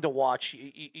be fun to watch.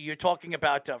 You're talking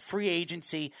about free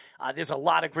agency. There's a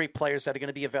lot of great players that are going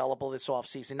to be available this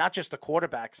offseason. Not just the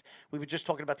quarterbacks. We were just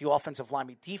talking about the offensive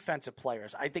line, defensive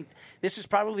players. I think this is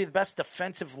probably the best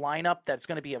defensive lineup that's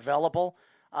going to be available.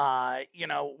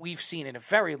 We've seen in a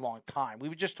very long time. We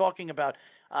were just talking about,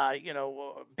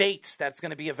 Bates that's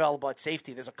going to be available at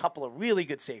safety. There's a couple of really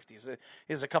good safeties.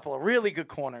 There's a couple of really good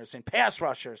corners and pass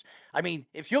rushers. I mean,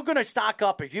 if you're going to stock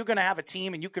up, if you're going to have a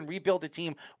team and you can rebuild a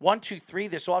team 1, 2, 3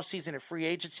 this offseason at free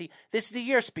agency, this is the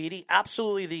year, Speedy.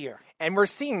 Absolutely the year. And we're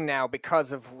seeing now,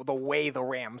 because of the way the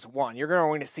Rams won, you're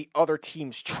going to see other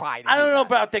teams try to I don't know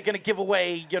about they're going to give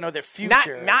away, their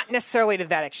future. Not necessarily to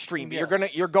that extreme, but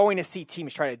Yes. you're going to see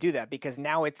teams try to do that because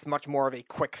now it's much more of a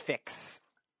quick fix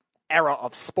era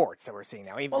of sports that we're seeing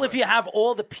now. Well, if you have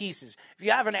all the pieces, if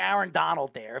you have an Aaron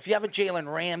Donald there, if you have a Jalen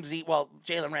Ramsey,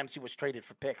 Jalen Ramsey was traded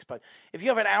for picks, but if you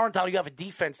have an Aaron Donald, you have a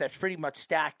defense that's pretty much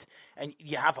stacked, and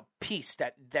you have a piece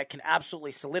that can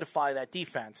absolutely solidify that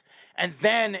defense. And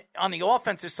then on the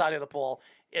offensive side of the ball,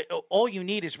 all you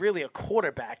need is really a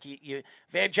quarterback.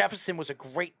 Van Jefferson was a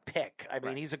great pick. I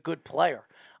mean, He's a good player.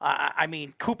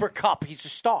 Cooper Kupp, he's a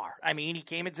star. He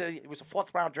came it was a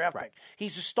 4th-round draft pick.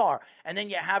 He's a star. And then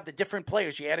you have the different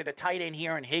players. You added a tight end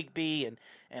here in Higbee and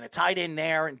a tight end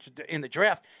there in the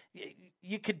draft.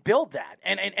 You could build that.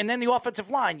 And then the offensive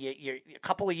line. A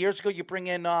couple of years ago, you bring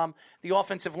in the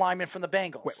offensive lineman from the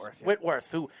Bengals.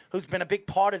 Whitworth, who's been a big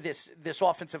part of this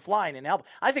offensive line. And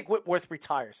I think Whitworth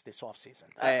retires this offseason.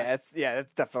 That's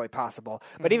definitely possible.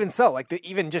 But even so,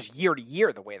 even just year to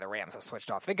year, the way the Rams have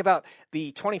switched off. Think about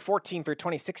the 2014 through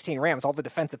 2016 Rams, all the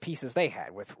defensive pieces they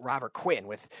had with Robert Quinn,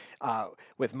 with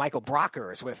Michael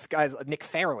Brockers, with guys like Nick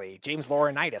Fairley, James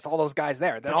Laurinaitis, all those guys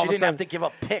there. Then but you didn't have to give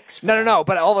up picks. No.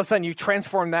 But all of a sudden you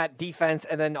transform that defense,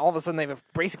 and then all of a sudden they have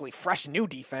a basically fresh new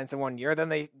defense in 1 year. Then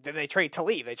they trade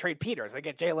Talib, they trade Peters, they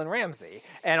get Jalen Ramsey,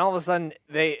 and all of a sudden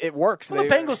it works. Well, the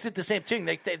Bengals did the same thing.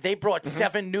 They brought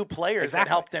 7 new players that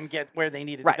helped them get where they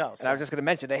needed to go. So. And I was just going to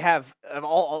mention they have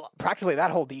practically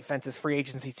that whole defense is free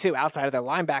agency too. Outside of their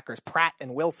linebackers, Pratt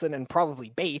and Wilson and probably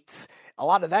Bates, a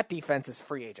lot of that defense is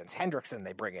free agents. Hendrickson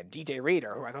they bring in, DJ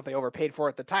Reader, who I thought they overpaid for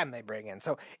at the time, they bring in.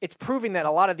 So it's proving that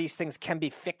a lot of these things can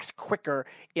be fixed quicker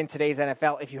in today's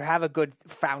NFL if you have a good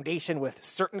foundation with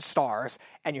certain stars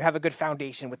and you have a good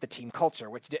foundation with the team culture,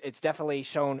 which it's definitely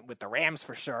shown with the Rams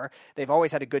for sure. They've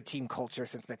always had a good team culture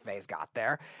since McVay's got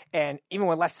there. And even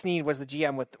when Les Snead was the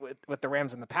GM with the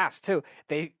Rams in the past too,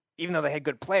 even though they had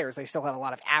good players, they still had a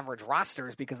lot of average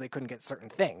rosters because they couldn't get certain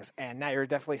things. And now you're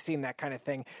definitely seeing that kind of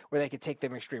thing where they could take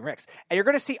them extreme risks. And you're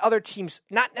going to see other teams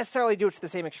not necessarily do it to the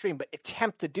same extreme, but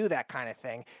attempt to do that kind of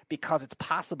thing because it's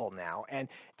possible now. And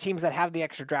teams that have the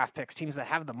extra draft picks, teams that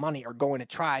have the money are going to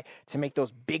try to make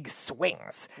those big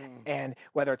swings. And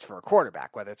whether it's for a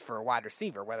quarterback, whether it's for a wide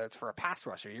receiver, whether it's for a pass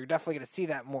rusher, you're definitely going to see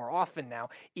that more often now,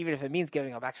 even if it means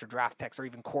giving up extra draft picks or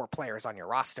even core players on your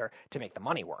roster to make the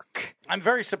money work. I'm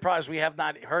very surprised we have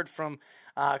not heard from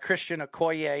Christian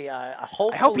Okoye.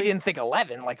 Hopefully, I hope he didn't think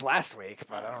 11 like last week,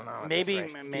 but I don't know. Maybe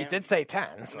he did say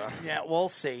 10. So. Yeah, we'll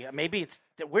see. Maybe it's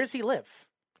where's he live?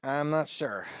 I'm not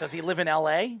sure. Does he live in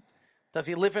L.A.? Does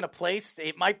he live in a place?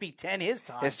 It might be 10 his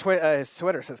time. His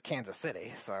Twitter says Kansas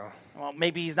City, so. Well,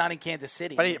 maybe he's not in Kansas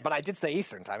City. But I did say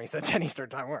Eastern time. He said 10 Eastern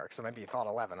time works, so maybe he thought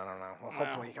 11. I don't know. Well,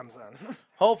 hopefully he comes in.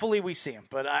 Hopefully we see him.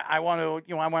 But I want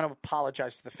to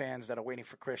apologize to the fans that are waiting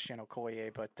for Christian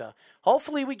Okoye. But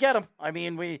hopefully we get him. I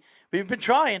mean, we've been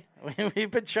trying. We've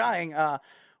been trying.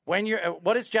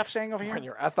 What is Jeff saying over here? When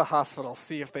you're at the hospital,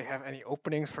 see if they have any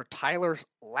openings for Tyler's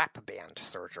lap band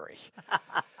surgery.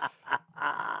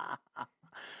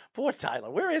 Poor Tyler.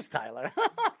 Where is Tyler?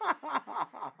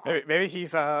 maybe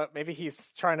he's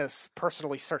trying to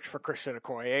personally search for Christian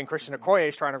Okoye, and Christian Okoye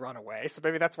is trying to run away. So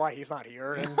maybe that's why he's not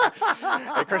here. And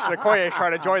Christian Okoye is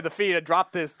trying to join the feed and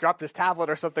drop this tablet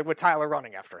or something with Tyler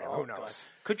running after him. Who knows?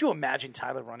 God. Could you imagine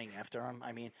Tyler running after him?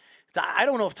 I mean, I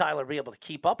don't know if Tyler would be able to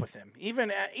keep up with him.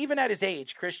 Even at his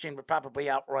age, Christian would probably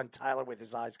outrun Tyler with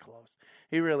his eyes closed.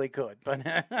 He really could. But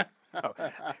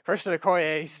Christian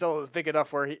Okoye, he's still big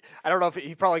enough where I don't know if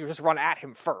he probably just run at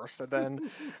him first, and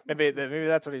then maybe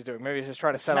that's what he's doing. Maybe he's just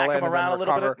trying to settle Smack in him around and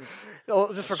recover, a little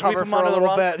bit. Just recover for a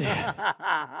little bit.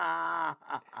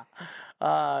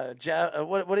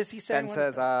 What is he saying? Ben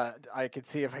says, I could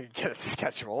see if I can get it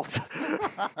scheduled.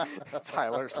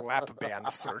 Tyler's lap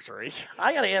band surgery.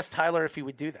 I got to ask Tyler if he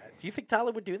would do that. Do you think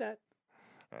Tyler would do that?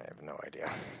 I have no idea.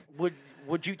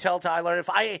 Would you tell Tyler if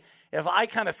I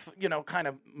kind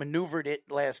of maneuvered it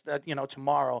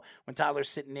tomorrow when Tyler's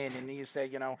sitting in and you say,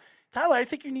 Tyler, I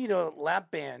think you need a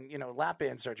lap band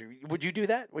surgery. Would you do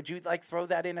that? Would you throw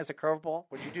that in as a curveball?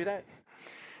 Would you do that?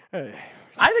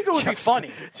 I think it would be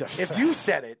funny if you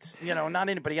said it, not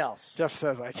anybody else. Jeff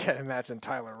says, I can't imagine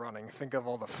Tyler running. Think of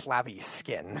all the flabby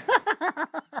skin.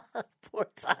 Poor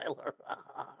Tyler.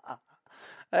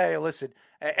 Hey, listen,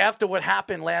 after what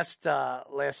happened last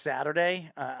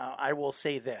Saturday, I will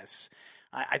say this.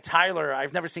 Tyler,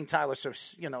 I've never seen Tyler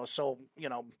so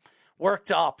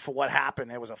worked up for what happened.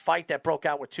 There was a fight that broke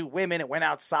out with two women. It went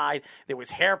outside. There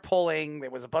was hair pulling. There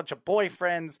was a bunch of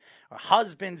boyfriends or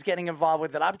husbands getting involved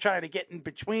with it. I'm trying to get in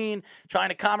between, trying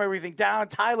to calm everything down.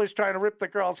 Tyler's trying to rip the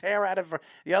girl's hair out of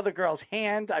the other girl's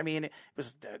hand. I mean, it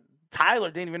was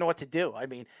Tyler didn't even know what to do. I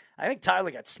mean, I think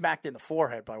Tyler got smacked in the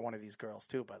forehead by one of these girls,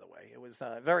 too, by the way. It was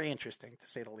very interesting, to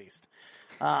say the least.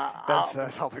 Ben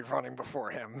says I'll be running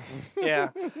before him. Yeah.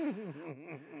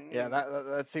 Yeah,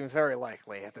 that seems very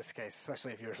likely at this case,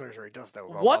 especially if your surgery does go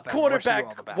well. What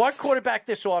quarterback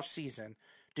this offseason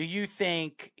do you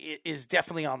think is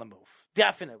definitely on the move?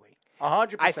 Definitely.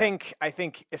 100%. I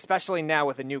think, especially now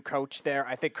with a new coach there,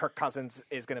 I think Kirk Cousins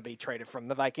is going to be traded from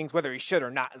the Vikings. Whether he should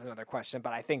or not is another question.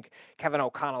 But I think Kevin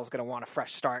O'Connell is going to want a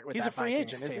fresh start with that Vikings team. He's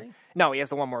a free agent, isn't he? No, he has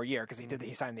the one more year because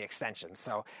he signed the extension.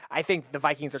 So I think the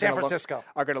Vikings are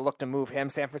going to look to move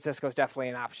him. San Francisco is definitely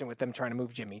an option with them trying to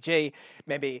move Jimmy G.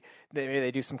 Maybe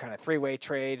they do some kind of three-way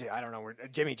trade. I don't know.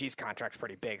 Jimmy G's contract's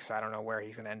pretty big, so I don't know where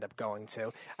he's going to end up going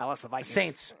to. Unless the Vikings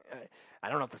Saints. I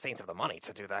don't know if the Saints have the money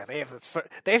to do that. They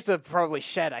have to probably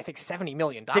shed, I think, $70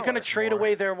 million. They're going to trade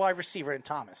away their wide receiver in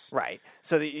Thomas. Right.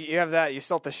 So you have that. You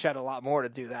still have to shed a lot more to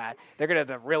do that. They're going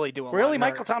to have to really do a lot. Really,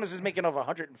 Michael Thomas is making over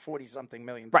 $140-something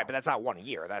million. Right, but that's not 1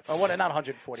 year. That's not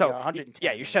 140. So 110.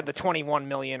 Yeah, you shed the $21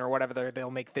 million or whatever they'll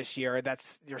make this year.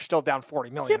 You're still down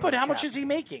 $40 million. Yeah, but how much is he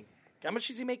making? How much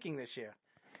is he making this year?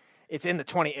 It's in the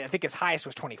 20. I think his highest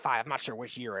was 25. I'm not sure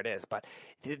which year it is, but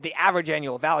the average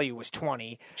annual value was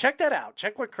 20. Check that out.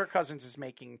 Check what Kirk Cousins is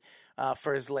making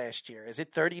for his last year. Is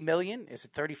it $30 million? Is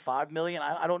it $35 million?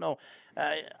 I don't know.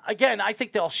 Again, I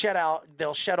think they'll shed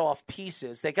off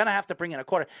pieces. They're gonna have to bring in a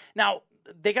quarter now.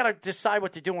 They got to decide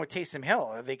what they're doing with Taysom Hill.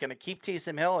 Are they going to keep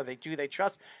Taysom Hill? Or do they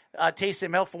trust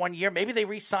Taysom Hill for 1 year? Maybe they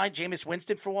re-sign Jameis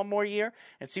Winston for one more year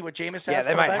and see what Jameis has. Yeah,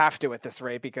 they might have to at this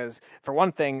rate because, for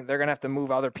one thing, they're going to have to move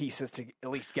other pieces to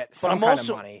at least get some kind of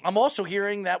money. I'm also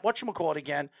hearing that, whatchamacallit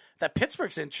again, that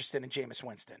Pittsburgh's interested in Jameis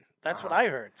Winston. That's what I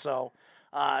heard. So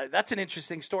that's an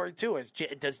interesting story, too.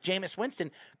 Does Jameis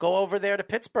Winston go over there to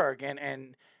Pittsburgh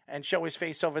and show his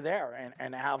face over there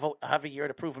and have a year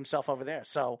to prove himself over there?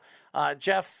 So,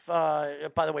 Jeff,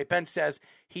 by the way, Ben says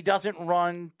he doesn't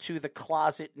run to the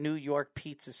closet New York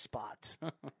pizza spot.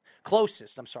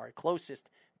 Closest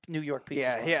New York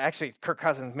pizza spot. Yeah, actually, Kirk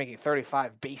Cousins making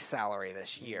 $35 base salary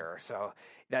this year, so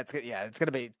it's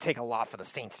going to take a lot for the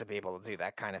Saints to be able to do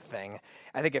that kind of thing.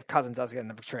 I think if Cousins does get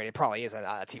traded, it probably is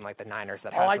a team like the Niners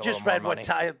that has I just read what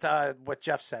what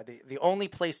Jeff said. The only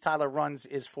place Tyler runs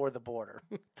is for the border.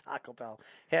 Taco Bell.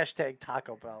 #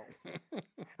 Taco Bell.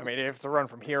 I mean, if to run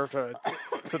from here to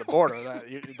the border,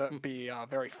 that would be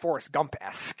very Forrest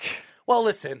Gump-esque. Well,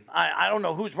 listen, I don't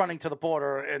know who's running to the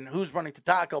border and who's running to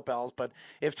Taco Bell's, but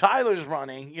if Tyler's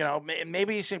running,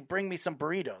 maybe he should bring me some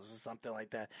burritos or something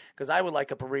like that, because I would like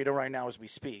a burrito right now as we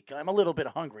speak. I'm a little bit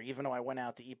hungry, even though I went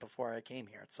out to eat before I came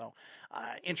here. So,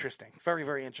 interesting. Very,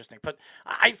 very interesting. But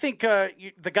I think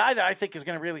the guy that I think is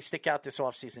going to really stick out this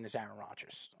offseason is Aaron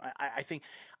Rodgers. I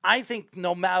think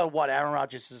no matter what, Aaron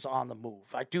Rodgers is on the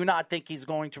move. I do not think he's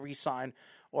going to re-sign.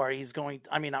 Or he's going,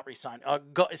 not resign,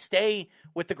 stay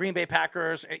with the Green Bay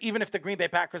Packers. Even if the Green Bay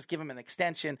Packers give him an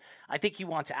extension, I think he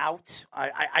wants out.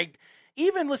 I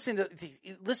even listening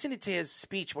to his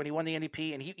speech when he won the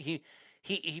MVP, and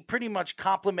he pretty much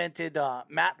complimented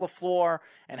Matt LaFleur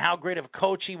and how great of a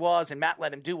coach he was, and Matt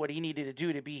let him do what he needed to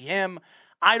do to be him.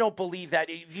 I don't believe that.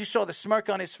 If you saw the smirk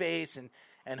on his face and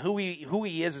who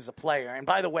he is as a player. And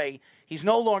by the way, he's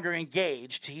no longer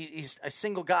engaged. He's a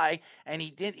single guy, and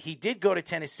he did go to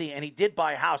Tennessee, and he did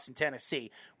buy a house in Tennessee,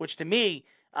 which to me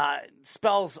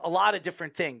spells a lot of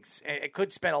different things. It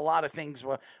could spell a lot of things.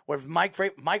 Where Mike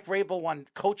Vrabel won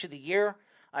Coach of the Year.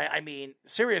 I mean,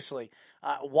 seriously,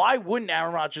 why wouldn't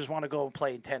Aaron Rodgers want to go and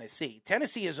play in Tennessee?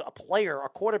 Tennessee is a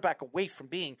quarterback away from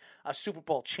being a Super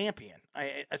Bowl champion.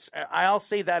 I'll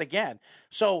say that again.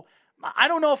 So I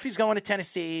don't know if he's going to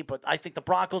Tennessee, but I think the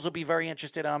Broncos will be very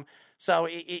interested in him. So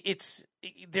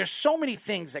there's so many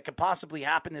things that could possibly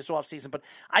happen this offseason. But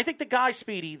I think the guy,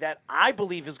 Speedy, that I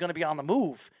believe is going to be on the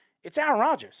move, it's Aaron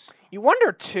Rodgers. You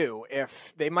wonder, too,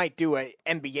 if they might do an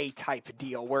NBA-type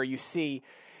deal where you see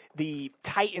the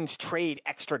Titans trade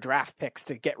extra draft picks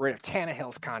to get rid of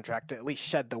Tannehill's contract to at least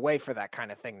shed the way for that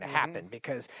kind of thing to happen,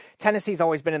 because Tennessee's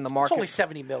always been in the market. It's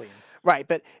only $70 million. Right,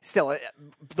 but still,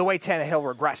 the way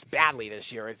Tannehill regressed badly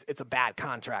this year, it's a bad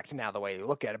contract now the way you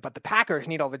look at it. But the Packers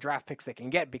need all the draft picks they can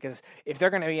get, because if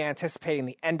they're going to be anticipating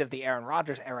the end of the Aaron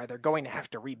Rodgers era, they're going to have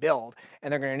to rebuild,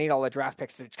 and they're going to need all the draft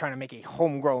picks to try to make a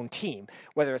homegrown team,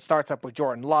 whether it starts up with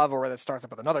Jordan Love or whether it starts up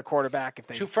with another quarterback.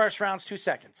 2 first rounds, 2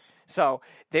 seconds. So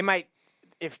they might...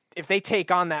 If they take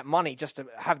on that money just to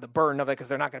have the burden of it, because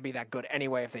they're not going to be that good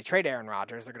anyway, if they trade Aaron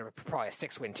Rodgers, they're going to be probably a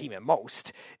 6-win team at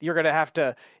most. You're going to have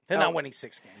to... They're not winning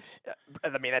 6 games.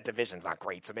 I mean, that division's not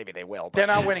great, so maybe they will. But they're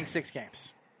not winning 6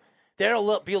 games.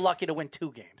 They'll be lucky to win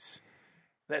 2 games.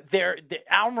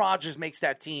 Aaron Rodgers makes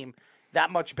that team that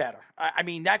much better. I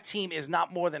mean, that team is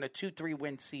not more than a 2-3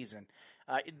 win season.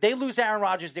 They lose Aaron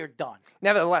Rodgers, they're done.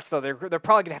 Nevertheless, though, they're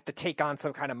probably going to have to take on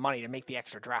some kind of money to make the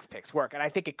extra draft picks work, and I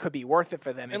think it could be worth it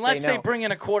for them. Unless they bring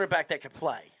in a quarterback that could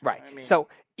play. Right. So,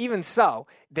 even so,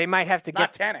 they might have to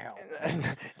get... Not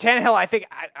Tannehill. Tannehill, I think,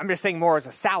 I'm just saying more as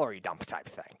a salary dump type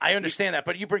thing. I understand that,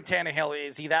 but you bring Tannehill,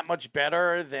 is he that much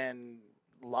better than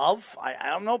Love? I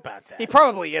don't know about that. He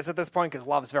probably is at this point, because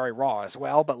Love's very raw as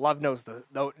well. But Love knows the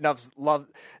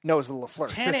LaFleur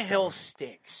system. Tannehill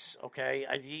stinks. Okay,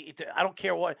 I don't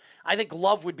care what. I think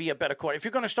Love would be a better quarterback. If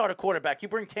you're going to start a quarterback, you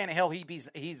bring Tannehill.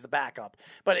 He's the backup.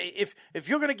 But if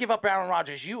you're going to give up Aaron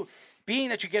Rodgers, being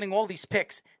that you're getting all these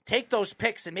picks, take those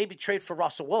picks and maybe trade for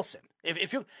Russell Wilson.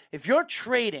 If you're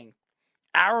trading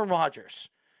Aaron Rodgers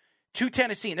to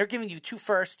Tennessee and they're giving you 2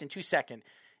 first and 2 second.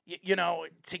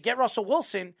 To get Russell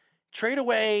Wilson, trade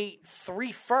away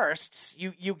 3 firsts.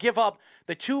 You give up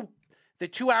the two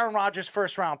Aaron Rodgers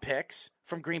first round picks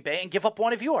from Green Bay and give up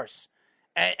 1 of yours,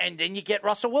 and then you get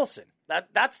Russell Wilson.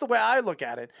 That's the way I look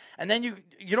at it. And then you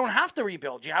don't have to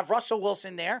rebuild. You have Russell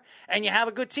Wilson there, and you have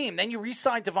a good team. Then you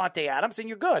re-sign Devontae Adams, and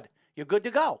you're good. You're good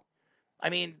to go. I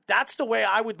mean, that's the way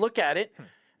I would look at it.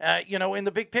 In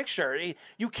the big picture,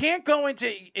 you can't go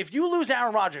into if you lose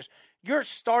Aaron Rodgers. You're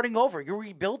starting over. You're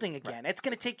rebuilding again. Right. It's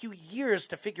going to take you years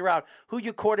to figure out who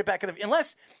your quarterback is.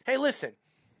 Unless, hey, listen,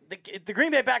 the Green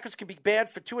Bay Packers could be bad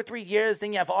for 2 or 3 years.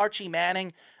 Then you have Archie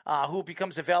Manning, who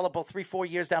becomes available 3-4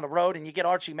 years down the road, and you get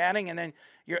Archie Manning, and then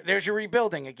there's your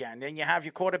rebuilding again. Then you have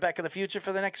your quarterback of the future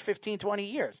for the next 15, 20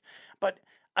 years. But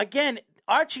again,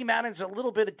 Archie Madden's a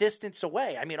little bit of distance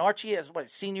away. I mean, Archie is,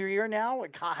 senior year now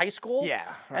in high school? Yeah.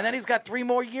 Right. And then he's got 3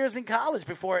 more years in college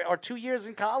or 2 years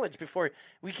in college before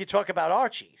we could talk about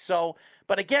Archie. So,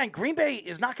 but again, Green Bay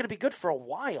is not going to be good for a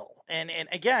while. And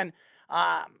again,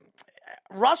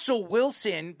 Russell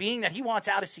Wilson, being that he wants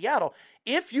out of Seattle,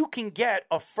 if you can get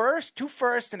a first, 2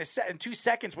 firsts, and 2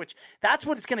 seconds, which that's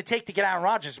what it's going to take to get Aaron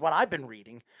Rodgers, what I've been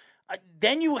reading,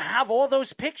 then you have all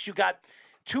those picks. You got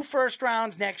 2 first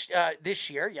rounds this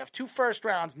year. You have 2 first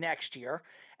rounds next year,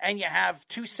 and you have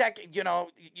 2 second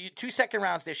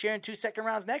rounds this year and 2 second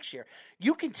rounds next year.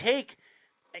 You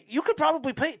could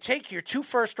probably take your 2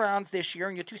 first rounds this year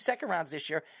and your 2 second rounds this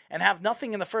year and have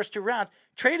nothing in the first 2 rounds,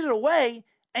 trade it away,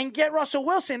 and get Russell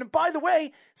Wilson. And by the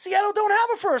way, Seattle don't have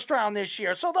a first round this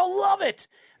year, so they'll love it.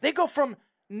 They go from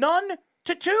none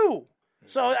to 2.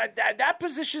 So that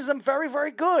positions them very, very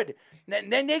good.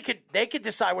 And then they could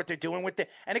decide what they're doing with it,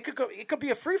 and it could be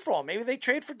a free for all. Maybe they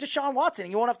trade for Deshaun Watson,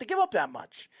 and you won't have to give up that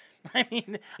much. I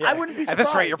mean, yeah. I wouldn't be surprised. At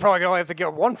this rate, you're probably going to have to give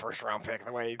up 1 first round pick.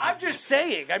 The way I'm just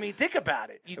saying. I mean, think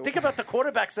about it. You think about the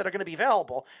quarterbacks that are going to be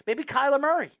available. Maybe Kyler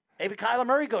Murray. Maybe Kyler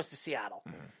Murray goes to Seattle.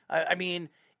 I mean,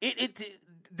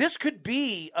 this could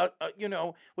be,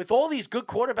 with all these good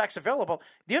quarterbacks available,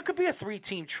 there could be a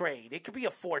 3-team trade. It could be a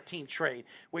 4-team trade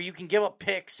where you can give up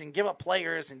picks and give up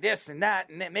players and this and that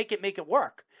and then make it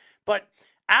work. But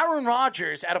Aaron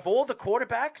Rodgers, out of all the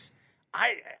quarterbacks,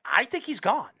 I think he's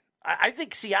gone. I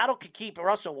think Seattle could keep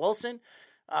Russell Wilson.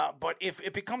 But if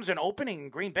it becomes an opening in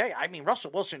Green Bay, I mean,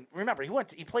 Russell Wilson, remember,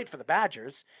 he played for the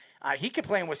Badgers. He could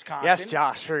play in Wisconsin. Yes,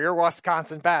 Josh, for your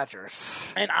Wisconsin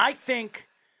Badgers. And I think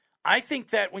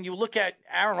that when you look at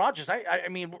Aaron Rodgers, I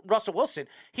mean, Russell Wilson,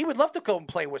 he would love to go and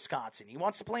play Wisconsin. He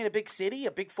wants to play in a big city,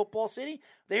 a big football city.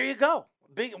 There you go.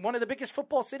 One of the biggest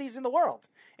football cities in the world,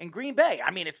 in Green Bay. I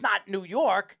mean, it's not New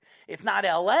York. It's not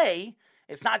L.A.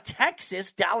 It's not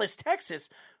Texas, Dallas, Texas.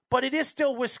 But it is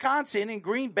still Wisconsin and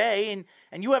Green Bay,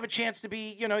 and you have a chance to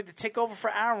be, to take over for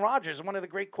Aaron Rodgers, one of the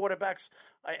great quarterbacks,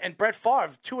 and Brett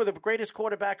Favre, 2 of the greatest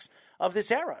quarterbacks of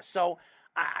this era. So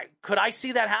could I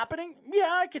see that happening? Yeah,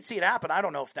 I could see it happen. I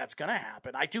don't know if that's going to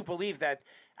happen. I do believe that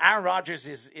Aaron Rodgers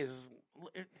is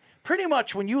pretty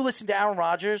much, when you listen to Aaron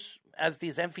Rodgers as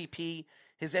his MVP,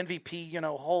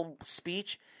 whole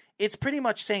speech, it's pretty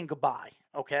much saying goodbye.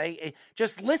 Okay,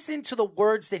 just listen to the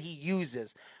words that he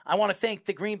uses. I want to thank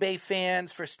the Green Bay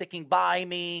fans for sticking by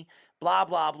me. Blah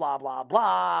blah blah blah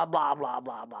blah blah blah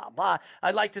blah blah blah.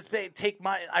 I'd like to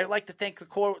thank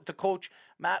the coach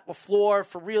Matt LaFleur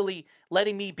for really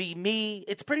letting me be me.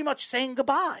 It's pretty much saying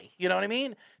goodbye. You know what I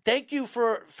mean? Thank you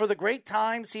for the great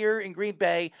times here in Green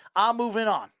Bay. I'm moving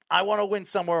on. I want to win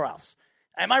somewhere else.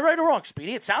 Am I right or wrong,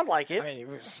 Speedy? It sounded like it. I mean, he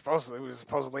was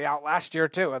supposedly out last year,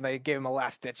 too, and they gave him a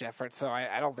last-ditch effort, so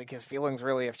I don't think his feelings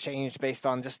really have changed based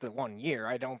on just the 1 year.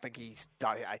 I don't think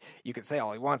you can say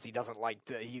all he wants. He doesn't like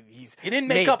he didn't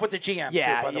make up with the GM,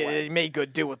 too, by the way. He made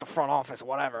good do with the front office,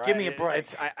 whatever. Give me a break.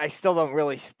 I still don't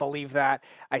really believe that.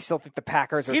 I still think the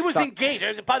Packers are He was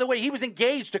engaged. By the way, he was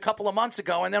engaged a couple of months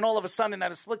ago, and then all of a sudden,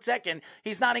 at a split second,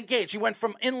 he's not engaged. He went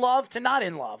from in love to not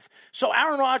in love. So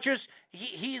Aaron Rodgers,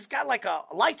 he's got like a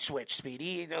light switch,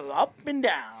 Speedy, up and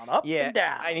down, and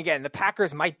down. And again, the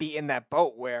Packers might be in that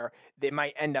boat where they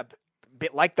might end up a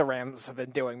bit like the Rams have been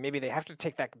doing. Maybe they have to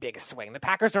take that big swing. The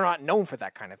Packers are not known for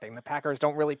that kind of thing. The Packers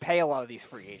don't really pay a lot of these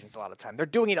free agents a lot of time. They're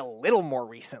doing it a little more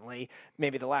recently,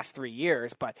 maybe the last 3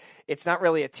 years, but it's not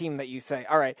really a team that you say,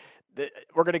 all right,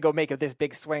 we're going to go make this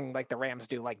big swing like the Rams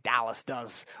do, like Dallas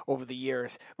does over the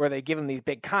years, where they give them these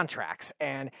big contracts.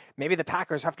 And maybe the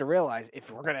Packers have to realize,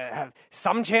 if we're going to have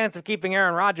some chance of keeping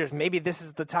Aaron Rodgers, maybe this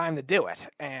is the time to do it.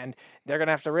 And they're going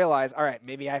to have to realize, all right,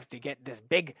 maybe I have to get this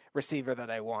big receiver that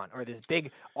I want, or this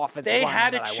big offensive They lineman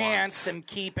had a that I chance want.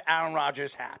 to keep Aaron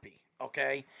Rodgers happy,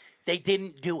 okay? They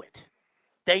didn't do it.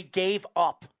 They gave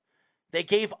up. They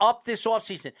gave up this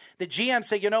offseason. The GM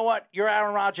said, you know what? You're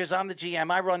Aaron Rodgers. I'm the GM.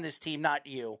 I run this team, not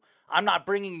you. I'm not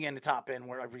bringing you in the top end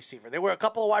wide receiver. There were a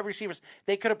couple of wide receivers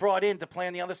they could have brought in to play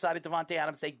on the other side of Devontae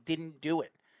Adams. They didn't do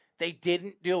it. They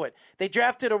didn't do it. They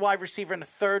drafted a wide receiver in the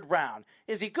 3rd round.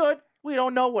 Is he good? We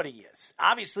don't know what he is.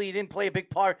 Obviously, he didn't play a big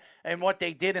part in what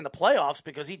they did in the playoffs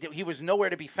because he was nowhere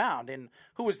to be found. And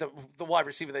who was the wide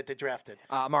receiver that they drafted?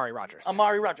 Amari Rodgers.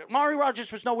 Amari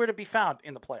Rodgers was nowhere to be found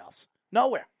in the playoffs.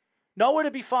 Nowhere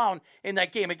to be found in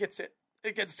that game against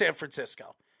San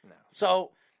Francisco.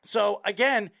 No. So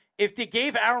again, if they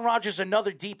gave Aaron Rodgers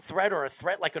another deep threat or a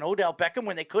threat like an Odell Beckham,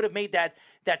 when they could have made that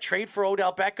trade for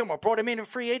Odell Beckham or brought him in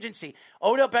free agency,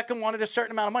 Odell Beckham wanted a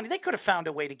certain amount of money. They could have found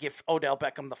a way to give Odell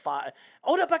Beckham the $5.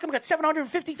 Odell Beckham got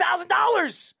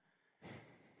 $750,000.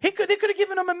 They could have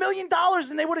given him $1 million,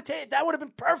 and they would have that would have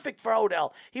been perfect for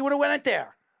Odell. He would have went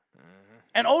there.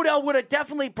 And Odell would have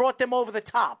definitely brought them over the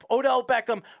top. Odell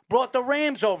Beckham brought the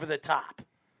Rams over the top.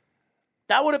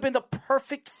 That would have been the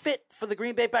perfect fit for the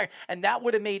Green Bay Packers. And that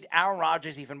would have made Aaron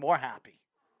Rodgers even more happy.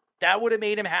 That would have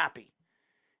made him happy.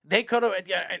 They could have,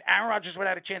 and Aaron Rodgers would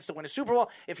have had a chance to win a Super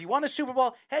Bowl. If he won a Super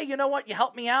Bowl, hey, you know what? You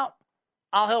help me out.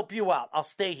 I'll help you out. I'll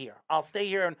stay here. I'll stay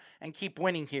here and keep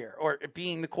winning here, or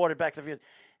being the quarterback of the field.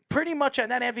 Pretty much on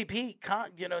that MVP,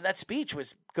 that speech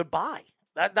was goodbye.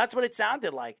 That's what it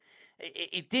sounded like.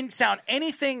 It didn't sound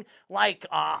anything like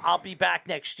I'll be back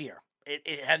next year.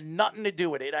 It had nothing to do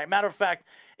with it. As a matter of fact,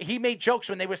 he made jokes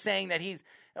when they were saying that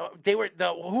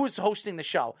who was hosting the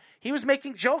show. He was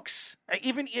making jokes.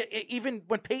 Even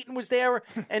when Peyton was there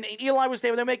and Eli was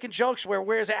there, they're making jokes.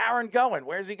 Where's Aaron going?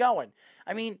 Where's he going?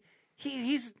 I mean,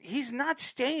 he's not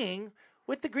staying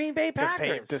with the Green Bay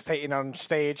Packers. Does Peyton on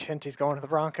stage hint he's going to the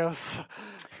Broncos?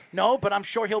 No, but I'm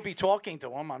sure he'll be talking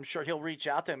to him. I'm sure he'll reach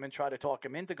out to him and try to talk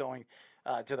him into going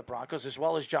to the Broncos, as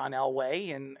well as John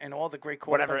Elway and all the great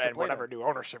quarterbacks. Whatever new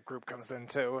ownership group comes in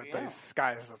too. Yeah. These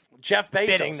guys, Jeff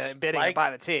Bezos, bidding to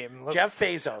buy the team. Jeff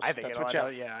Bezos. I think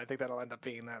I think that'll end up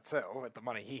being that too, with the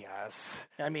money he has.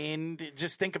 I mean,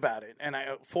 just think about it. And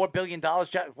 $4 billion.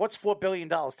 What's $4 billion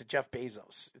to Jeff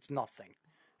Bezos? It's nothing.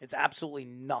 It's absolutely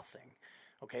nothing.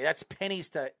 Okay, that's pennies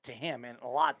to him, and a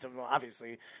lot to,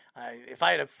 obviously. If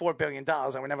I had $4 billion, I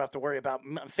would never have to worry about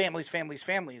families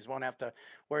won't have to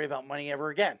worry about money ever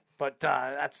again. But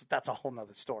that's a whole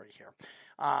nother story here.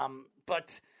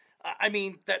 But I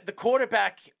mean, the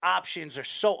quarterback options are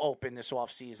so open this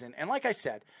offseason. And like I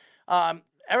said,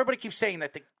 everybody keeps saying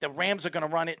that the Rams are going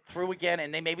to run it through again,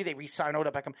 and maybe they re-sign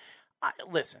Odell Beckham.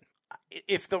 Listen,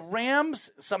 if the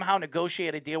Rams somehow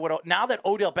negotiate a deal with now that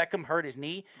Odell Beckham hurt his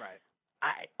knee, right.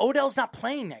 Odell's not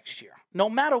playing next year. No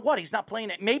matter what, he's not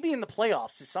playing it. Maybe in the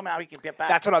playoffs, somehow he can get back.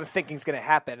 That's what I'm thinking is going to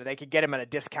happen. They could get him at a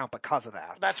discount because of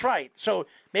that. That's right. So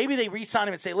maybe they re-sign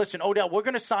him and say, "Listen, Odell, we're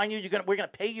going to sign you. We're going to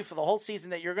pay you for the whole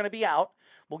season that you're going to be out.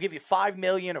 We'll give you $5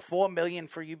 million or $4 million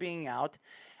for you being out,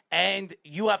 and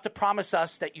you have to promise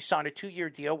us that you sign a 2-year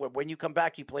deal where when you come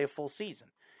back, you play a full season."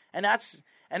 And that's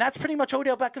pretty much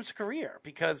Odell Beckham's career,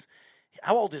 because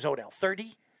how old is Odell?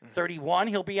 30? 31,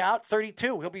 he'll be out.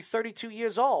 32, he'll be 32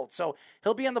 years old. So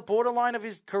he'll be on the borderline of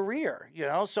his career,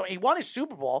 So he won his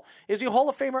Super Bowl. Is he a Hall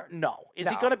of Famer? No. Is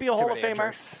he going to be a Hall of Famer?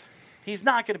 Injuries. He's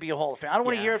not going to be a Hall of Famer. I don't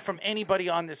want to hear it from anybody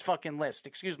on this fucking list,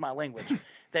 excuse my language,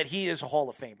 that he is a Hall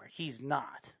of Famer. He's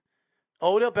not.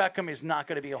 Odell Beckham is not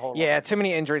going to be a Hall of Famer. Yeah, too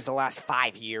many injuries the last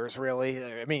 5 years, really.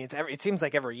 I mean, it seems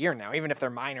like every year now, even if they're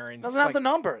minor. And doesn't have the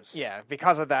numbers. Yeah,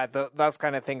 because of that, those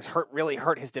kind of things really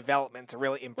hurt his development to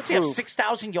really improve. What's he have,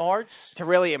 6,000 yards? To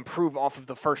really improve off of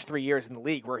the first 3 years in the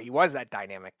league where he was that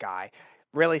dynamic guy.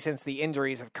 Really, since the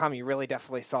injuries have come, you really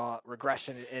definitely saw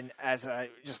regression as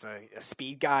just a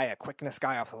speed guy, a quickness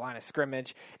guy off the line of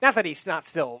scrimmage. Not that he's not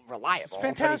still reliable. It's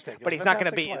fantastic. But he's not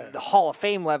going to be in the Hall of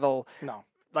Fame level. No.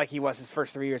 Like he was his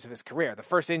first 3 years of his career. The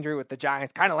first injury with the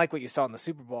Giants, kind of like what you saw in the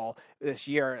Super Bowl this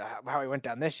year, how he went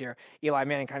down this year. Eli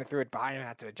Manning kind of threw it behind him,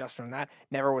 had to adjust from that.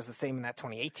 Never was the same in that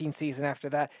 2018 season after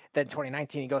that. Then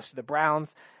 2019, he goes to the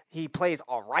Browns. He plays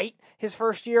all right his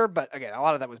first year, but again, a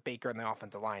lot of that was Baker and the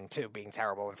offensive line too, being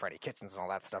terrible, and Freddie Kitchens and all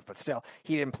that stuff. But still,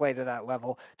 he didn't play to that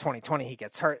level. 2020, he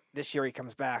gets hurt. This year, he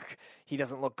comes back. He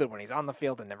doesn't look good when he's on the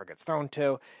field and never gets thrown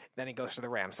to. Then he goes to the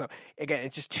Rams. So again,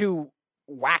 it's just too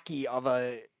wacky of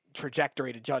a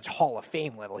trajectory to judge Hall of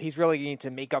Fame level. He's really going to need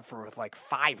to make up for with like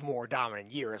 5 more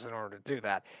dominant years in order to do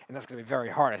that, and that's going to be very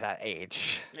hard at that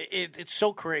age. It's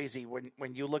so crazy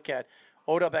when you look at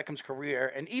Odell Beckham's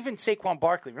career, and even Saquon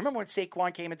Barkley. Remember when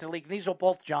Saquon came into the league? These are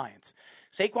both Giants.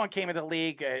 Saquon came into the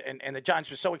league, and the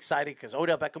Giants were so excited because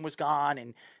Odell Beckham was gone,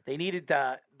 and they needed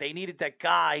that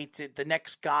guy, the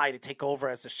next guy to take over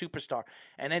as the superstar.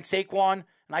 And then Saquon,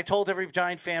 and I told every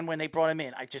Giant fan when they brought him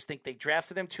in, I just think they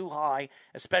drafted him too high,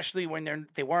 especially when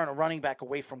they weren't a running back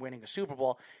away from winning a Super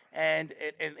Bowl. And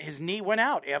his knee went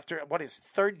out after his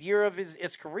 3rd year of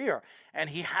his career, and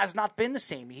he has not been the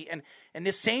same. And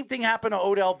the same thing happened to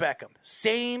Odell Beckham.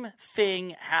 Same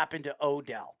thing happened to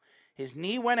Odell. His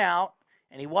knee went out,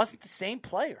 and he wasn't the same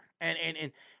player.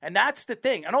 And that's the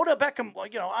thing. And Odell Beckham,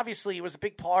 obviously he was a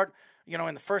big part,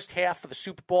 in the first half of the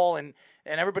Super Bowl, and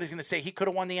everybody's going to say he could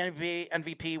have won the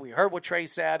MVP. We heard what Trey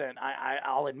said, and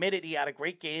I'll admit it. He had a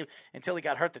great game until he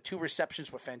got hurt. The 2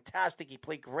 receptions were fantastic. He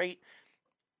played great.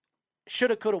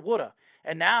 Shoulda, coulda, woulda.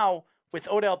 And now with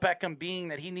Odell Beckham being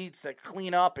that he needs to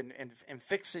clean up and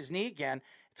fix his knee again,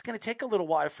 it's going to take a little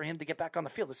while for him to get back on the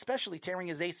field, especially tearing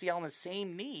his ACL in the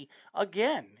same knee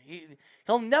again.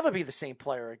 He'll never be the same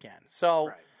player again.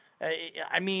 So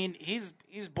I mean, he's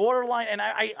borderline. And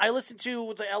I listen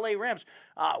to the L.A. Rams.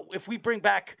 If we bring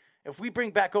back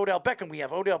Odell Beckham, we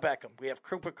have Odell Beckham, we have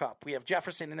Cooper Kupp, we have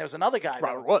Jefferson, and there's another guy.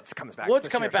 Robert Woods comes back. Woods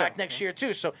coming back next year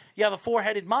too. So you have a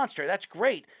four-headed monster. That's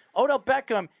great. Odell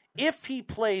Beckham, if he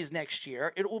plays next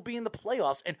year, it will be in the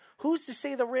playoffs. And who's to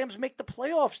say the Rams make the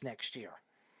playoffs next year?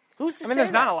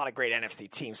 There's not a lot of great NFC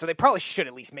teams, so they probably should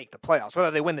at least make the playoffs.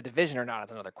 Whether they win the division or not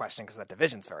is another question because that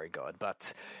division's very good.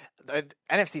 But the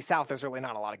NFC South, there's really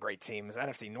not a lot of great teams.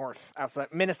 NFC North, outside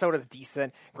Minnesota's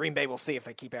decent. Green Bay, we'll see if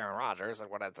they keep Aaron Rodgers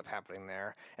and what ends up happening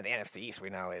there. And the NFC East,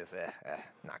 we know, is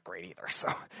not great either.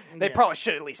 So they probably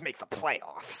should at least make the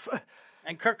playoffs.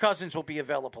 And Kirk Cousins will be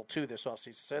available, too, this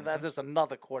offseason. So that is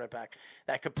another quarterback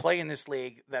that could play in this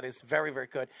league that is very, very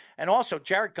good. And also,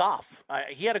 Jared Goff,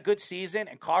 he had a good season,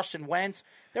 and Carson Wentz.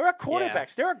 There are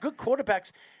quarterbacks. Yeah. There are good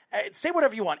quarterbacks. Say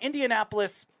whatever you want.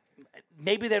 Indianapolis,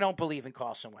 maybe they don't believe in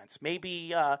Carson Wentz.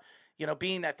 Maybe,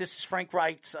 being that this is Frank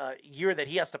Reich's year that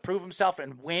he has to prove himself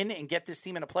and win and get this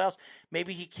team in the playoffs,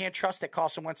 maybe he can't trust that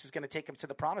Carson Wentz is going to take him to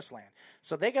the promised land.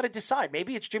 So they got to decide.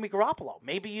 Maybe it's Jimmy Garoppolo.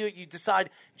 Maybe you decide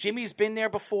Jimmy's been there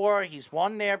before. He's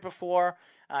won there before.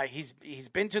 He's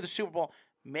been to the Super Bowl.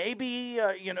 Maybe,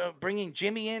 bringing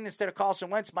Jimmy in instead of Carson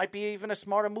Wentz might be even a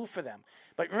smarter move for them.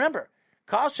 But remember,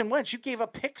 Carson Wentz, you gave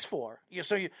up picks for.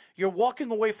 So you're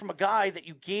walking away from a guy that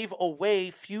you gave away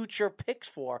future picks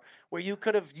for, where you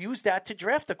could have used that to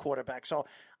draft a quarterback. So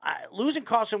losing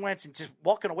Carson Wentz and just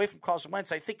walking away from Carson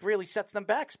Wentz, I think really sets them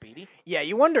back, Speedy. Yeah,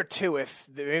 you wonder, too, if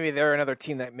maybe they're another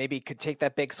team that maybe could take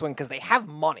that big swing because they have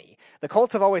money. The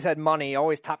Colts have always had money,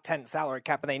 always top 10 salary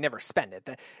cap, and they never spend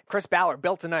it. Chris Ballard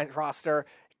built a nice roster,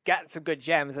 got some good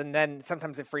gems, and then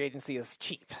sometimes the free agency is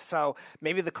cheap. So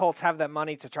maybe the Colts have that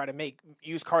money to try to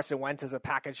use Carson Wentz as a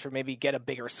package for maybe get a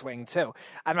bigger swing too.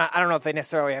 I don't know if they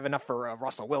necessarily have enough for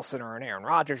Russell Wilson or an Aaron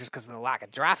Rodgers just because of the lack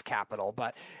of draft capital,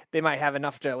 but they might have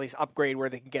enough to at least upgrade where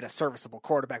they can get a serviceable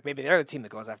quarterback. Maybe they're the team that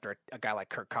goes after a guy like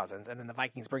Kirk Cousins, and then the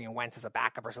Vikings bring in Wentz as a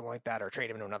backup or something like that, or trade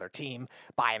him to another team,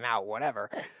 buy him out, whatever.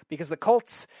 Because the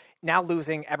Colts, now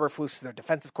losing Eberflus as their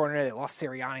defensive coordinator, they lost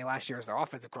Sirianni last year as their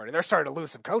offensive coordinator. They're starting to lose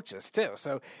some coaches too.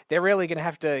 So they're really going to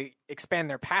have to expand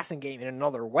their passing game in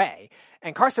another way.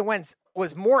 And Carson Wentz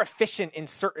was more efficient in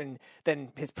certain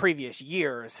than his previous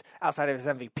years outside of his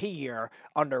MVP year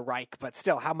under Reich, but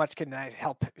still, how much can that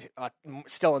help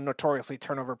still a notoriously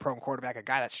turnover-prone quarterback, a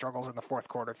guy that struggles in the fourth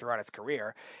quarter throughout his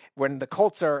career, when the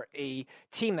Colts are a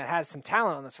team that has some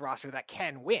talent on this roster that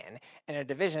can win, and a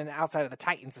division outside of the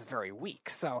Titans is very weak.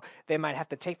 So they might have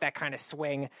to take that kind of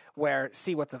swing where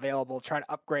see what's available, try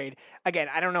to upgrade. Again,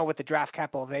 I don't know with the draft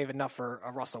capital, they have enough for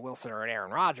a Russell Wilson or an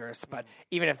Aaron Rodgers, but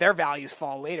even if their values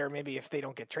fall later, maybe if they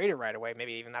don't get traded right away,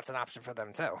 maybe even that's an option for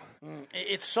them too.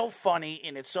 It's so funny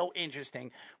and it's so interesting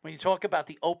when you talk about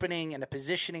the opening and the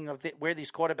positioning of where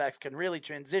these quarterbacks can really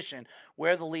transition,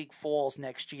 where the league falls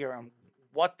next year, and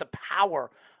what the power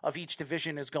of each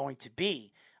division is going to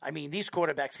be. I mean, these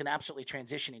quarterbacks can absolutely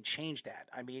transition and change that.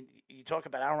 I mean, you talk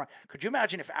about Aaron. Could you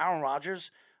imagine if Aaron Rodgers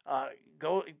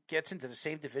gets into the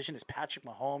same division as Patrick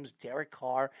Mahomes, Derek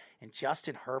Carr, and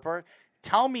Justin Herbert?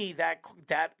 Tell me that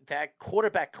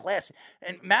quarterback class.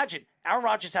 And imagine Aaron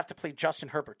Rodgers have to play Justin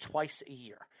Herbert twice a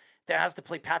year. That has to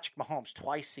play Patrick Mahomes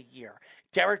twice a year.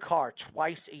 Derek Carr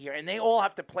twice a year. And they all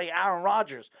have to play Aaron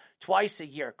Rodgers twice a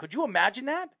year. Could you imagine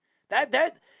that?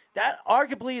 That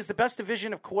arguably is the best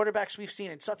division of quarterbacks we've seen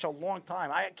in such a long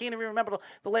time. I can't even remember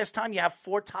the last time you have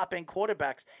 4 top-end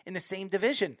quarterbacks in the same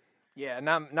division. Yeah,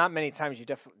 not many times you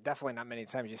definitely not many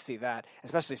times you see that,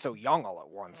 especially so young all at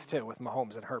once too, with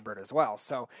Mahomes and Herbert as well.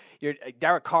 So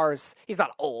Derek Carr's he's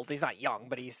not old, he's not young,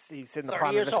 but he's in the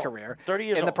prime of his career. 30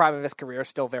 years in old. The prime of his career,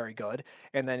 still very good.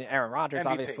 And then Aaron Rodgers,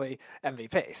 MVP. obviously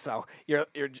MVP. So you're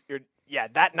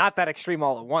not that extreme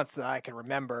all at once that I can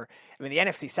remember. I mean, the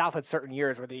NFC South had certain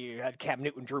years where you had Cam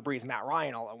Newton, Drew Brees, Matt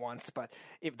Ryan all at once, but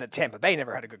the Tampa Bay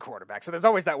never had a good quarterback. So there's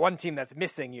always that one team that's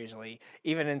missing usually,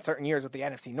 even in certain years with the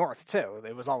NFC North too.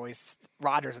 It was always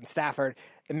Rodgers and Stafford.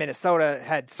 And Minnesota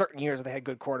had certain years where they had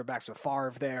good quarterbacks with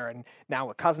Favre there and now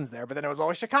with Cousins there, but then it was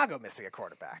always Chicago missing a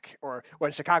quarterback. Or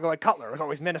when Chicago had Cutler, it was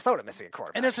always Minnesota missing a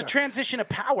quarterback. And there's a transition of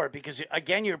power because,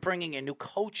 again, you're bringing in new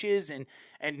coaches and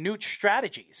new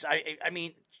strategies. I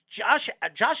mean, Josh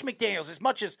McDaniels, as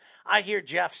much as I hear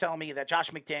Jeff tell me that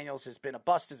Josh McDaniels has been a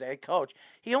bust as a head coach,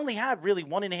 he only had really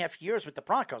 1.5 years with the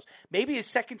Broncos. Maybe his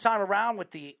second time around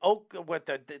with the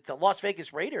Las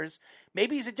Vegas Raiders,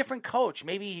 maybe he's a different coach.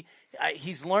 Maybe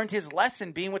he's learned his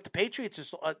lesson being with the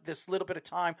Patriots this little bit of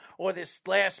time, or this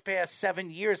past 6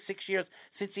 years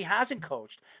since he hasn't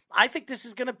coached. I think this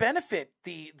is going to benefit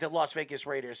the Las Vegas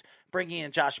Raiders bringing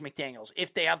in Josh McDaniels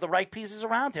if they have the right pieces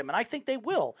around him, and I think they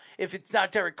will. If it's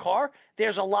not Derek Carr,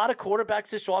 there's a lot of quarterbacks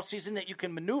this offseason that you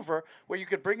can maneuver where you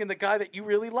could bring in the guy that you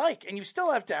really like, and you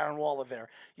still have Darren Waller there.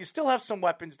 You still have some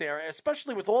weapons there,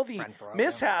 especially with all the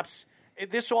mishaps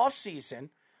this offseason.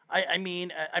 I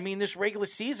mean, this regular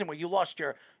season where you lost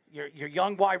your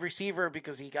young wide receiver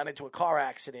because he got into a car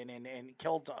accident and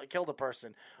killed a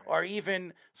person, or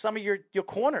even some of your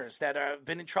corners that have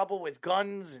been in trouble with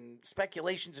guns and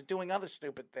speculations and doing other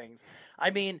stupid things.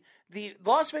 I mean, the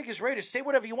Las Vegas Raiders, say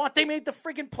whatever you want, they made the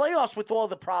freaking playoffs with all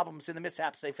the problems and the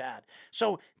mishaps they've had.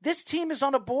 So this team is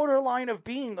on a borderline of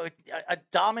being a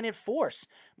dominant force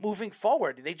moving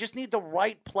forward. They just need the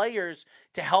right players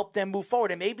to help them move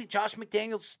forward. And maybe Josh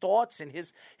McDaniels' thoughts and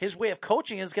his way of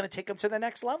coaching is going to take them to the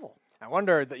next level.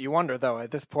 You wonder though at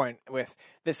this point with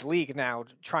this league now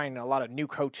trying a lot of new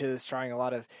coaches, trying a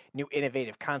lot of new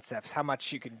innovative concepts, how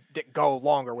much you can go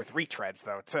longer with retreads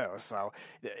though too. So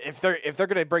if they're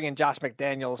going to bring in Josh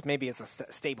McDaniels, maybe as a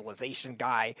stabilization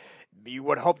guy, you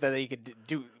would hope that he could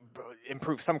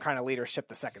improve some kind of leadership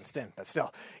the second stint. But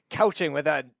still, coaching with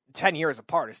 10 years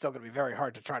apart is still going to be very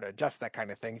hard to try to adjust that kind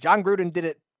of thing. John Gruden did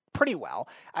it pretty well.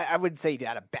 I would say he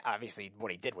had obviously what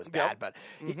he did was bad, but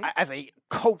as a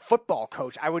football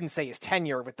coach, I wouldn't say his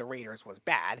tenure with the Raiders was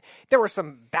bad. There were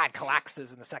some bad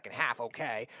collapses in the second half,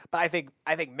 okay, but I think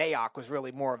Mayock was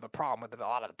really more of the problem with a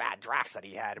lot of the bad drafts that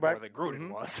he had, more than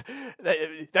Gruden was.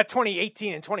 That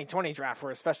 2018 and 2020 draft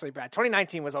were especially bad.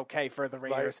 2019 was okay for the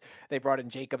Raiders. Right. They brought in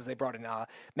Jacobs, they brought in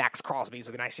Max Crosby, who's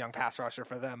a nice young pass rusher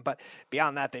for them, but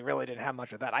beyond that, they really didn't have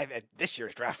much of that. This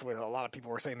year's draft, where a lot of people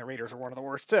were saying the Raiders were one of the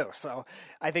worst too. So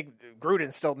I think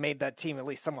Gruden still made that team at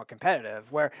least somewhat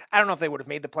competitive, where I don't know if they would have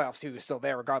made the playoffs too, still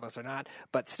there regardless or not,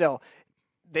 but still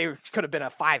they could have been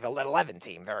a 5-11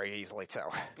 team very easily too.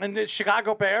 And the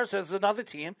Chicago Bears is another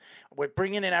team. We're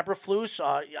bringing in Eberflus.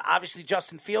 Obviously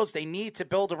Justin Fields, they need to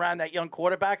build around that young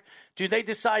quarterback. Do they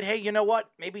decide, hey, you know what?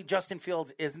 Maybe Justin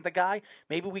Fields isn't the guy.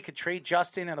 Maybe we could trade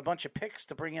Justin and a bunch of picks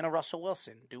to bring in a Russell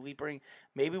Wilson.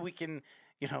 Maybe we can...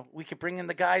 we could bring in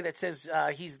the guy that says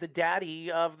he's the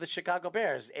daddy of the Chicago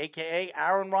Bears, a.k.a.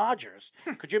 Aaron Rodgers.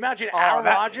 Could you imagine Aaron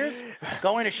Rodgers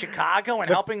going to Chicago and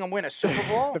helping them win a Super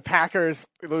Bowl? The Packers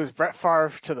lose Brett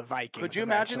Favre to the Vikings. Could you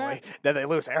imagine that? Then they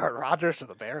lose Aaron Rodgers to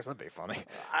the Bears. That'd be funny.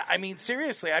 I mean,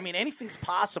 seriously. I mean, anything's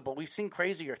possible. We've seen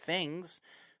crazier things.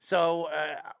 So,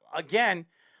 again,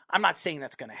 I'm not saying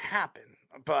that's going to happen,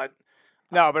 but...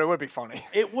 No, but it would be funny.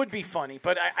 It would be funny,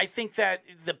 but I think that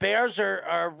the Bears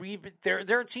they're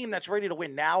a team that's ready to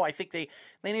win now. I think they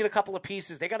need a couple of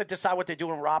pieces. They got to decide what they're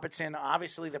doing with Robinson.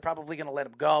 Obviously, they're probably going to let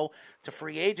him go to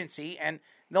free agency, and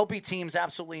there'll be teams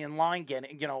absolutely in line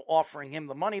offering him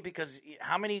the money, because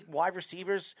how many wide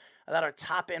receivers that are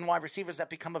top end wide receivers that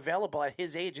become available at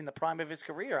his age in the prime of his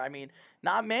career? I mean,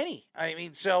 not many. I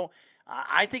mean, so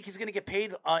I think he's going to get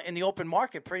paid in the open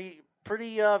market pretty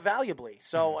valuably.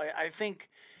 So I think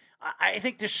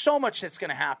there's so much that's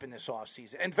going to happen this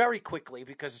offseason, and very quickly,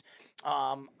 because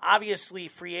obviously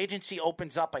free agency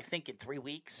opens up, I think, in 3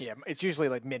 weeks. Yeah, it's usually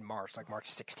like mid-March, like March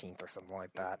 16th or something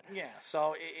like that. Yeah,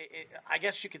 so I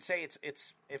guess you could say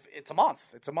it's a month.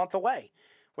 It's a month away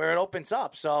where it opens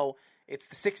up. So it's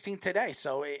the 16th today.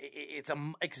 So it's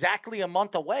exactly a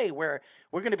month away where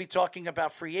we're going to be talking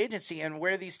about free agency and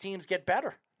where these teams get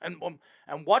better.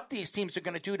 And what these teams are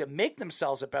going to do to make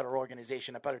themselves a better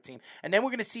organization, a better team. And then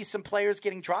we're going to see some players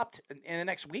getting dropped in the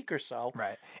next week or so.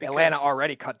 Right. Atlanta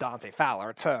already cut Dante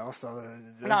Fowler, too. So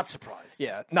not surprised.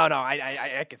 Yeah. No,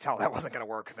 I could tell that wasn't going to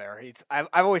work there. I've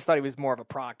always thought he was more of a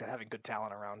product of having good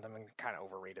talent around him, and kind of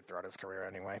overrated throughout his career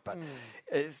anyway. But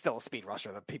it's still a speed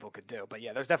rusher that people could do. But,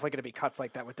 yeah, there's definitely going to be cuts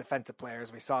like that with defensive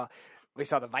players. We saw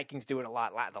the Vikings do it a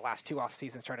lot the last 2 off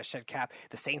seasons, trying to shed cap.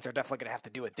 The Saints are definitely going to have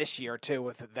to do it this year, too,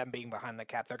 with them being behind the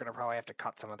cap. They're going to probably have to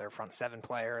cut some of their front 7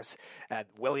 players. Marcus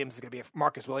Williams is going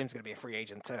to be a free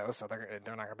agent too, so they're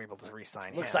not going to be able to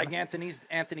re-sign him. Looks like Anthony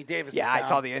Davis. Yeah, is down. I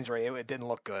saw the injury. It didn't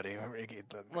look good.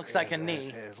 Looks like a knee.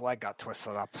 His leg got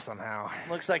twisted up somehow.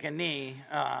 Looks like a knee.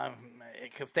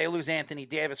 If they lose Anthony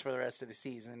Davis for the rest of the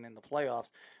season in the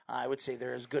playoffs, I would say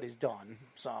they're as good as done.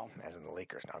 So imagine the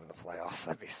Lakers not in the playoffs.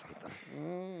 That'd be something.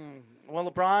 Well,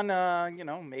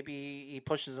 LeBron, maybe he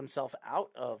pushes himself out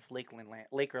of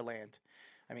Lakerland.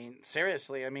 I mean,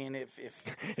 seriously. I mean, if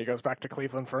he goes back to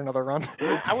Cleveland for another run,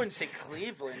 I wouldn't say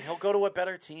Cleveland. He'll go to a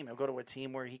better team. He'll go to a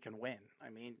team where he can win. I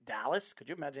mean, Dallas. Could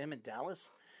you imagine him in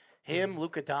Dallas? Him,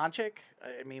 Luka Doncic.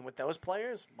 I mean, with those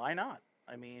players, why not?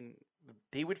 I mean,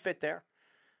 he would fit there.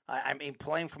 I mean,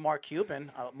 playing for Mark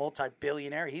Cuban, a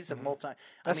multi-billionaire. He's a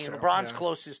That's true, LeBron's yeah.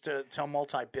 closest to a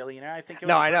multi-billionaire. I think.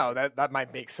 No, I know that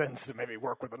might make sense to maybe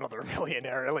work with another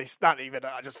millionaire, at least not even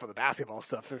just for the basketball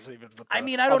stuff. There's even. With I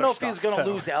mean, I don't know if he's going to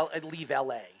leave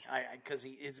L.A. because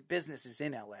his business is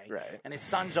in L.A. Right. And his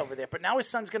son's over there. But now his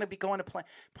son's going to be going to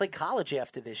play college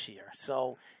after this year,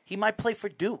 so he might play for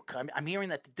Duke. I'm hearing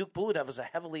that the Duke Blue Devils are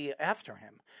heavily after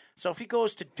him. So if he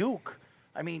goes to Duke.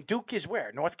 I mean, Duke is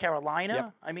where? North Carolina?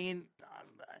 Yep. I mean,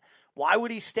 why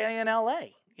would he stay in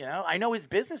L.A.? You know, I know his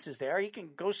business is there. He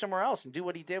can go somewhere else and do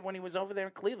what he did when he was over there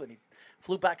in Cleveland. He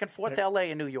flew back and forth to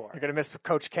L.A. and New York. You're going to miss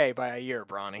Coach K by a year,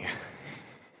 Bronny.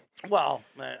 Well,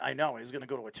 I know. He's going to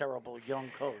go to a terrible young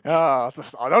coach. Oh,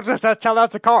 don't just tell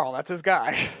that to Carl. That's his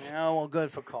guy. Yeah, well, good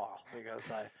for Carl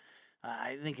because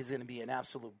I think he's going to be an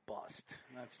absolute bust.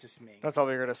 That's just me. Don't tell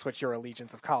me you're going to switch your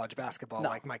allegiance of college basketball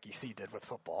like Mikey C did with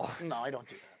football. No, I don't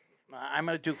do that. I'm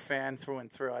a Duke fan through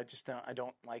and through. I just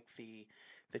don't like the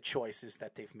choices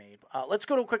that they've made. Let's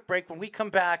go to a quick break. When we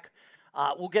come back,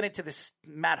 we'll get into this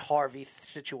Matt Harvey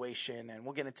situation, and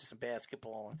we'll get into some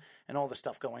basketball and all the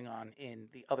stuff going on in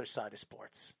the other side of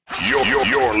sports.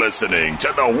 You're listening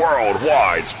to the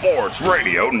Worldwide Sports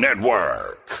Radio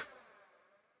Network.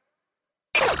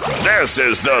 This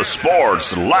is the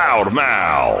Sports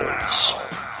Loudmouths.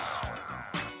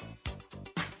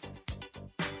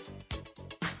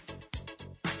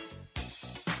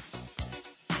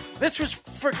 This was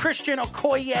for Christian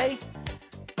Okoye,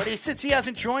 but since he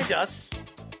hasn't joined us,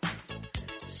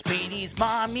 Speedy's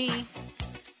mommy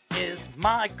is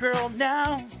my girl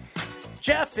now.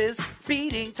 Jeff is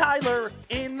beating Tyler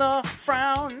in the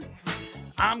frown.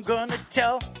 I'm gonna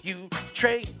tell you,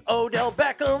 Trey Odell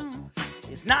Beckham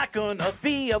is not gonna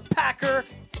be a Packer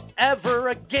ever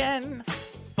again.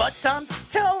 But I'm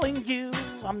telling you,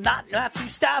 I'm not Matthew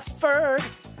Stafford.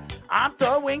 I'm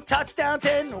throwing touchdowns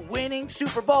and winning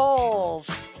Super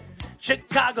Bowls.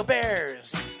 Chicago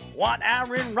Bears want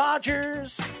Aaron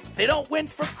Rodgers. They don't win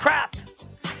for crap.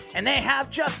 And they have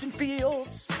Justin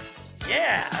Fields.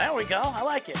 Yeah, there we go. I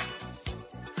like it.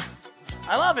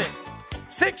 I love it.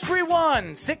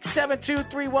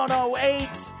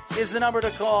 631-672-3108 is the number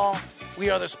to call. We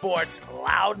are the Sports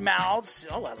Loudmouths.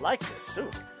 Oh, I like this.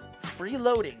 Ooh,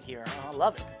 freeloading here. I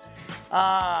love it.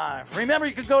 Remember,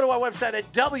 you can go to our website at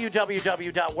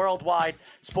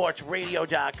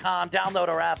www.worldwidesportsradio.com. Download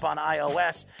our app on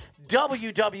iOS,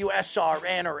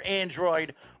 WWSRN or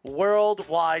Android,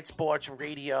 Worldwide Sports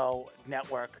Radio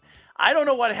Network. I don't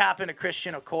know what happened to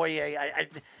Christian Okoye.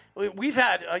 We've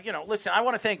had, listen, I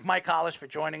want to thank Mike Hollis for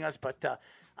joining us, but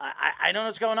I don't know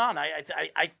what's going on.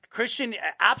 Christian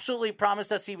absolutely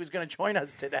promised us he was going to join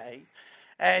us today.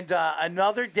 And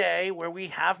another day where we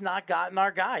have not gotten our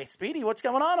guy. Speedy, what's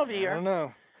going on over here? I don't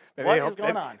know. What is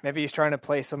going on? Maybe he's trying to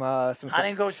play some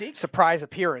surprise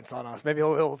appearance on us. Maybe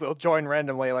he'll join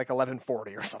randomly like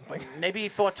 11:40 or something. Maybe he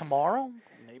thought tomorrow?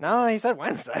 Maybe. No, he said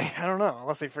Wednesday. I don't know.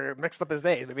 Unless he mixed up his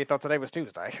days. Maybe he thought today was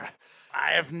Tuesday.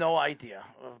 I have no idea.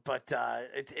 But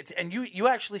it's and you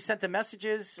actually sent the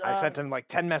messages. I sent him like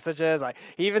 10 messages.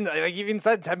 He even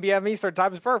said 10 p.m. Eastern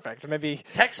time is perfect. Maybe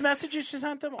text messages you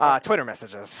sent them? Twitter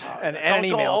messages and an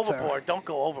email. Don't go overboard. Don't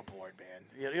go overboard, man.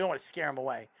 You don't want to scare him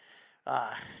away.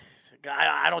 I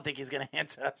don't think he's going to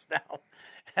answer us now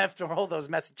after all those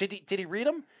messages. Did he read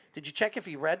them? Did you check if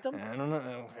he read them? I don't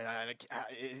know.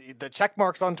 The check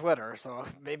mark's on Twitter, so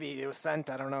maybe it was sent.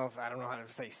 I don't know how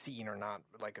to say seen or not,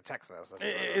 like a text message.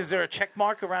 Is there a check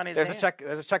mark around his name?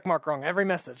 There's a check mark wrong every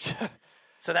message.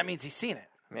 So that means he's seen it.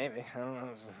 Maybe. I don't know.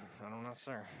 I'm not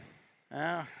sure.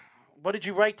 What did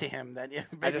you write to him?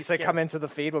 I just say come into the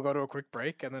feed. We'll go to a quick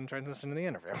break and then transition to the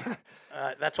interview.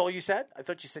 That's all you said? I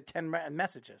thought you said 10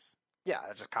 messages. Yeah,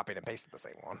 I just copied and pasted the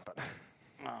same one, but.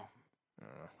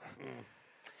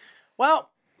 Well,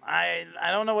 I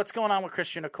don't know what's going on with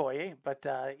Christian Okoye, but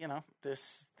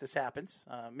this happens.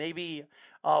 Maybe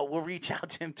we'll reach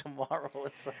out to him tomorrow or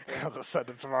something. I'll just send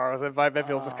him tomorrow. Maybe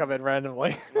he'll just come in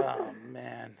randomly. Oh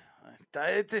man,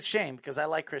 it's a shame because I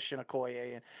like Christian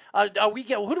Okoye. And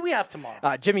who do we have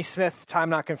tomorrow? Jimmy Smith, time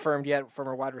not confirmed yet,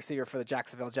 former wide receiver for the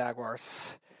Jacksonville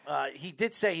Jaguars. He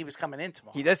did say he was coming in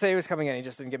tomorrow. He did say he was coming in. He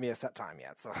just didn't give me a set time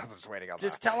yet, so I'm just waiting on that.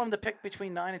 Just tell him to pick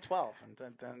between 9 and 12, and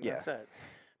then that's it.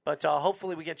 But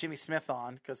hopefully we get Jimmy Smith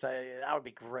on because that would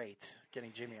be great,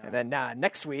 getting Jimmy on. And then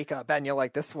next week, Ben, you'll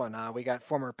like this one. We got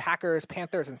former Packers,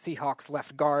 Panthers, and Seahawks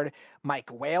left guard Mike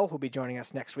Whale, who'll be joining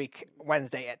us next week,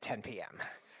 Wednesday at 10 p.m.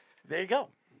 There you go.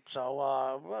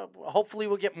 So hopefully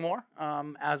we'll get more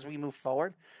as we move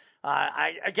forward.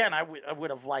 I would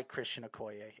have liked Christian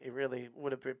Okoye. It really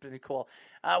would have been cool.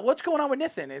 What's going on with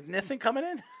Nathan? Is Nathan coming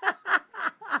in?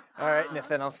 All right,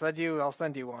 Nathan, I'll send you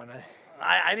one.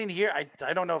 I didn't hear.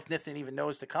 I don't know if Nathan even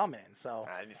knows to come in. So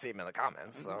I didn't see him in the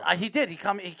comments. So. He did. He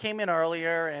came in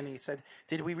earlier and he said,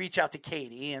 "Did we reach out to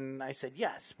Katie?" And I said,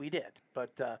 "Yes, we did."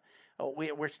 But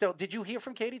we're still. Did you hear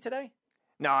from Katie today?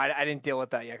 No, I didn't deal with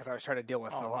that yet because I was trying to deal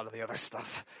with a lot of the other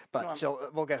stuff. But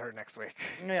we'll get her next week.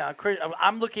 Yeah,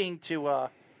 I'm looking to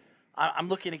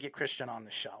get Christian on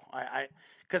the show.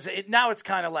 Because now it's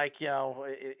kind of like,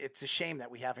 it's a shame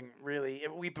that we haven't really.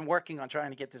 We've been working on trying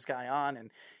to get this guy on, and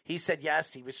he said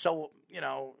yes. He was so.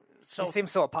 He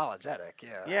seems so apologetic.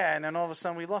 Yeah. Yeah, and then all of a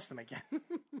sudden we lost him again.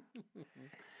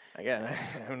 Again,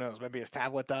 who knows? Maybe his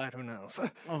tablet died. Who knows?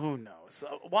 Well, who knows?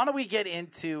 Why don't we get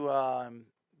into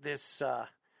this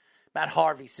Matt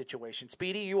Harvey situation?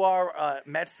 Speedy, you are a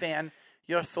Met fan.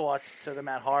 Your thoughts to the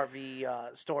Matt Harvey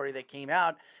story that came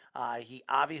out? He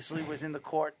obviously was in the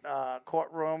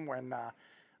courtroom when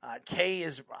Kay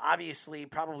is obviously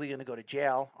probably going to go to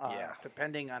jail,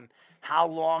 depending on how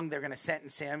long they're going to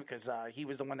sentence him, because he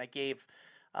was the one that gave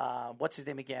what's his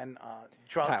name again?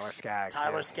 Drugs.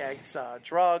 Tyler Skaggs.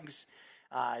 Drugs.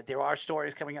 There are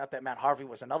stories coming out that Matt Harvey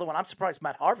was another one. I'm surprised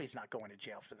Matt Harvey's not going to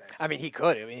jail for this. I mean, he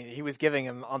could. I mean, he was giving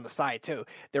him on the side too.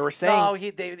 They were saying no,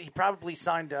 he probably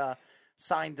signed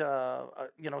something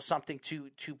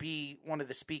to be one of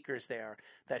the speakers there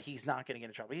that he's not going to get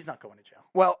in trouble. He's not going to jail.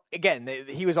 Well, again,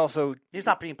 he was also he's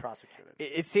not being prosecuted.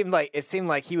 It seemed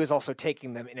like he was also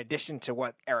taking them in addition to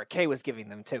what Eric Kay was giving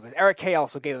them too. Because Eric Kay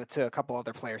also gave it to a couple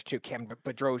other players too. Cam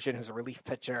Bedrosian, who's a relief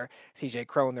pitcher, C.J.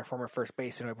 Cron, their former first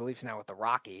baseman, who I believe is now with the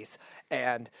Rockies,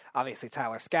 and obviously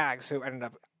Tyler Skaggs, who ended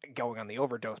up going on the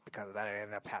overdose because of that and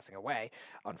ended up passing away,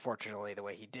 unfortunately, the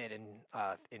way he did in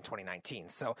 2019.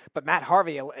 So, but Matt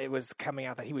Harvey, it was coming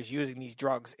out that he was using these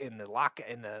drugs in the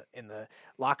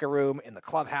locker room, in the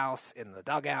clubhouse, in the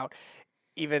dugout,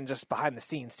 even just behind the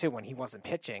scenes too when he wasn't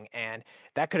pitching, and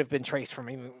that could have been traced from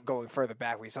even going further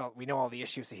back. We know all the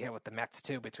issues he had with the Mets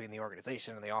too, between the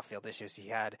organization and the off-field issues he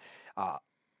had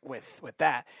with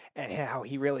that, and how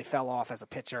he really fell off as a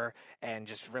pitcher, and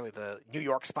just really the New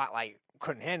York spotlight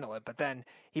couldn't handle it. But then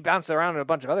he bounced around in a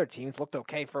bunch of other teams, looked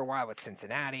okay for a while with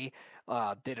Cincinnati,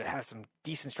 did have some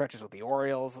decent stretches with the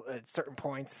Orioles at certain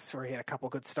points where he had a couple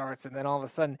good starts, and then all of a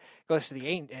sudden goes to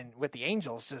with the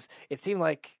Angels. Just it seemed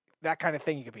like that kind of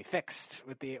thing you could be fixed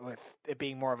with it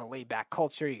being more of a laid back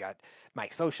culture. You got Mike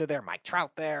Scioscia there, Mike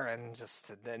Trout there, and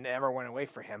just they never went away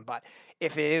for him. But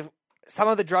if some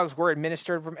of the drugs were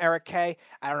administered from Eric Kay,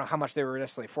 I don't know how much they were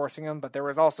necessarily forcing him, but there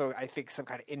was also, I think, some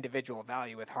kind of individual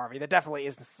value with Harvey that definitely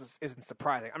isn't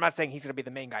surprising. I'm not saying he's going to be the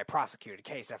main guy prosecuted.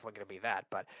 Kay's definitely going to be that,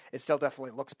 but it still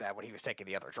definitely looks bad when he was taking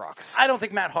the other drugs. I don't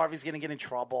think Matt Harvey's going to get in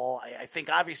trouble. I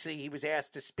think obviously he was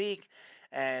asked to speak,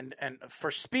 and for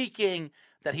speaking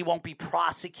that he won't be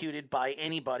prosecuted by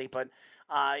anybody, but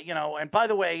and by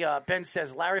the way, Ben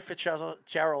says Larry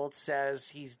Fitzgerald says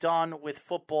he's done with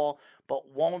football but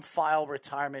won't file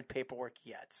retirement paperwork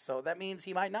yet. So that means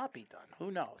he might not be done. Who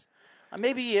knows?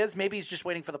 Maybe he is. Maybe he's just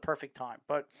waiting for the perfect time.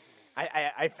 But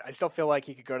I still feel like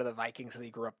he could go to the Vikings because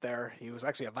he grew up there. He was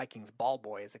actually a Vikings ball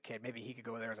boy as a kid. Maybe he could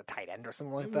go there as a tight end or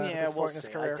something like that. Yeah, we'll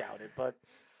see. I doubt it. But,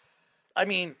 I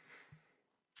mean,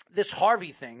 this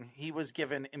Harvey thing, he was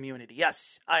given immunity.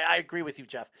 Yes, I agree with you,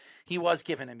 Jeff. He was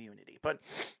given immunity. But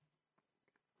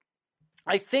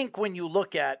I think when you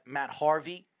look at Matt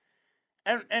Harvey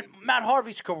and Matt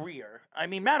Harvey's career, I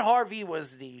mean, Matt Harvey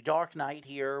was the Dark Knight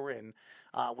here and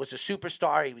was a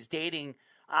superstar. He was dating,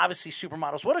 obviously,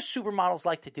 supermodels. What do supermodels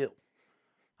like to do?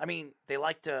 I mean, they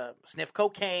like to sniff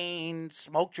cocaine,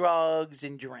 smoke drugs,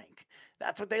 and drink.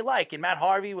 That's what they like. And Matt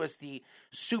Harvey was the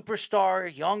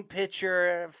superstar, young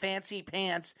pitcher, fancy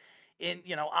pants.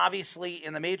 Obviously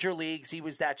in the major leagues, he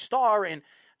was that star. And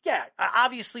yeah,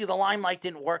 obviously the limelight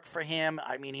didn't work for him.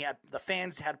 I mean, the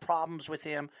fans had problems with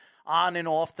him on and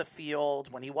off the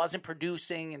field when he wasn't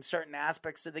producing in certain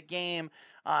aspects of the game.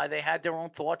 They had their own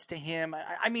thoughts to him.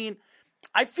 I mean,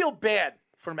 I feel bad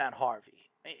for Matt Harvey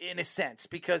in a sense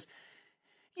because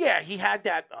Yeah, he had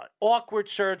that awkward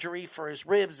surgery for his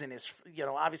ribs, and his,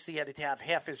 obviously he had to have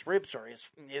half his ribs or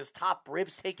his top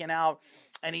ribs taken out,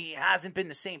 and he hasn't been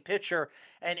the same pitcher.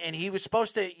 And he was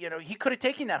supposed to, he could have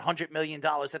taken that $100 million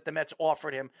that the Mets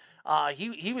offered him.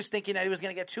 He was thinking that he was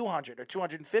going to get $200 or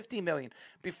 $250 million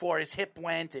before his hip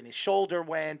went and his shoulder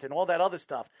went and all that other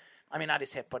stuff. I mean, not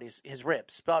his hip, but his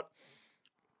ribs. But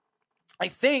I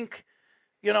think,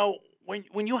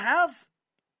 when you have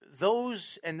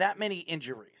those and that many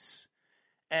injuries,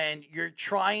 and you're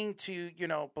trying to,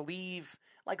 believe,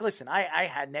 like, listen, I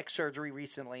had neck surgery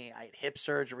recently. I had hip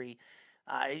surgery.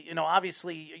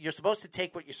 Obviously you're supposed to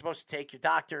take what you're supposed to take. Your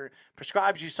doctor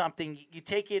prescribes you something. You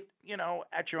take it,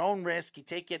 at your own risk. You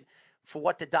take it for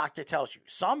what the doctor tells you.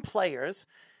 Some players,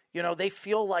 they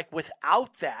feel like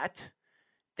without that,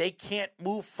 they can't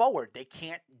move forward. They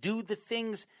can't do the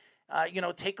things,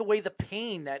 take away the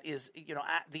pain that is,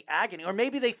 the agony. Or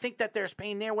maybe they think that there's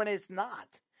pain there when it's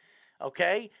not.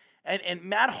 Okay? And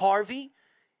Matt Harvey,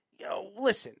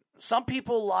 listen, some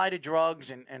people lie to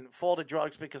drugs and fall to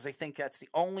drugs because they think that's the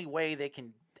only way they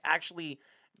can actually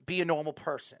be a normal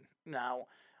person. Now,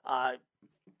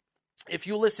 if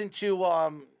you listen to,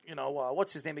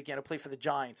 what's his name again, who played for the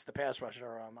Giants, the pass rusher,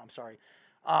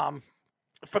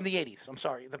 from the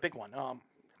 80s, the big one.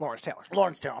 Lawrence Taylor.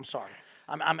 I'm sorry.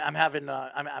 I'm having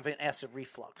acid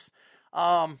reflux.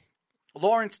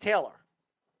 Lawrence Taylor.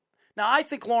 Now, I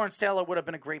think Lawrence Taylor would have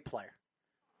been a great player,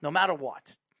 no matter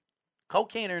what.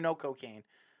 Cocaine or no cocaine,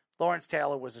 Lawrence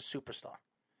Taylor was a superstar.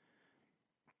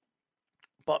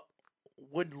 But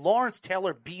would Lawrence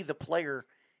Taylor be the player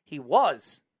he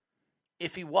was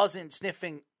if he wasn't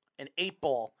sniffing an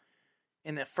 8-ball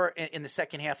in the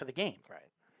second half of the game? Right.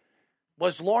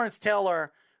 Was Lawrence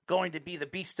Taylor going to be the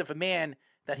beast of a man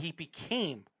that he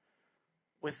became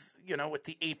with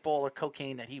the 8-ball or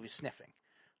cocaine that he was sniffing?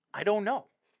 I don't know.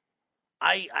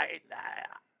 I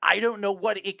don't know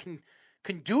what it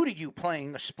can do to you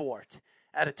playing a sport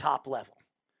at a top level.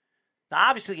 Now,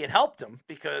 obviously, it helped him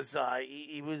because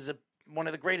he was one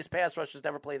of the greatest pass rushers to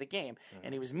ever play the game,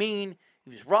 and he was mean,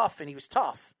 he was rough, and he was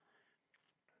tough.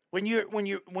 When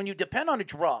you depend on a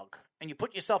drug and you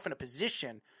put yourself in a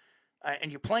position,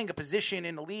 and you're playing a position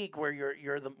in the league where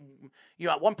you're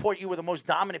at one point you were the most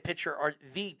dominant pitcher or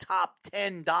the top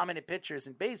 10 dominant pitchers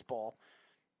in baseball,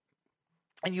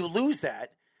 and you lose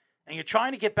that. And you're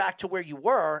trying to get back to where you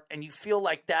were, and you feel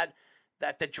like that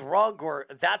the drug or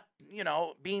that,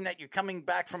 being that you're coming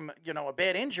back from, a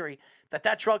bad injury,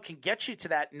 that drug can get you to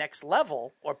that next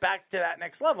level or back to that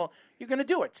next level, you're going to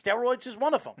do it. Steroids is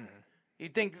one of them. Mm-hmm.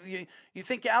 You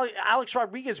think Alex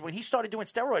Rodriguez, when he started doing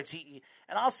steroids,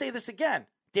 and I'll say this again,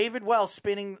 David Wells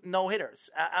spinning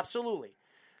no-hitters. Absolutely.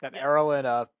 That Errol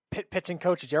and pitching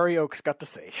coach Jerry Oaks got to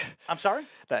see. I'm sorry?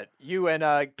 That you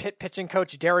and pitching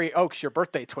coach Jerry Oaks, your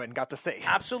birthday twin, got to see.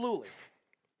 Absolutely.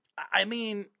 I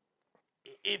mean,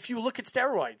 if you look at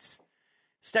steroids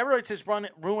has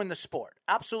ruined the sport.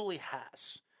 Absolutely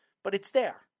has. But it's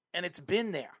there, and it's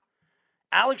been there.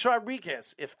 Alex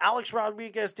Rodriguez, if Alex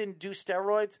Rodriguez didn't do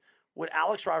steroids, would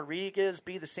Alex Rodriguez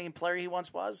be the same player he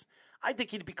once was? I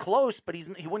think he'd be close, but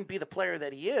he wouldn't be the player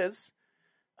that he is.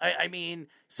 I mean,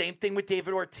 same thing with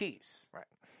David Ortiz. Right.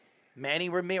 Manny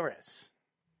Ramirez.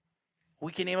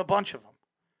 We can name a bunch of them.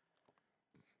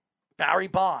 Barry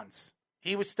Bonds.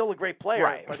 He was still a great player,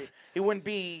 right, but he wouldn't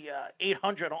be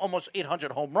almost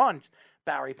 800 home runs,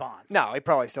 Barry Bonds. No, he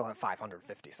probably still had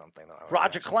 550-something.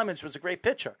 Roger Clemens was a great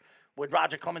pitcher. Would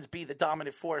Roger Clemens be the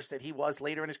dominant force that he was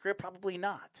later in his career? Probably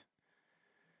not.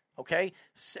 Okay?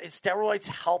 Steroids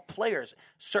help players.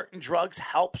 Certain drugs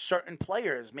help certain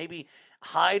players. Maybe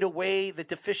hide away the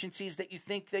deficiencies that you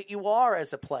think that you are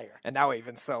as a player. And now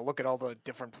even so, look at all the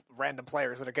different random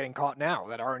players that are getting caught now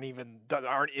that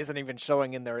isn't even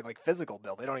showing in their physical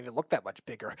build. They don't even look that much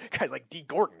bigger. Guys like D.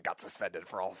 Gordon got suspended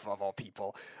for all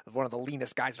people. One of the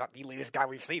leanest guys, not the leanest guy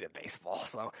we've seen in baseball.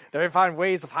 So they find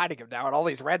ways of hiding him now, and all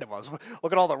these random ones.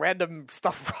 Look at all the random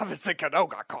stuff Robinson Cano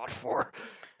got caught for.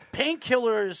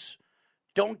 Painkillers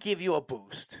don't give you a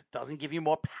boost. Doesn't give you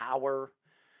more power.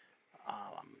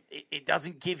 It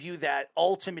doesn't give you that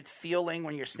ultimate feeling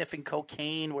when you're sniffing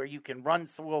cocaine where you can run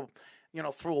through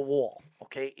a wall.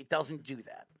 Okay, it doesn't do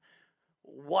that.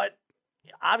 What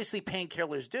obviously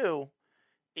painkillers do,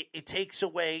 it takes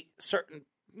away certain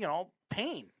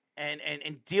pain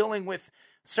and dealing with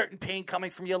certain pain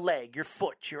coming from your leg, your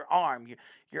foot, your arm,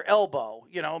 your elbow.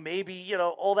 Maybe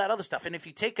all that other stuff. And if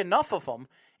you take enough of them,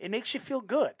 it makes you feel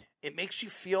good. It makes you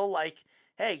feel like,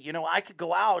 hey, I could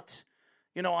go out.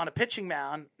 On a pitching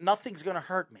mound, nothing's going to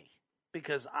hurt me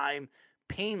because I'm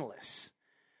painless.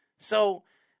 So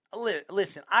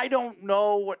listen, I don't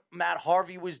know what Matt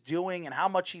Harvey was doing and how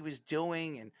much he was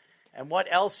doing and what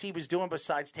else he was doing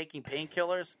besides taking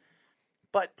painkillers.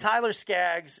 But Tyler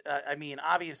Skaggs,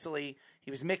 obviously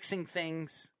he was mixing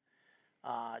things,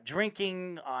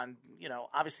 drinking on,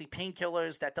 obviously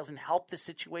painkillers. That doesn't help the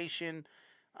situation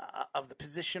of the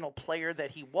positional player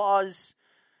that he was.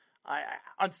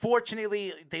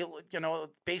 Unfortunately,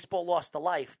 baseball lost a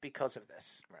life because of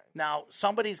this. Right. Now,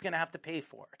 somebody's going to have to pay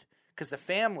for it because the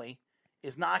family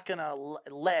is not going to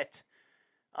let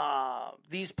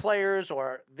these players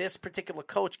or this particular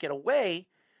coach get away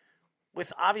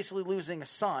with obviously losing a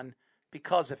son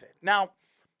because of it. Now,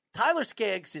 Tyler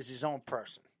Skaggs is his own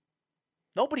person.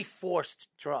 Nobody forced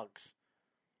drugs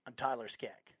on Tyler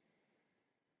Skaggs.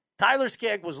 Tyler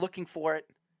Skaggs was looking for it.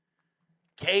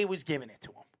 Kay was giving it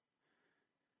to him.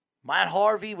 Matt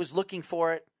Harvey was looking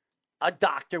for it. A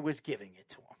doctor was giving it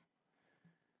to him.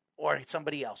 Or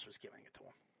somebody else was giving it to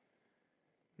him.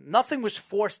 Nothing was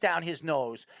forced down his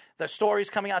nose. The stories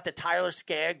coming out that Tyler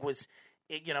Skaggs was,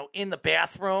 in the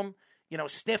bathroom,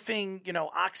 sniffing,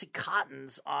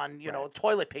 Oxycontins on,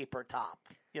 toilet paper top.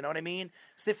 You know what I mean?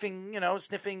 Sniffing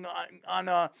on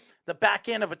the back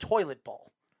end of a toilet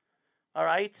bowl. All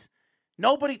right?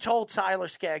 Nobody told Tyler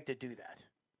Skaggs to do that.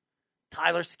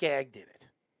 Tyler Skaggs did it.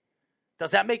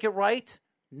 Does that make it right?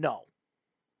 No.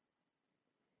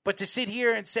 But to sit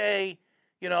here and say,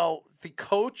 the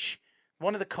coach,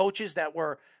 one of the coaches that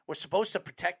were supposed to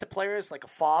protect the players like a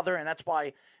father, and that's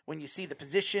why when you see the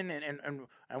position and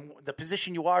the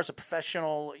position you are as a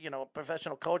professional,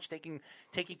 professional coach taking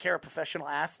care of professional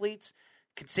athletes,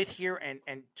 can sit here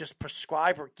and just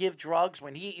prescribe or give drugs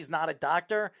when he is not a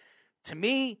doctor, to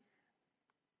me,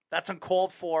 that's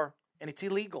uncalled for and it's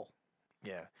illegal.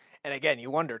 Yeah. And again, you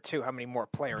wonder, too, how many more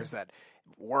players that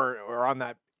were on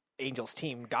that Angels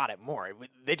team got it more.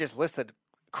 They just listed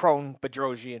Cron,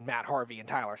 Bedrosian, Matt Harvey, and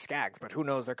Tyler Skaggs, but who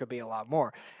knows, there could be a lot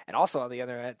more. And also on the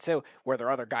other end, too, where there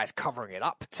are other guys covering it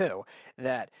up, too,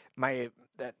 that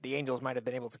the Angels might have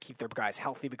been able to keep their guys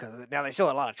healthy because now they still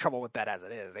have a lot of trouble with that as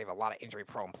it is. They have a lot of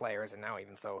injury-prone players, and now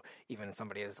even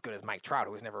somebody as good as Mike Trout,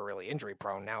 who was never really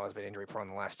injury-prone, now has been injury-prone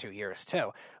the last 2 years,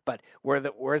 too. But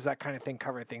where's that kind of thing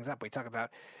covering things up? We talk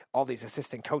about all these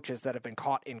assistant coaches that have been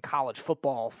caught in college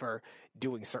football for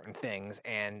doing certain things,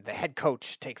 and the head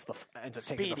coach ends up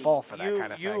taking the fall for that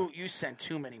kind of thing. You sent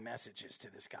too many messages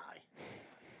to this guy.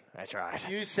 I tried.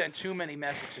 You sent too many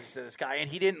messages to this guy,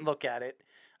 and he didn't look at it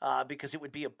because it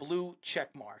would be a blue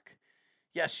check mark.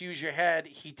 Yes, use your head.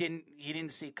 He didn't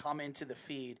see come into the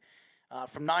feed.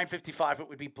 From 9:55, it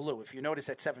would be blue. If you notice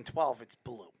at 7:12, it's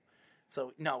blue.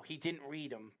 So, no, he didn't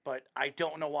read them, but I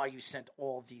don't know why you sent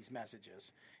all these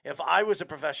messages. If I was a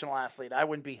professional athlete, I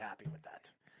wouldn't be happy with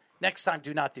that. Next time,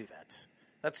 do not do that.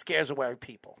 That scares away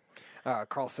people.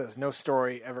 Carl says, no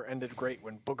story ever ended great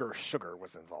when Booger Sugar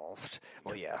was involved.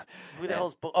 Well, yeah. Who the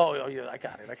hell's Oh, yeah, I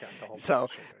got it. The whole so,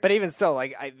 but even so,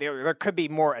 there could be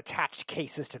more attached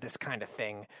cases to this kind of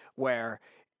thing where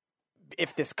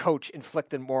if this coach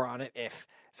inflicted more on it, if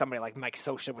somebody like Mike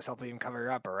Scioscia was helping him cover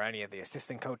up or any of the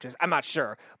assistant coaches, I'm not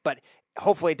sure, but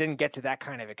hopefully it didn't get to that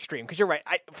kind of extreme. Because you're right,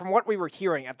 from what we were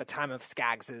hearing at the time of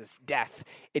Skaggs' death,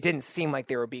 it didn't seem like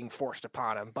they were being forced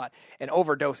upon him, but an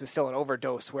overdose is still an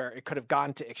overdose where it could have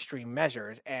gone to extreme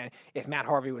measures, and if Matt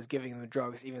Harvey was giving them the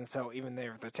drugs, even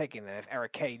if they're taking them, if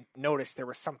Eric Kay noticed there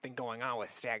was something going on with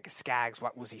Skaggs,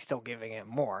 what was he still giving it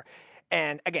more?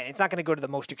 And again, it's not going to go to the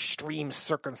most extreme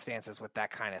circumstances with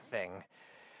that kind of thing.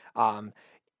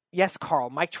 Yes, Carl,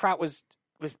 Mike Trout was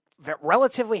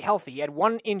relatively healthy. He had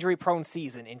one injury-prone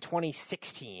season in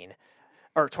 2016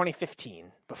 or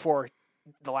 2015 before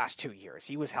the last 2 years.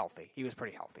 He was healthy. He was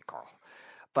pretty healthy, Carl.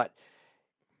 But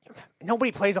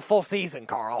nobody plays a full season,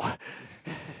 Carl.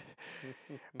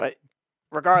 But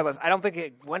regardless, I don't think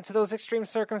it went to those extreme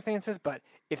circumstances, but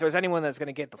if there's anyone that's going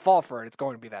to get the fall for it, it's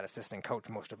going to be that assistant coach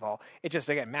most of all. It just,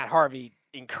 again, Matt Harvey,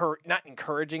 not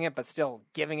encouraging it, but still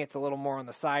giving it a little more on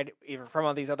the side, even from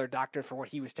all these other doctors for what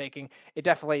he was taking. It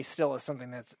definitely still is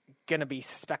something that's going to be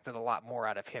suspected a lot more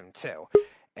out of him, too.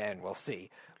 And we'll see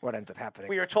what ends up happening.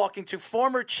 We are talking to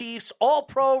former Chiefs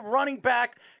All-Pro running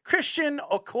back Christian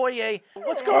Okoye.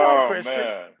 What's going on, Christian?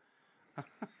 Man.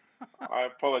 I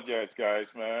apologize,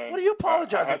 guys, man. What are you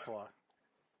apologizing for?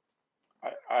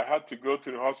 I had to go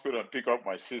to the hospital and pick up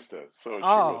my sister, so she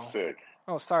was sick.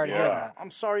 Oh, sorry to hear that.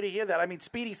 I'm sorry to hear that. I mean,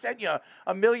 Speedy sent you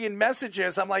a million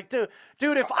messages. I'm like, dude,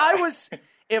 if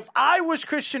I was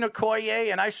Christian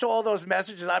Okoye and I saw all those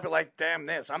messages, I'd be like, damn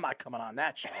this, I'm not coming on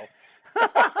that show.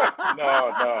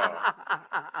 No,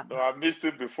 I missed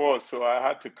it before, so I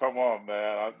had to come on,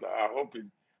 man. I hope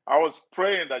I was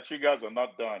praying that you guys are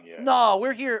not done yet. No,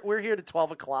 we're here. We're here to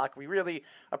 12 o'clock. We really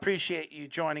appreciate you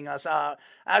joining us.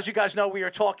 As you guys know, we are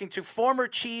talking to former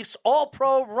Chiefs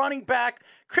All-Pro running back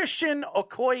Christian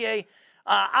Okoye.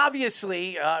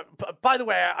 Obviously, by the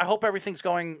way, I hope everything's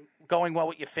going well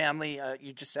with your family.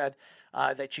 You just said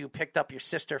that you picked up your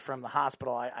sister from the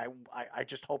hospital. I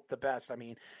just hope the best. I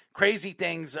mean, crazy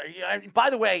things. By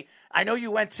the way, I know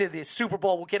you went to the Super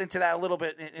Bowl. We'll get into that a little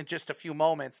bit in just a few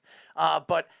moments.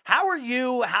 But how are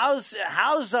you? How's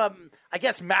I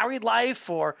guess married life,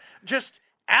 or just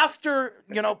after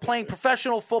playing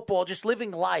professional football, just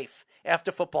living life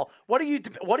after football? What have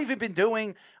you been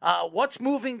doing? What's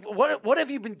moving? What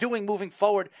have you been doing moving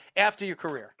forward after your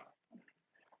career?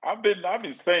 I've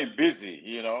been staying busy,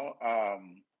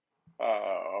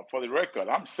 for the record,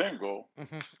 I'm single.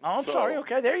 Mm-hmm. Oh, I'm sorry.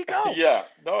 Okay, there you go. Yeah,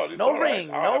 no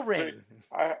ring, right. no ring.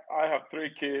 I have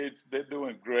 3 kids. They're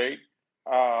doing great.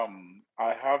 I'm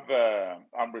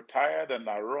retired and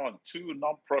I run 2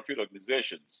 nonprofit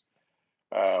organizations.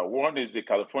 One is the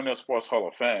California Sports Hall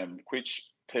of Fame, which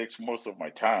takes most of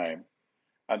my time,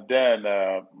 and then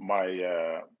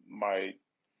my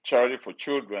charity for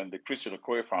children, the Christian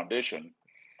Okoye Foundation,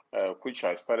 which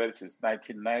I started since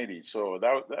 1990. So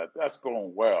that's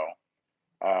going well.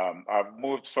 I've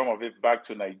moved some of it back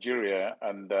to Nigeria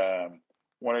and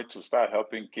wanted to start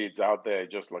helping kids out there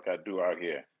just like I do out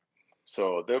here.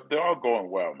 So they're all going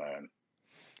well, man.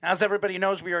 As everybody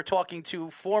knows, we are talking to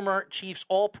former Chiefs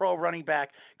All-Pro running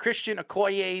back Christian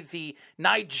Okoye, the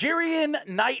Nigerian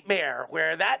Nightmare,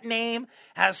 where that name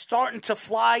has started to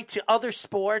fly to other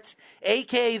sports,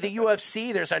 a.k.a. the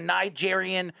UFC. There's a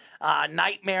Nigerian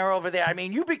Nightmare over there. I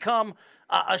mean, you become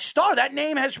a star. That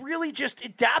name has really just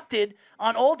adapted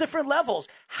on all different levels.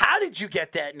 How did you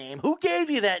get that name? Who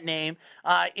gave you that name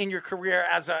in your career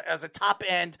as a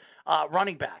top-end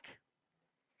running back?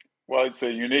 Well, it's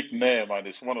a unique name, and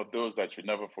it's one of those that you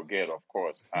never forget, of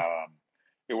course.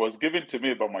 It was given to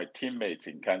me by my teammates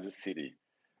in Kansas City.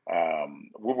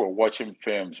 We were watching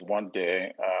films one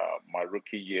day, my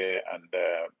rookie year, and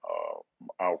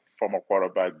our former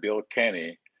quarterback, Bill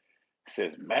Kenny,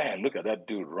 says, "Man, look at that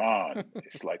dude run.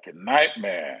 It's like a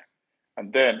nightmare."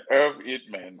 And then Irv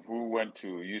Eatman, who went to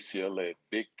UCLA,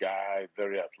 big guy,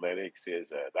 very athletic,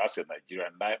 says, "That's a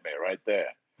Nigerian nightmare right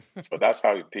there." So that's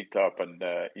how he picked up, and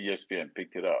ESPN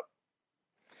picked it up.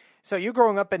 So you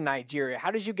growing up in Nigeria, how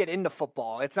did you get into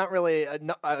football? It's not really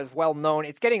as well known.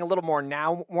 It's getting a little more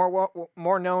now,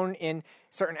 more known in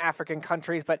certain African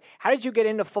countries. But how did you get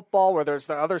into football? Where there's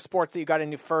the other sports that you got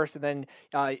into first, and then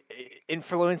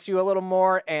influenced you a little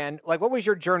more? And what was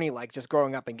your journey like, just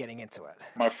growing up and getting into it?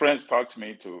 My friends talked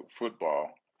me into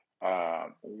football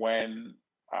when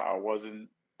I wasn't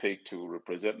picked to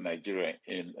represent Nigeria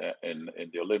in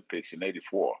the Olympics in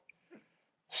 '84.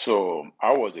 So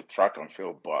I was a track and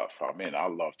field buff. I mean, I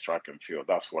love track and field.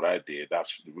 That's what I did.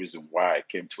 That's the reason why I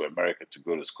came to America to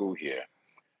go to school here.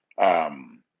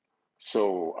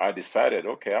 So I decided,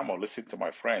 okay, I'm going to listen to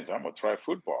my friends. I'm going to try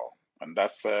football. And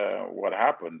that's what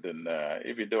happened. And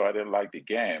even though I didn't like the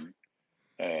game,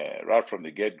 right from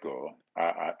the get-go,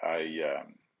 I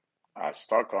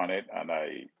stuck on it. And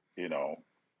I,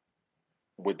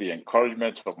 with the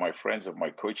encouragement of my friends and my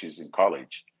coaches in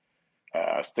college,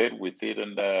 I stayed with it,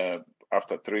 and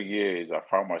after 3 years, I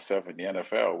found myself in the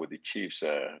NFL with the Chiefs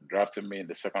drafting me in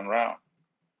the 2nd round.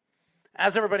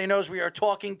 As everybody knows, we are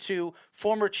talking to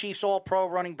former Chiefs All-Pro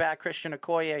running back Christian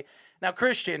Okoye. Now,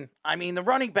 Christian, I mean, the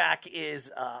running back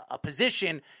is a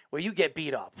position where you get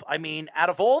beat up. I mean, out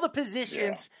of all the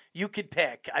positions you could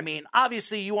pick, I mean,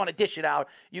 obviously you want to dish it out.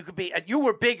 You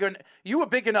were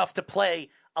big enough to play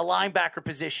a linebacker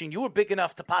position. You were big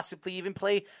enough to possibly even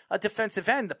play a defensive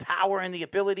end. The power and the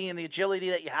ability and the agility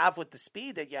that you have with the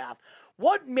speed that you have.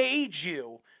 What made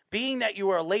you, being that you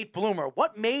were a late bloomer,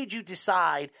 what made you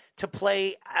decide to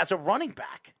play as a running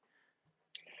back?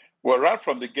 Well, right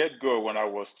from the get-go, when I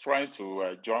was trying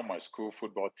to join my school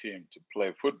football team to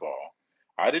play football,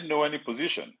 I didn't know any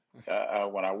position.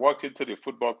 When I walked into the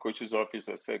football coach's office,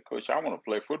 I said, "Coach, I want to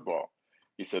play football."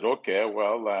 He said, "Okay,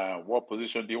 well, what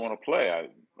position do you want to play?"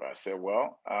 I said,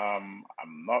 "Well, I'm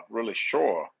not really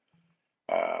sure."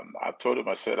 I told him,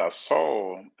 I said, "I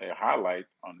saw a highlight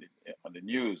on the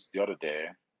news the other day,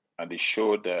 and they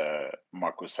showed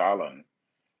Marcus Allen,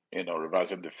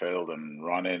 reversing the field and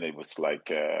running. It was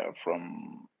like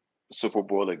from Super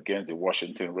Bowl against the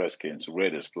Washington Redskins,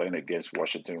 Raiders playing against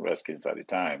Washington Redskins at the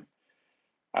time."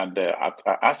 And I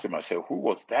asked him, I said, "Who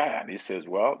was that?" And he says,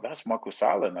 "Well, that's Marcus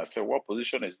Allen." I said, "What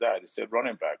position is that?" He said,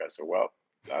 "Running back." I said, "Well,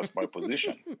 That's my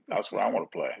position. That's where I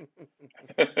want to play.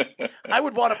 I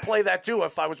would want to play that too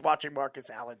if I was watching Marcus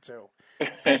Allen too.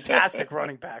 Fantastic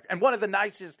running back. And one of the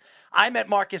nicest, I met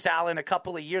Marcus Allen a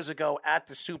couple of years ago at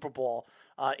the Super Bowl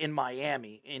in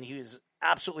Miami, and he was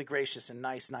absolutely gracious and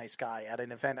nice guy. At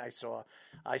an event I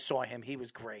saw him. He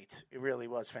was great. It really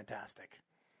was fantastic.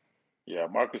 Yeah,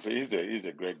 Marcus, he's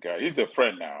a great guy. He's a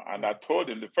friend now. And I told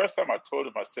him, the first time I told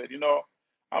him, I said,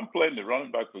 I'm playing the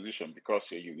running back position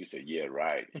because of you. He said, yeah,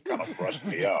 right. He kind of brushed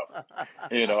me off,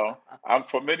 And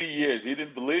for many years, he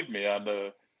didn't believe me.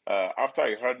 And after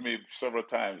he heard me several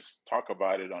times talk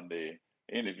about it on the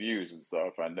interviews and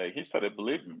stuff, and he started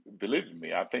believing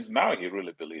me. I think now he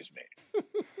really believes me.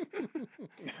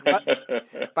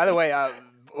 By the way,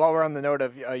 while we're on the note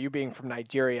of you being from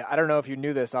Nigeria, I don't know if you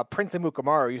knew this. Prince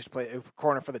Amukamara, who used to play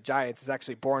corner for the Giants, is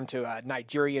actually born to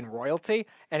Nigerian royalty,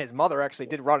 and his mother actually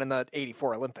did run in the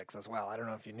 '84 Olympics as well. I don't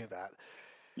know if you knew that.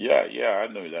 Yeah, I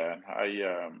knew that.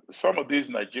 Some of these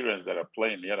Nigerians that are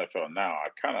playing the NFL now, I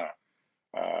kind of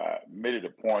made it a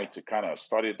point to kind of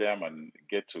study them and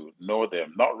get to know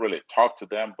them. Not really talk to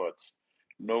them, but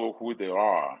know who they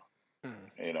are.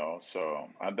 So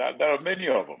and there are many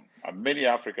of them, and many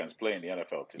Africans playing the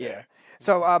NFL today. Yeah.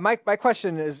 So my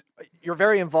question is, you're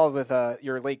very involved with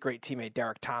your late great teammate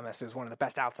Derek Thomas, who's one of the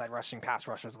best outside rushing pass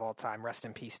rushers of all time. Rest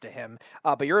in peace to him.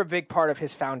 But you're a big part of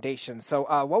his foundation. So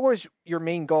what was your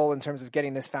main goal in terms of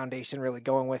getting this foundation really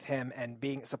going with him and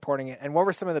supporting it? And what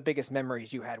were some of the biggest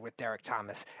memories you had with Derek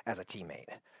Thomas as a teammate?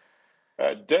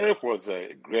 Derek was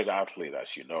a great athlete,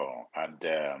 as you know, and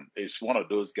he's one of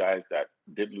those guys that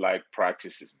didn't like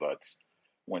practices, but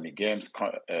when the games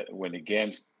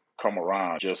come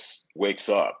around, just wakes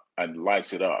up and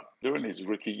lights it up. During his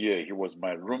rookie year, he was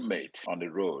my roommate on the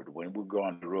road. When we go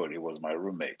on the road, he was my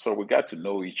roommate. So we got to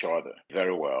know each other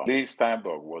very well. Lee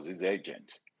Steinberg was his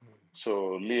agent.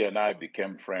 So Lee and I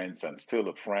became friends and still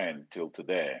a friend till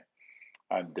today.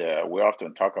 And we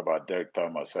often talk about Derek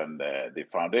Thomas, and the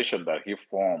foundation that he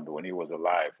formed when he was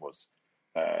alive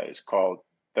is called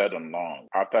Third and Long.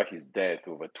 After his death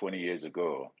over 20 years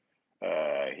ago,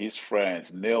 his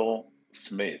friends, Neil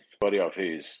Smith, buddy of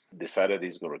his, decided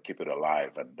he's going to keep it alive.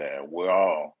 And we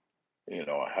all,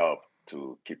 helped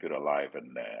to keep it alive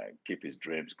and keep his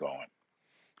dreams going.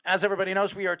 As everybody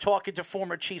knows, we are talking to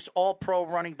former Chiefs All-Pro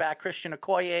running back Christian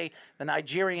Okoye, the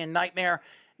Nigerian Nightmare.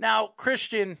 Now,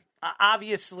 Christian,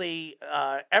 obviously,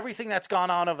 everything that's gone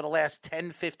on over the last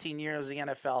 10, 15 years in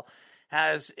the NFL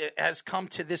has come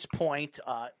to this point.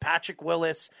 Patrick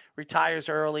Willis retires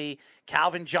early.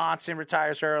 Calvin Johnson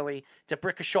retires early.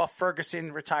 DeBrickashaw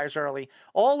Ferguson retires early.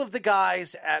 All of the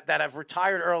guys that have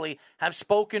retired early have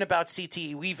spoken about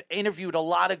CTE. We've interviewed a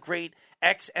lot of great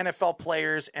ex-NFL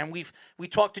players, and we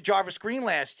talked to Jarvis Green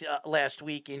last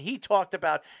week, and he talked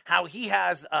about how he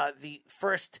has the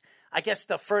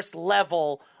first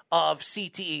level of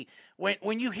CTE.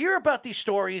 When you hear about these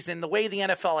stories and the way the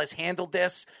NFL has handled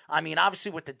this, I mean,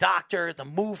 obviously with the doctor, the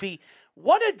movie,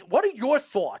 what are your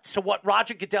thoughts to what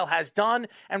Roger Goodell has done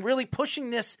and really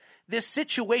pushing this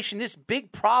situation, this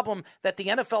big problem that the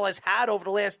NFL has had over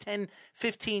the last 10,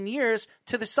 15 years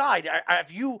to the side?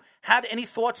 Have you had any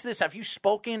thoughts to this? Have you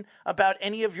spoken about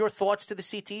any of your thoughts to the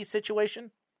CTE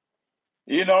situation?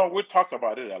 We talk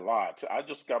about it a lot. I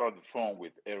just got on the phone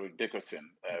with Eric Dickerson,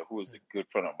 who is a good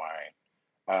friend of mine.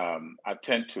 I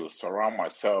tend to surround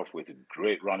myself with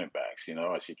great running backs,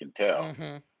 as you can tell.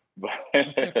 Mm-hmm.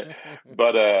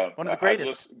 But one of the greatest.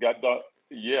 I just got done.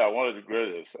 Yeah, one of the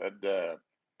greatest.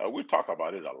 And we talk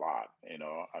about it a lot.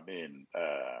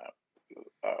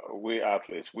 We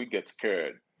athletes, we get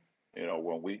scared,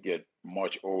 when we get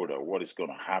much older, what is going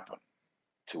to happen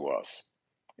to us.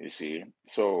 You see,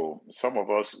 so some of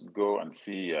us go and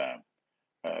see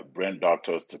brain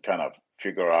doctors to kind of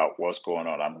figure out what's going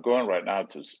on. I'm going right now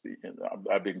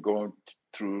I've been going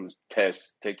through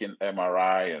tests, taking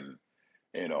MRI, and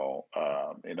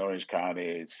in Orange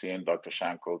County, seeing Dr.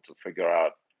 Shanko to figure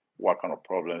out what kind of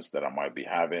problems that I might be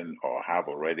having or have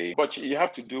already. But you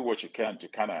have to do what you can to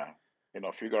kind of,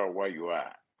 figure out where you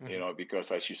are. Mm-hmm.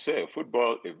 Because as you say,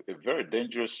 football is a very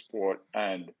dangerous sport,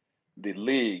 and the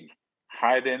league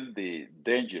hiding the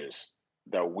dangers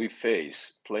that we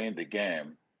face playing the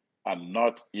game and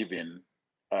not even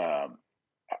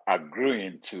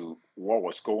agreeing to what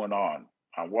was going on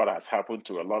and what has happened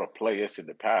to a lot of players in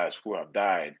the past who have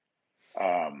died.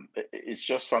 It's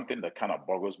just something that kind of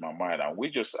boggles my mind. And we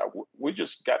just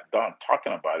got done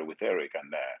talking about it with Eric,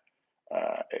 and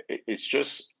it's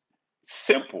just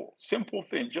simple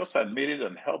thing. Just admit it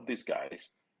and help these guys,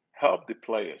 help the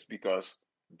players, because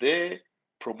they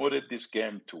promoted this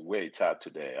game to where it's at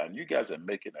today, and you guys are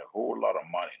making a whole lot of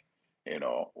money.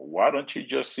 Why don't you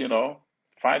just,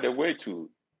 find a way to,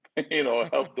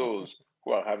 help those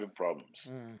who are having problems?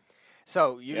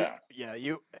 So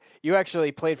you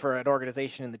actually played for an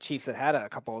organization in the Chiefs that had a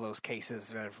couple of those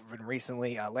cases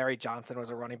recently. Larry Johnson was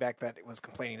a running back that was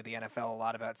complaining to the NFL a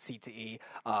lot about CTE.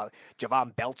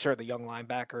 Javon Belcher, the young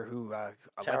linebacker who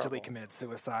allegedly committed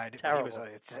suicide. He was, I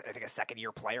think, a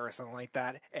second-year player or something like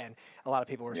that. And a lot of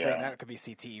people were saying that could be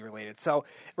CTE related. So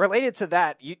related to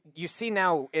that, you see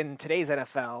now in today's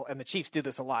NFL, and the Chiefs do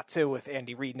this a lot too with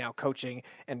Andy Reid now coaching,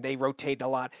 and they rotate a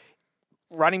lot.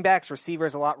 Running backs,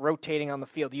 receivers, a lot rotating on the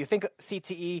field. Do you think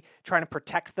CTE, trying to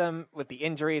protect them with the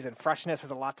injuries and freshness,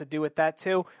 has a lot to do with that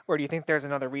too? Or do you think there's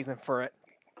another reason for it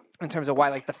in terms of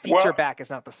why the feature back is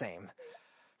not the same?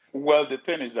 Well, the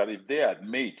thing is that if they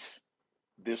admit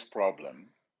this problem,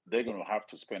 they're going to have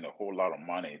to spend a whole lot of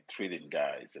money treating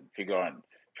guys and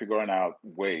figuring out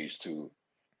ways to,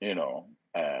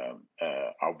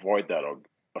 avoid that or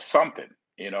something,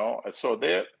 So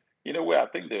they're, in a way, I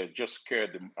think they're just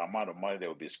scared the amount of money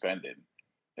they'll be spending,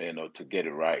 to get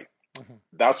it right. Mm-hmm.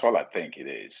 That's all I think it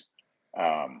is.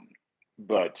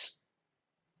 But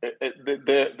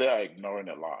they are ignoring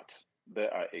a lot. They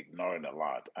are ignoring a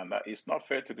lot. And it's not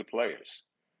fair to the players.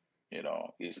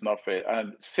 It's not fair.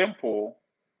 And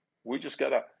we just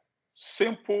got a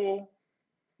simple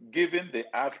giving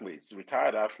the athletes,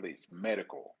 retired athletes,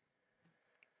 medical.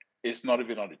 It's not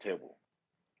even on the table.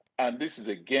 And this is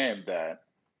a game that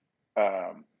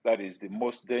is the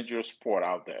most dangerous sport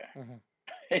out there. Mm-hmm.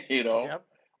 Yep.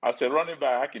 As a running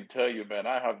back, I can tell you, man,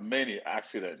 I have many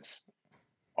accidents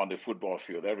on the football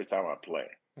field every time I play.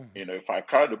 Mm-hmm. If I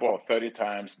carry the ball 30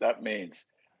 times, that means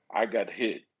I got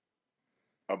hit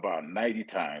about 90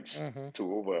 times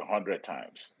to over 100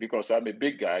 times because I'm a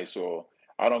big guy, so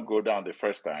I don't go down the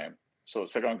first time. So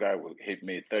second guy will hit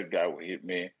me, third guy will hit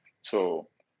me. So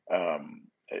on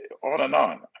and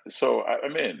on. So, I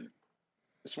mean,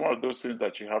 it's one of those things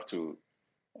that you have to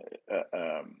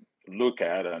look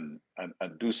at and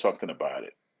do something about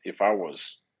it if I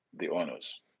was the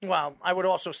owners. Well, I would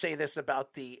also say this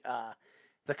about the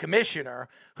commissioner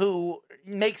who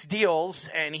makes deals,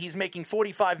 and he's making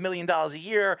 $45 million a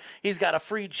year. He's got a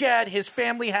free jet. His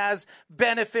family has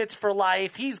benefits for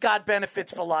life. He's got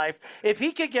benefits for life. If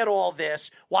he could get all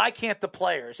this, why can't the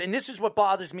players? And this is what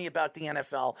bothers me about the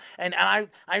NFL. And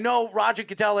I know Roger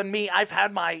Goodell and me, I've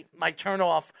had my turn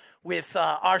off with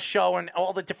our show and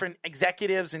all the different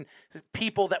executives and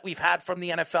people that we've had from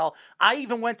the NFL. I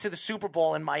even went to the Super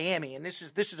Bowl in Miami, and this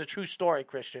is a true story,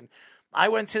 Christian. I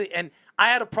went and I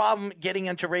had a problem getting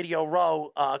into Radio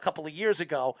Row a couple of years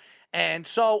ago. And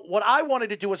so what I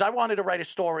wanted to do is I wanted to write a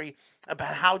story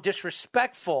about how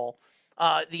disrespectful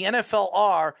the NFL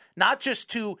are, not just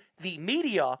to the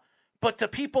media, but to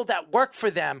people that work for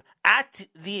them at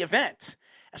the event.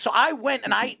 So I went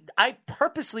and I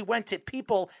purposely went to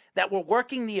people that were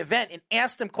working the event and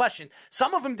asked them questions.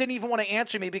 Some of them didn't even want to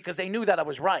answer me because they knew that I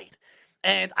was right.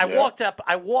 And I walked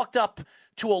up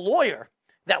to a lawyer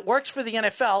that works for the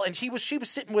NFL, and she was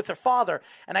sitting with her father,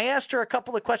 and I asked her a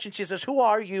couple of questions. She says, "Who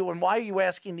are you, and why are you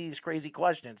asking me these crazy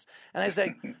questions?" And I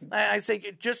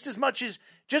say, just as much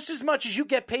as you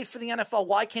get paid for the NFL,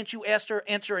 why can't you answer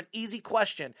an easy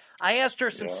question? I asked her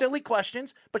some silly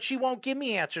questions, but she won't give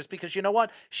me answers because you know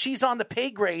what? She's on the pay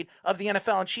grade of the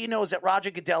NFL, and she knows that Roger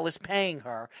Goodell is paying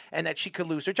her and that she could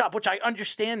lose her job, which I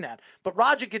understand that. But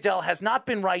Roger Goodell has not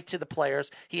been right to the players.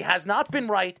 He has not been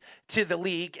right to the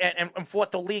league and for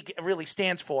what the league really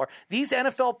stands for. These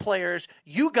NFL players,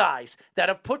 you guys that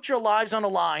have put your lives on the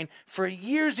line for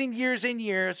years and years and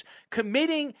years,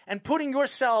 committing and putting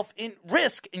yourself in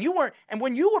risk. And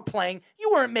when you were playing,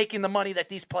 you weren't making the money that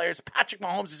these players, Patrick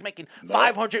Mahomes is making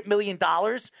 $500 million.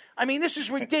 I mean, this is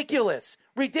ridiculous.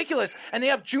 Ridiculous. And they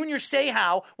have Junior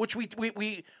Seau, which we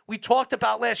talked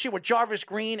about last year with Jarvis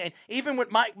Green and even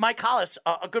with Mike Hollis,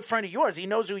 a good friend of yours. He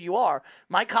knows who you are.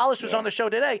 Mike Hollis was on the show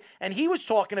today, and he was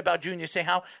talking about Junior Seau,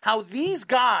 how these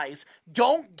guys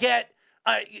don't get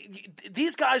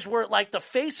these guys were like the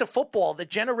face of football, the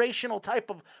generational type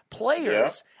of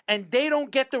players, and they don't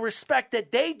get the respect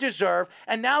that they deserve,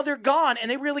 and now they're gone,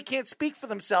 and they really can't speak for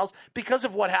themselves because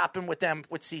of what happened with them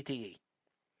with CTE.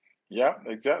 Yeah,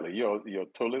 exactly. You're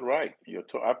totally right.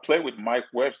 I play with Mike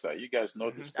Webster. You guys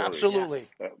know the story. Absolutely.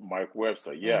 Mike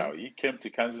Webster. Yeah, he came to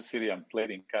Kansas City and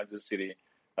played in Kansas City,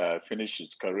 finished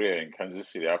his career in Kansas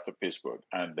City after Pittsburgh.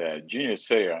 And Junior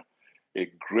Seau,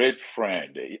 a great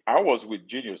friend. I was with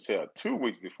Junior Seau 2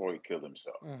 weeks before he killed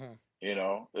himself. Mm-hmm.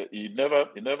 He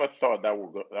never thought that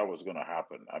was going to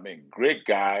happen. I mean, great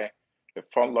guy, a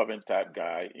fun-loving type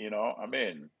guy.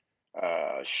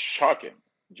 Shocking.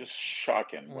 Just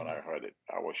shocking when I heard it.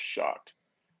 I was shocked.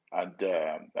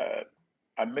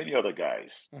 and many other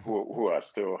guys who are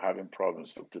still having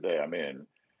problems today. I mean,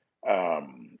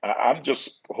 I'm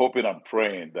just hoping and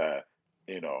praying that,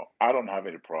 I don't have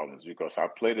any problems because I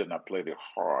played it and I played it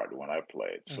hard when I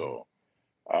played. So,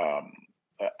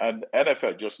 and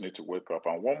NFL just need to wake up.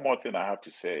 And one more thing I have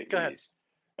to say is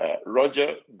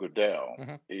Roger Goodell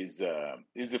is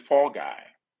the fall guy.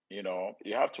 You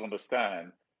have to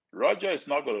understand, Roger is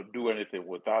not going to do anything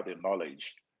without the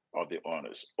knowledge of the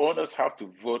owners. Owners have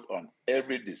to vote on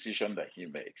every decision that he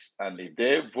makes. And if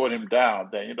they vote him down,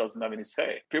 then he doesn't have any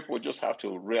say. People just have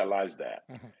to realize that.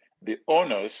 The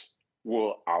owners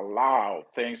will allow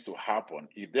things to happen.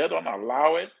 If they don't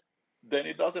allow it, then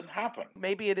it doesn't happen.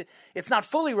 Maybe it's not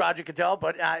fully Roger Goodell,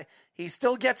 but he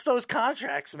still gets those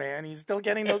contracts, man. He's still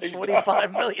getting those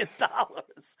 $45 million.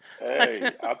 Hey,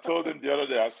 I told him the other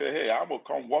day, I said, hey, I'm going to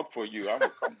come work for you. I'm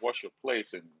going to come wash your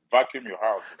plates and vacuum your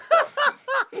house and stuff.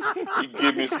 He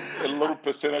gave me a little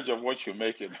percentage of what you're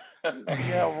making.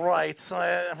 Yeah, right.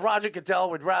 So, Roger Goodell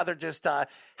would rather just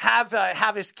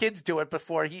have his kids do it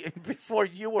before you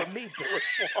or me do it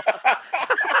for.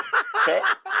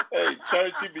 Hey,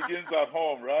 charity begins at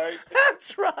home, right?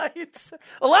 That's right.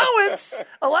 Allowance.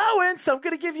 I'm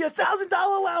going to give you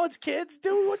 $1,000 allowance, kids.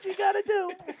 Do what you got to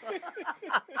do.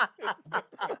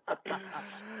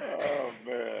 Oh,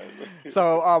 man.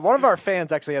 So one of our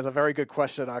fans actually has a very good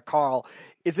question, Carl.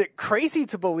 Is it crazy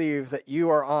to believe that you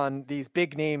are on these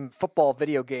big-name football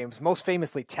video games, most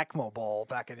famously Tecmo Bowl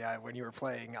back in when you were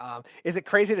playing? Is it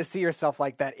crazy to see yourself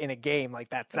like that in a game like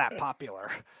that's that popular?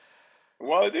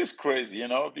 Well, it is crazy,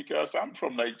 because I'm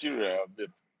from Nigeria, the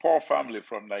poor family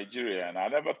from Nigeria, and I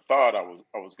never thought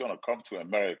I was going to come to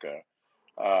America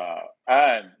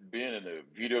and being in a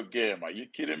video game. Are you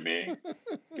kidding me?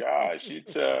 Gosh,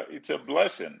 it's a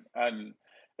blessing. And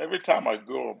every time I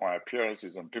go on my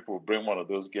appearances and people bring one of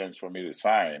those games for me to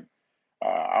sign,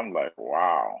 I'm like,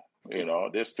 wow,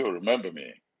 they still remember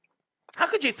me. How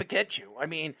could you forget you? I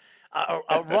mean,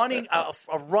 a running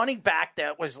back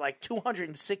that was like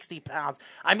 260 pounds.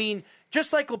 I mean,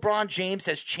 just like LeBron James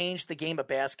has changed the game of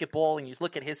basketball, and you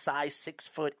look at his size,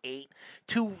 6'8",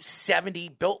 270,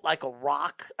 built like a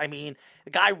rock. I mean,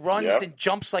 the guy runs and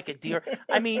jumps like a deer.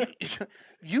 I mean,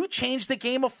 you changed the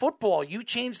game of football. You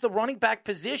changed the running back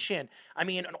position. I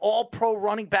mean, an all-pro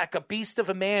running back, a beast of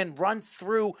a man, run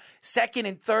through second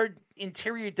and third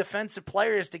interior defensive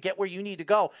players to get where you need to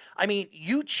go. I mean,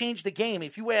 you changed the game.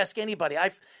 If you ask anybody,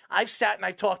 I've sat and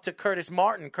I talked to Curtis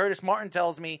Martin. Curtis Martin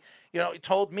tells me,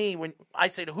 told me when I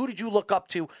said, who did you look up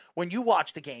to when you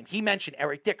watched the game? He mentioned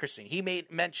Eric Dickerson. He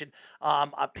mentioned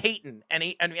Peyton, and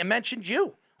he mentioned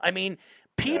you. I mean,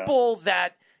 people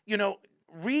that,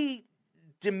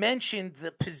 redimensioned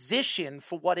the position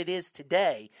for what it is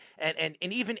today. And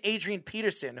even Adrian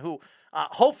Peterson, who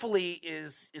hopefully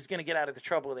is going to get out of the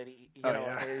trouble that he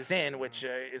is in, which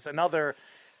is another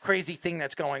crazy thing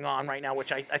that's going on right now,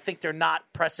 which I think they're not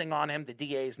pressing on him. The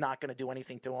DA is not going to do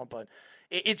anything to him, but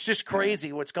it's just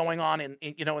crazy what's going on in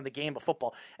the game of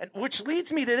football. And which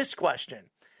leads me to this question.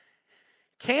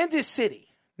 Kansas City.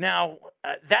 Now,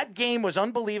 that game was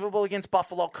unbelievable against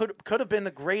Buffalo. Could have been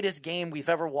the greatest game we've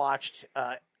ever watched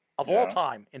of all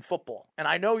time in football. And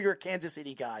I know you're a Kansas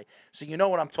City guy, so you know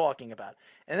what I'm talking about.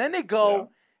 And then they go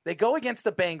against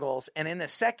the Bengals, and in the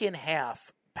second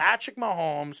half, Patrick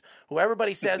Mahomes, who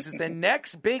everybody says is the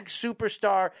next big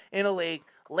superstar in a league,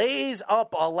 lays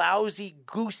up a lousy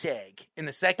goose egg in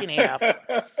the second half.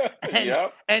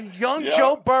 And young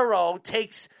Joe Burrow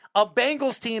takes a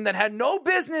Bengals team that had no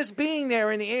business being there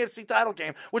in the AFC title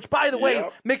game, which, by the way,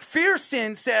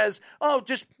 McPherson says,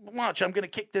 just watch, I'm going to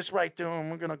kick this right to him.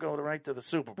 We're going to go right to the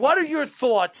Super Bowl. What are your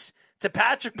thoughts to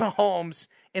Patrick Mahomes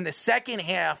in the second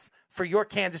half for your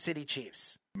Kansas City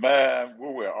Chiefs? Man, we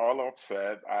were all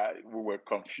upset. We were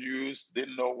confused,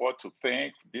 didn't know what to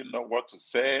think, didn't know what to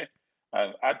say.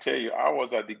 And I tell you, I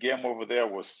was at the game over there,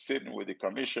 was sitting with the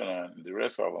commissioner and the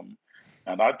rest of them.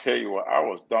 And I tell you what, I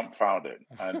was dumbfounded.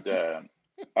 And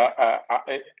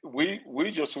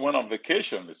we just went on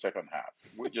vacation the second half.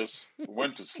 We just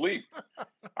went to sleep.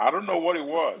 I don't know what it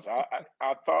was.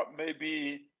 I thought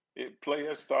maybe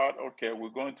players thought, okay, we're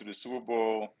going to the Super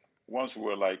Bowl once we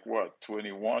were like,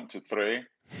 21-3.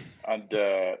 And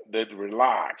they'd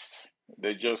relaxed.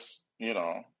 They just,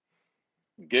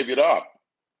 gave it up.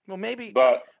 Well, maybe.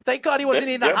 But thank God he wasn't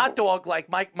eating a hot dog like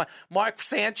Mark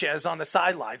Sanchez on the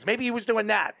sidelines. Maybe he was doing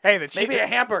that. Hey, maybe a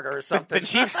hamburger or something. The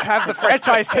Chiefs have the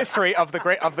franchise history of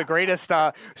the greatest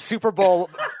Super Bowl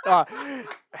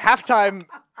halftime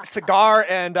cigar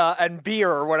and beer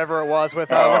or whatever it was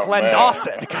with Len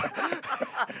Dawson.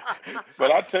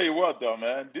 But I tell you what, though,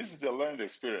 man, this is a learning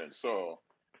experience. So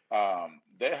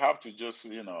they have to just,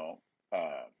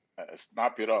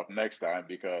 snap it up next time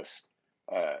because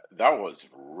that was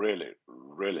really,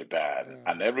 really bad.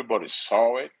 And everybody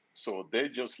saw it. So they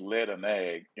just laid an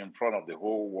egg in front of the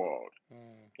whole world,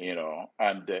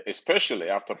 and especially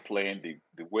after playing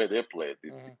the way they played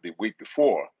the week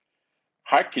before.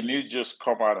 How can you just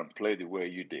come out and play the way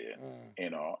you did?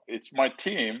 It's my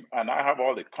team, and I have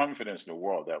all the confidence in the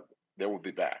world that they will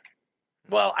be back.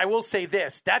 Well, I will say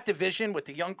this. That division with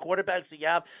the young quarterbacks that you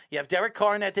have Derek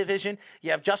Carr in that division,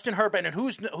 you have Justin Herbert, and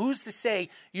who's to say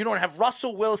you don't have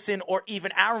Russell Wilson or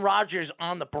even Aaron Rodgers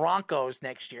on the Broncos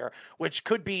next year, which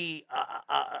could be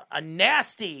a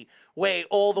nasty way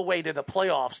all the way to the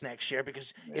playoffs next year,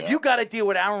 because if you got to deal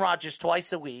with Aaron Rodgers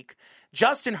twice a week,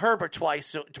 Justin Herbert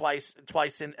twice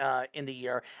in the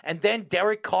year, and then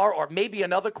Derek Carr or maybe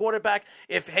another quarterback.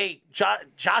 If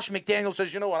Josh McDaniels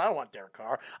says, you know what, I don't want Derek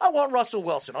Carr, I want Russell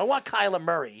Wilson, I want Kyler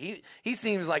Murray. He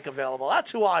seems like available.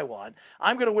 That's who I want.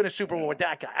 I'm going to win a Super Bowl with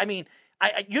that guy. I mean,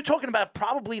 you're talking about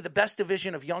probably the best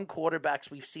division of young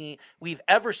quarterbacks we've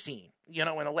ever seen. In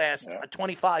the last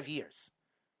 25 years.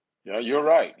 Yeah, you're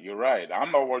right. You're right.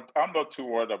 I'm not too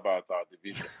worried about our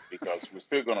division because we're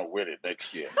still going to win it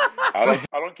next year. I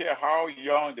don't care how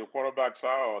young the quarterbacks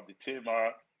are or the team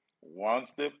are.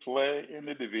 Once they play in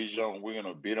the division, we're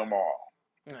going to beat them all.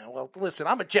 Yeah, well, listen,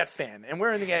 I'm a Jet fan, and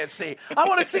we're in the AFC. I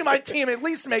want to see my team at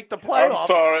least make the playoffs. I'm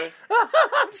sorry.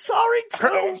 I'm sorry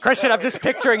too. Christian, I'm just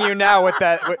picturing you now with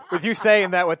that, with you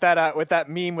saying that with that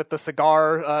meme with the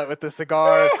cigar,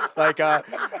 like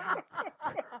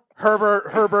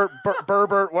Herbert,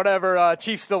 Burbert, whatever.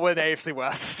 Chiefs still win AFC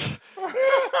West.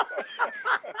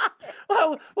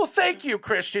 Well, thank you,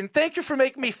 Christian. Thank you for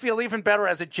making me feel even better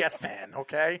as a Jet fan,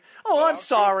 okay? Oh, I'm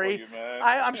sorry.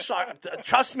 I'm sorry.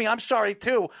 Trust me, I'm sorry,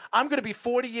 too. I'm going to be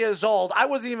 40 years old. I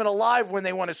wasn't even alive when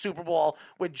they won a Super Bowl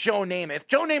with Joe Namath.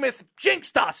 Joe Namath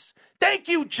jinxed us. Thank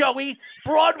you, Joey.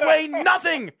 Broadway,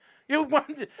 nothing. You're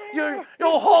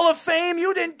Hall of Fame.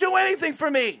 You didn't do anything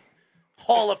for me.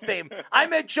 Hall of Fame. I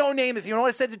met Joe Namath. You know what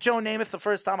I said to Joe Namath the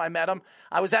first time I met him?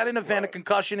 I was at an event, a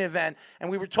concussion event, and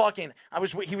we were talking.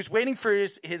 He was waiting for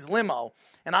his limo,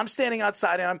 and I'm standing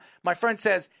outside him. My friend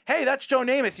says, "Hey, that's Joe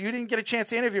Namath. You didn't get a chance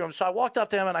to interview him." So I walked up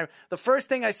to him, and the first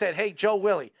thing I said, "Hey, Joe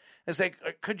Willie," I was like,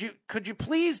 "Could you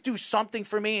please do something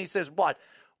for me?" And he says, "What?"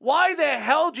 Why the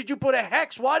hell did you put a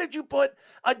hex? Why did you put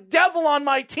a devil on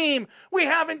my team? We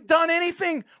haven't done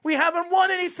anything. We haven't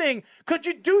won anything. Could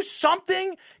you do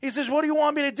something? He says, what do you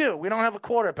want me to do? We don't have a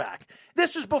quarterback.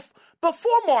 This was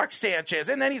before Mark Sanchez.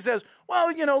 And then he says,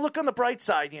 well, look on the bright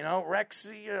side.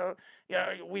 Rex,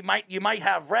 you might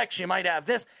have Rex. You might have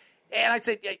this. And I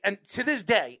said, and to this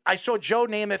day, I saw Joe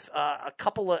Namath a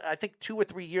couple of, I think 2 or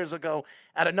 3 years ago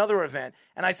at another event.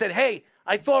 And I said, hey,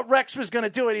 I thought Rex was going to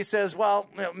do it. He says, well,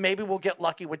 maybe we'll get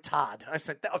lucky with Todd. I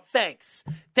said, oh, thanks.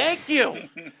 Thank you.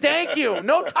 Thank you.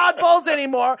 No Todd Bowles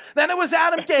anymore. Then it was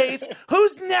Adam Gase.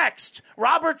 Who's next?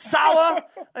 Robert Saleh?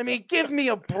 I mean, give me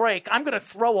a break. I'm going to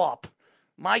throw up.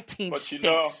 My team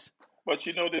stinks. But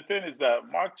the thing is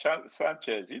that Mark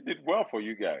Sanchez, he did well for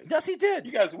you guys. Yes, he did.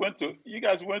 You guys went to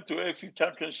AFC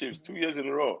championships 2 years in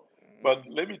a row. But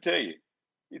let me tell you,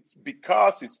 it's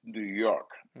because it's New York.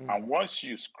 And once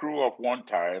you screw up one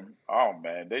time, oh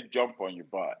man, they jump on your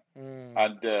butt.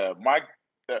 And Mike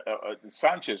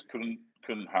Sanchez couldn't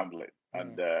handle it.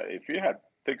 And if he had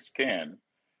thick skin,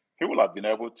 he would have been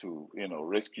able to,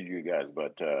 rescue you guys,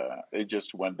 but it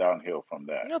just went downhill from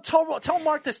there. Tell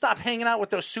Mark to stop hanging out with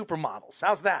those supermodels.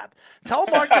 How's that? Tell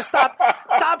Mark to stop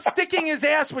sticking his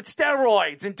ass with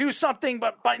steroids and do something,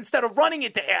 but instead of running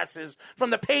into asses from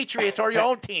the Patriots or your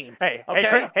own team. Hey,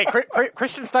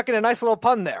 Christian stuck in a nice little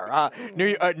pun there.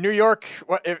 New York,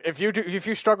 if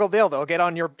you struggle, they'll get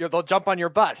on they'll jump on your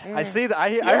butt. I see that.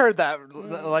 I heard that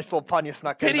nice little pun you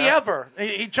snuck in. Did he ever?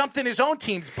 He jumped in his own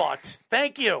team's butt.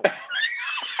 Thank you.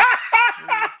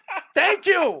 Thank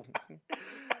you.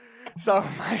 So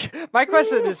my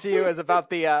question to you is about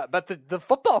the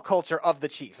football culture of the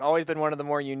Chiefs. Always been one of the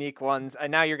more unique ones,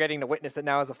 and now you're getting to witness it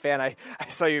now as a fan. I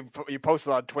saw you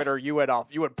posted on Twitter. You had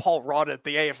Paul Rudd at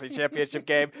the AFC Championship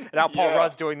game, and now Paul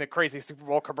Rudd's doing the crazy Super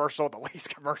Bowl commercial, the Lace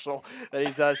commercial that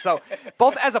he does. So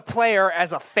both as a player,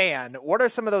 as a fan, what are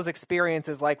some of those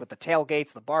experiences like with the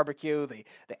tailgates, the barbecue, the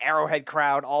Arrowhead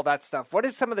crowd, all that stuff? What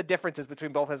is some of the differences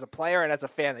between both as a player and as a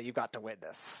fan that you got to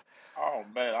witness? Oh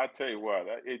man, I tell you what,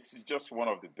 it's just one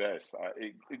of the best.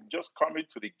 Just coming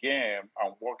to the game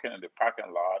and walking in the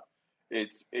parking lot,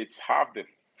 it's half the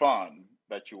fun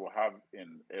that you will have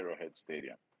in Arrowhead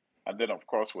Stadium. And then of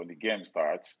course when the game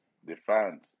starts, the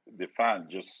fans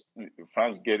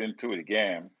get into the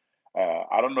game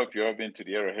I don't know if you've ever been to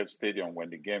the Arrowhead Stadium when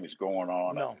the game is going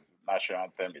on. No. And the national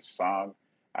anthem is sung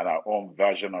and our own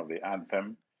version of the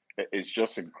anthem. It's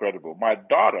just incredible. My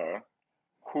daughter,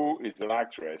 who is an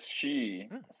actress, she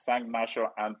sang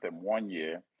national anthem one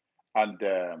year, and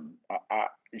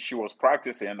she was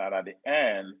practicing. And at the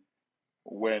end,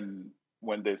 when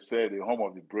they say the home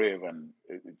of the brave, and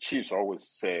the Chiefs always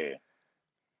say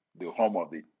the home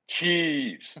of the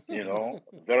Chiefs,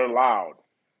 very loud.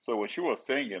 So when she was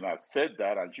singing, I said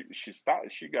that, and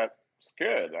she got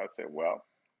scared. I said, well,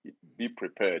 be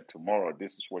prepared. Tomorrow,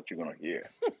 this is what you're going to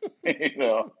hear,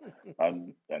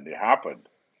 and it happened.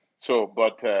 So,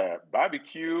 but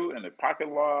barbecue in the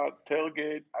parking lot,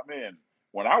 tailgate, I mean,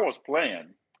 when I was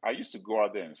playing, I used to go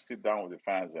out there and sit down with the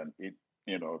fans and eat,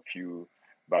 a few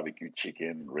barbecue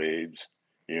chicken, ribs,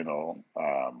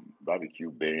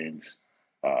 barbecue beans.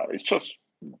 It's just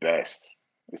the best.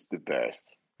 It's the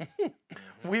best.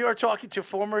 We are talking to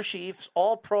former Chiefs,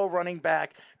 all-pro running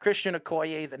back Christian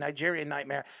Okoye, the Nigerian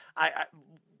Nightmare.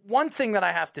 One thing that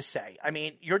I have to say, I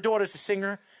mean, your daughter's a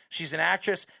singer. She's an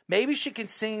actress. Maybe she can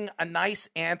sing a nice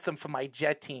anthem for my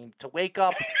Jet team to wake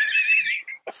up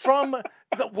from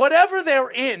whatever they're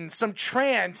in, some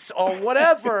trance or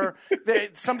whatever,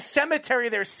 some cemetery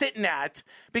they're sitting at,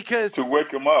 because to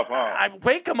wake them up,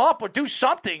 wake them up or do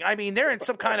something. I mean, they're in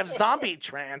some kind of zombie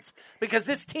trance because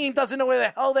this team doesn't know where the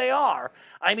hell they are.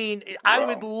 I mean, I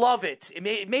would love it.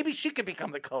 Maybe she could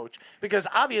become the coach, because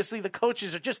obviously the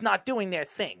coaches are just not doing their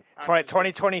thing.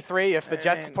 2023, if the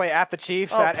Jets play at the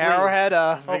Chiefs at Arrowhead,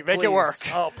 make it work.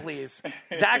 Oh, please.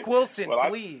 Zach Wilson,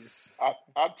 please.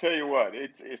 I'll tell you what,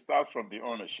 it starts from the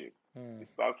ownership. It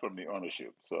starts from the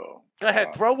ownership. So go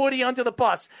ahead, throw Woody under the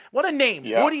bus. What a name,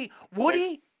 yeah.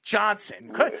 Woody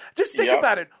Johnson. Just think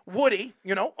about it, Woody.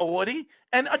 A Woody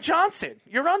and a Johnson.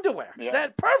 Your underwear. Yeah.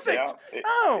 That perfect.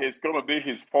 Yeah. It's going to be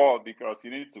his fault because he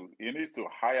needs to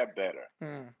hire better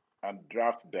and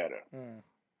draft better.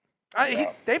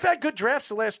 They've had good drafts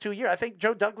the last 2 years. I think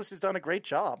Joe Douglas has done a great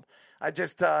job. I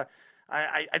just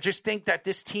think that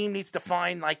this team needs to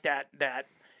find like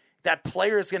that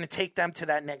player is going to take them to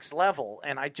that next level.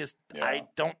 And I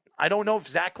don't know if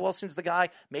Zach Wilson's the guy.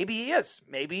 Maybe he is.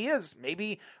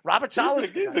 Maybe Robert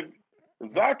Saleh's the guy.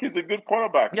 Zach is a good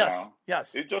quarterback now.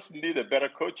 Yes. He just needs a better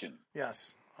coaching.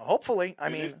 Yes. Hopefully.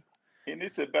 He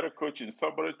needs a better coaching.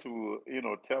 Somebody to,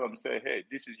 tell him, say, hey,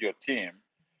 this is your team.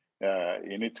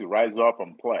 You need to rise up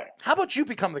and play. How about you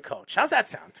become the coach? How's that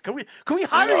sound? Can we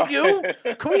hire you?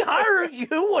 Can we hire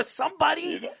you or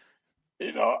somebody?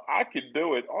 I could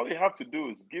do it. All you have to do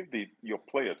is give your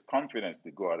players confidence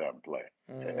to go out there and play.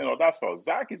 That's all.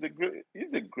 Zach is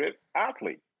he's a great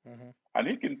athlete, and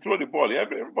he can throw the ball.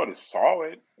 Everybody saw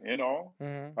it.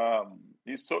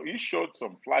 He showed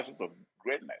some flashes of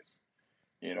greatness.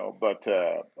 But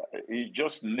he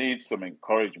just needs some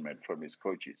encouragement from his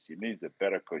coaches. He needs a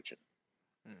better coaching.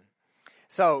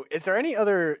 So, is there any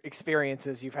other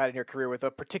experiences you've had in your career with a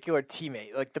particular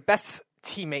teammate, like the best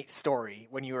teammate story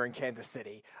when you were in Kansas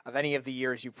City of any of the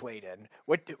years you played in?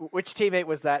 Which teammate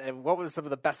was that, and what was some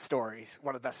of the best stories?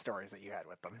 One of the best stories that you had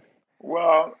with them?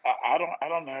 Well, I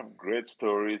don't have great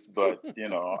stories, but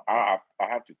I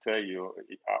have to tell you,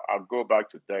 I'll go back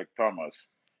to Derek Thomas.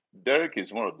 Derek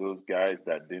is one of those guys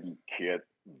that didn't care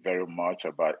very much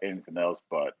about anything else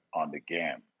but on the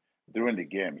game. During the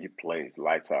game, he plays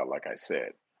lights out, like I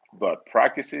said. But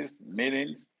practices,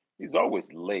 meetings, he's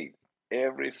always late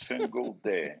every single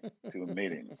day to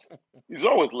meetings. He's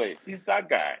always late. He's that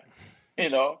guy,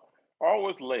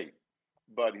 always late.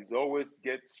 But he's always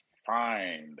gets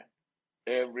fined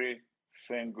every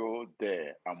single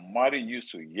day. And Marty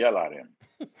used to yell at him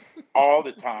all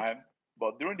the time.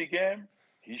 But during the game,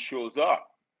 he shows up.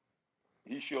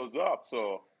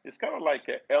 So it's kind of like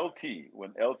a LT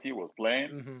when LT was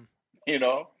playing,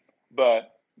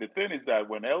 But the thing is that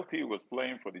when LT was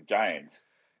playing for the Giants,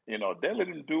 they let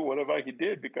him do whatever he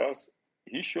did because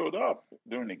he showed up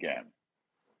during the game.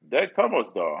 Derek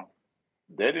Thomas, though,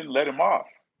 they didn't let him off.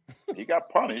 He got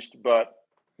punished, but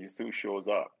he still shows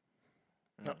up.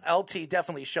 No, LT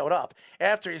definitely showed up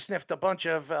after he sniffed a bunch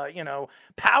of,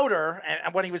 powder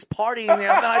and when he was partying the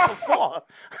night before.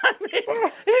 I mean,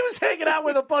 he was hanging out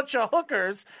with a bunch of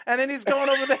hookers, and then he's going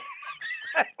over there.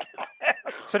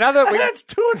 So now that that's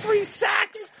 2 or 3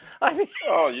 sacks. I mean,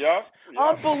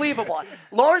 unbelievable.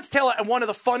 Lawrence Taylor, and one of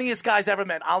the funniest guys I ever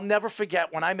met. I'll never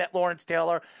forget when I met Lawrence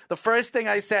Taylor. The first thing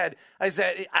I said,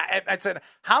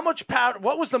 how much powder?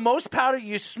 What was the most powder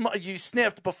you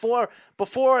sniffed before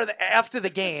after the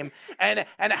game? And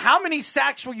how many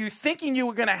sacks were you thinking you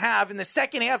were going to have in the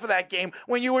second half of that game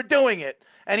when you were doing it?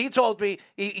 And he told me,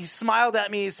 he smiled at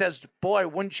me. He says, "Boy,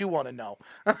 wouldn't you want to know?"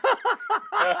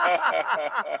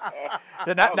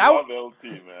 So I love LT,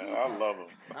 man. I love him.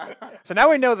 So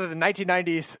now we know that the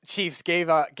 1990s Chiefs gave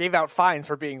out fines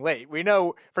for being late. We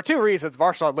know for two reasons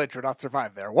Marshawn Lynch would not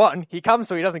survive there. One, he comes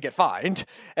so he doesn't get fined.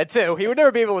 And two, he would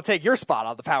never be able to take your spot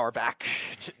on the power back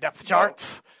depth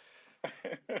charts.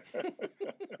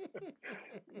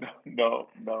 No.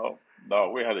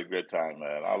 We had a great time,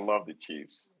 man. I love the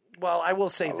Chiefs. Well, I will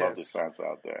say I this. love the fans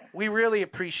out there. We really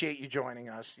appreciate you joining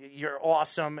us. You're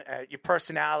awesome. Your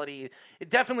personality,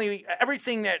 definitely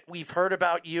everything that we've heard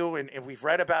about you and we've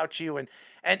read about you and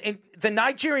the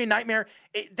Nigerian Nightmare,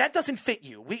 that doesn't fit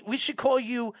you. We should call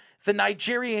you the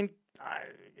Nigerian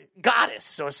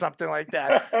Goddess or something like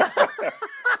that.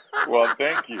 Well,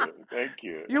 thank you.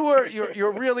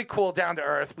 You're really cool, down to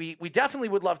earth. We definitely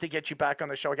would love to get you back on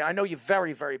the show again. I know you're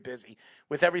very, very busy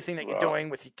with everything that you're doing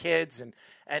with your kids and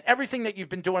everything that you've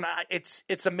been doing.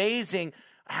 It's amazing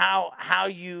how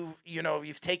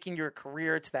you've taken your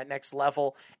career to that next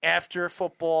level after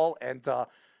football, and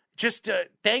just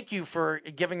thank you for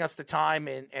giving us the time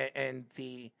and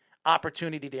the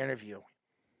opportunity to interview.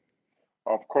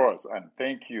 Of course, and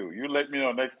thank you. You let me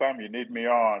know next time you need me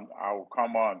on. I will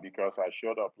come on because I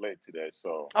showed up late today.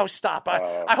 So stop!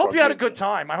 I hope you had a good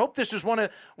time. I hope this was one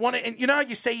of. And you know how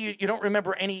you say you don't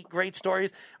remember any great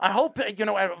stories. I hope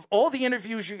out of all the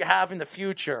interviews you have in the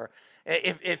future,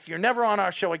 if you're never on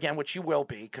our show again, which you will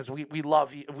be, because we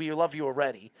love you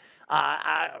already.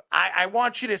 I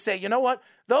want you to say, you know what?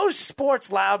 Those sports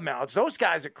loudmouths, those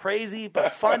guys are crazy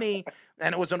but funny,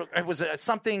 and it was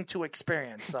something to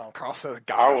experience. So,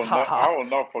 I will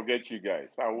not forget you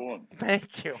guys. I won't.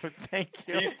 Thank you.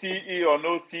 CTE or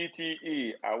no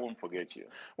CTE, I won't forget you.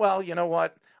 Well, you know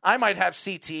what? I might have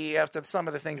CTE after some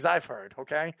of the things I've heard,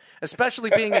 okay? Especially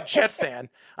being a Jet fan.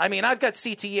 I mean, I've got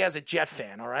CTE as a Jet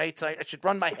fan, all right? I should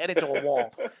run my head into a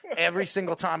wall every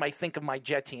single time I think of my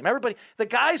Jet team. Everybody, the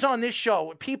guys on this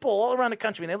show, people all around the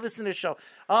country, when they listen to this show,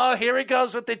 oh, here he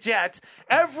goes with the Jets.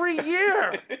 Every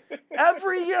year,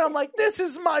 I'm like, this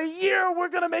is my year. We're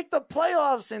going to make the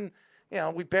playoffs. And,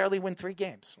 we barely win 3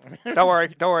 games. Don't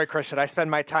worry, Christian. I spend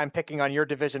my time picking on your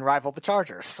division rival, the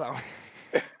Chargers, so...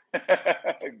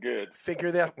 Good.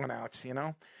 Figure that one out,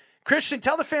 Christian,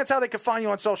 tell the fans how they can find you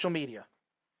on social media.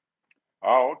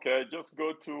 Oh, okay. Just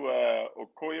go to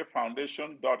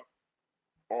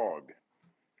okoyefoundation.org.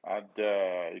 And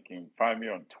you can find me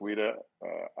on Twitter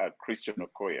at Christian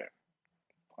Okoye.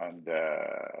 And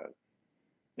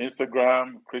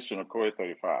Instagram, Christian Okoye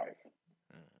 35.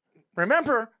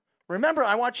 Remember,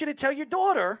 I want you to tell your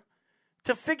daughter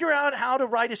to figure out how to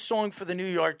write a song for the New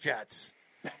York Jets.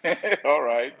 All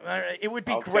right. It would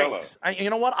be great. You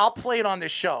know what? I'll play it on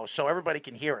this show so everybody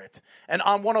can hear it. And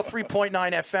on 103.9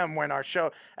 FM when our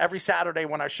show, every Saturday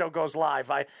when our show goes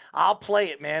live, I'll play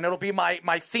it, man. It'll be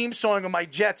my theme song of my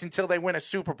Jets until they win a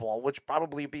Super Bowl, which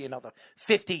probably be another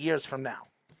 50 years from now.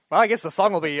 Well, I guess the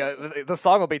song will be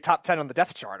top 10 on the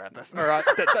Death Chart on this, or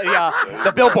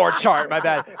the Billboard chart. My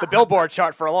bad, the Billboard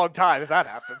chart for a long time if that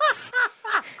happens.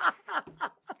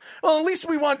 Well, at least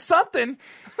we won something.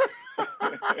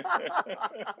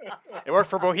 It worked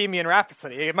for Bohemian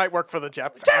Rhapsody. It might work for the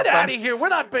Jets. Get out of here. We're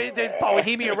not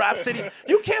Bohemian Rhapsody.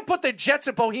 You can't put the Jets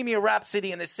and Bohemian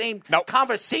Rhapsody in the same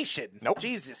conversation. Nope.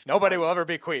 Jesus. Nobody will ever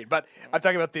be Queen. But I'm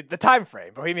talking about the time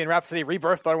frame. Bohemian Rhapsody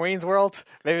rebirthed on Wayne's World.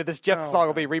 Maybe this Jets song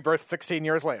will be rebirthed 16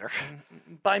 years later.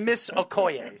 By Miss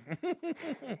Okoye.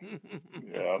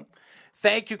 Yeah.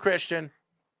 Thank you, Christian.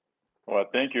 Well,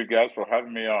 thank you guys for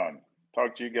having me on.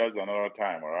 Talk to you guys another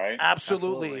time, all right?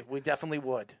 Absolutely. We definitely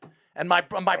would. And my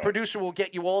producer will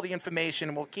get you all the information,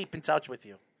 and we'll keep in touch with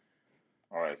you.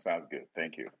 All right, sounds good.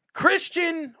 Thank you.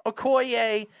 Christian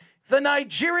Okoye, the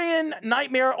Nigerian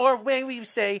Nightmare, or may we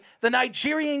say, the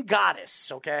Nigerian Goddess,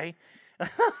 okay?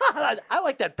 I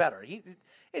like that better.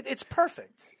 It's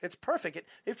perfect. It's perfect.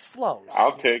 It flows.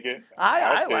 I'll take it.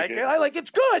 I like it. I like it.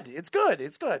 It's good. It's good.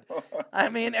 It's good. I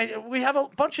mean, we have a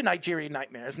bunch of Nigerian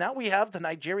nightmares. Now we have the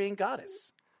Nigerian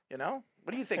Goddess.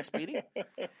 What do you think, Speedy?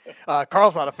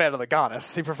 Carl's not a fan of the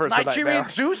Goddess. He prefers Nigerian the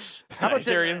Zeus. How about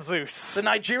Nigerian Zeus? The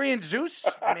Nigerian Zeus.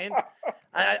 I mean,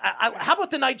 how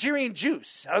about the Nigerian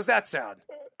Juice? How's that sound?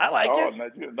 I like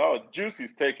it. No, Juice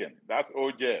is taken. That's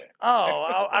OJ.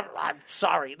 I'm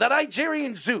sorry. The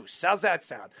Nigerian Zeus. How's that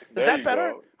sound? Is that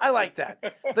better? Go. I like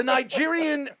that. The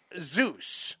Nigerian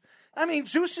Zeus. I mean,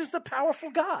 Zeus is the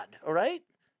powerful god, all right?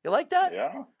 You like that?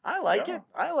 Yeah. I like it.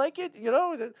 I like it.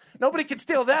 Nobody can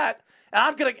steal that.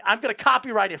 And I'm gonna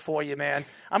copyright it for you, man.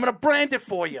 I'm gonna brand it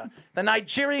for you. The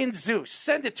Nigerian Zeus.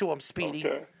 Send it to him, Speedy.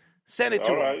 Okay. Send it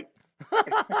to him. All right.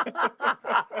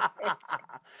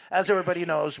 As everybody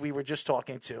knows, we were just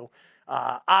talking to,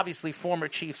 obviously, former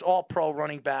Chiefs All-Pro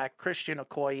running back Christian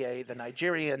Okoye, the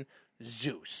Nigerian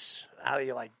Zeus. How do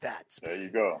you like that, Speedy? There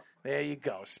you go. There you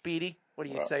go. Speedy, what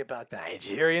do you say about that?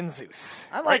 Nigerian Zeus.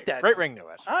 I like that. Great ring to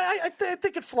it. I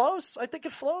think it flows. I think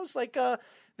it flows. Like,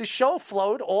 the show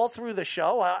flowed all through the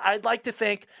show. I'd like to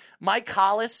thank Mike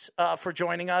Hollis for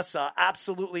joining us.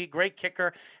 Absolutely great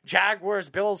kicker. Jaguars,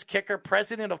 Bills kicker,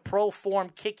 president of Pro Form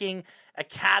Kicking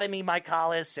Academy, Mike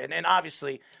Hollis. And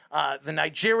obviously, the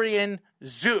Nigerian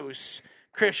Zeus,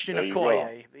 Christian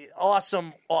Okoye. The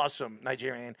awesome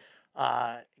Nigerian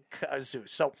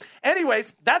Zeus. So,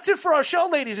 anyways, that's it for our show,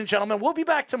 ladies and gentlemen. We'll be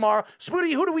back tomorrow.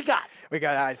 Spooty, who do we got? We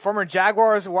got former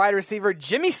Jaguars wide receiver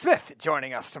Jimmy Smith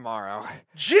joining us tomorrow.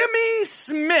 Jimmy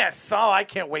Smith. Oh, I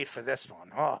can't wait for this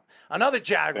one. Oh, another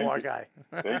Jaguar guy.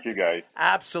 Thank you, guys.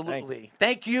 Absolutely.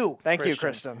 Thank you. Thank you,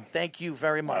 Christian. Thank you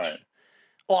very much. Right.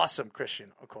 Awesome,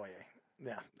 Christian Okoye.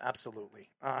 Yeah, absolutely.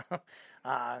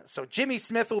 So Jimmy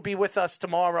Smith will be with us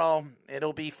tomorrow.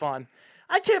 It'll be fun.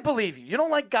 I can't believe you. You don't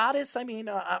like Goddess? I mean,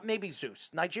 maybe Zeus.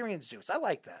 Nigerian Zeus. I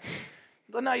like that.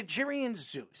 The Nigerian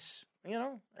Zeus. You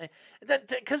know?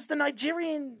 Because the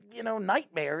Nigerian,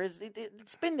 nightmare,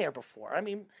 it's been there before. I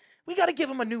mean, we got to give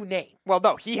him a new name. Well,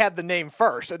 no, he had the name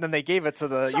first, and then they gave it to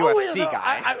the UFC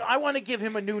guy. I want to give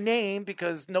him a new name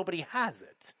because nobody has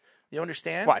it. You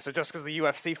understand? Why? So just because the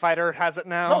UFC fighter has it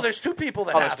now? No, there's two people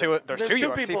that have it. There's two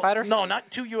UFC people, fighters? No, not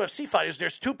two UFC fighters.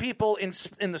 There's two people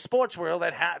in the sports world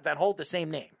that hold the same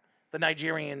name, the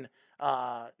Nigerian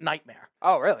Nightmare.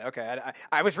 Oh, really? Okay.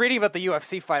 I was reading about the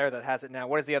UFC fighter that has it now.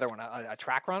 What is the other one? A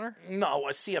track runner? No,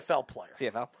 a CFL player.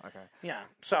 CFL? Okay. Yeah.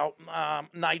 So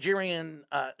Nigerian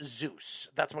Zeus.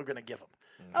 That's what we're going to give him.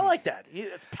 Mm-hmm. I like that.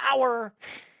 It's power.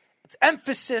 It's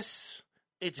emphasis.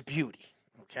 It's beauty.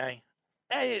 Okay?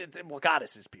 Well,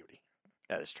 Goddess is beauty.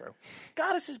 That is true.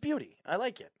 Goddess is beauty. I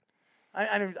like it.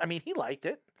 I mean, he liked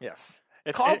it. Yes.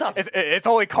 Carl doesn't. It's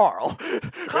only Carl.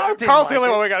 Carl's the only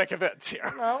one we got to convince here.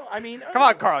 No, I mean... Come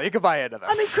on, Carl. You can buy into this.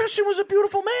 I mean, Christian was a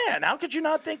beautiful man. How could you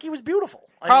not think he was beautiful?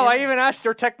 I even asked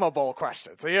your Tecmo Bowl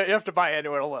question, so you have to buy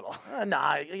into it a little.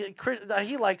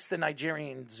 He likes the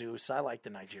Nigerian Zeus. I like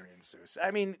the Nigerian Zeus.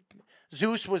 I mean,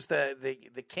 Zeus was the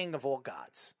king of all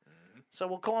gods. So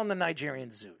we'll call him the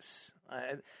Nigerian Zeus.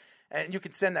 And you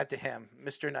can send that to him,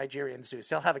 Mr. Nigerian Zeus.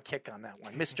 He'll have a kick on that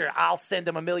one. I'll send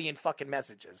him a million fucking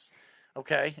messages.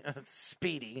 Okay?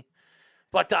 Speedy.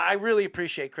 But I really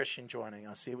appreciate Christian joining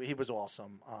us. He was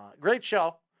awesome. Great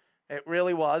show. It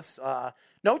really was.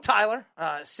 No Tyler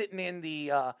sitting in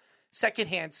the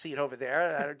second-hand seat over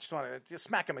there. I just want to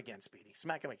smack him again, Speedy.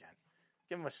 Smack him again.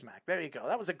 Give him a smack. There you go.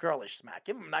 That was a girlish smack.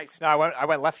 Give him a nice smack. No, I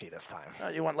went lefty this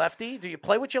time. You went lefty? Do you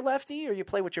play with your lefty or you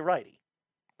play with your righty?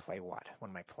 Play what? What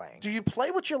am I playing? Do you play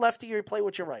with your lefty or you play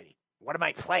with your righty? What am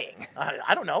I playing?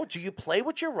 I don't know. Do you play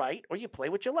with your right or you play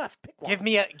with your left? Pick one.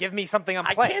 Give me something I'm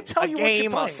playing. I can't tell you what you're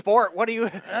game, playing. A sport. What do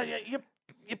you?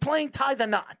 You're playing tie the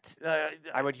knot.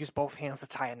 I would use both hands to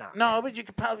tie a knot. No, but you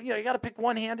got to pick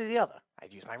one hand or the other.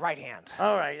 I'd use my right hand.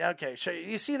 All right. Okay. So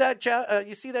you see that, Jeff?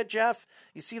 You see that, Jeff?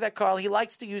 You see that, Carl? He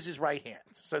likes to use his right hand.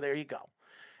 So there you go.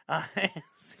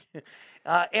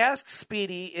 Ask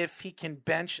Speedy if he can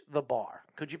bench the bar.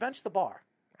 Could you bench the bar?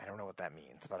 I don't know what that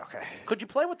means, but okay. Could you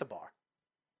play with the bar?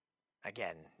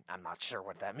 Again, I'm not sure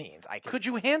what that means. Could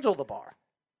you handle the bar?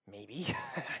 Maybe.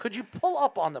 Could you pull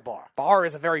up on the bar? Bar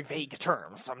is a very vague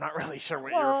term, so I'm not really sure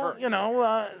what you're referring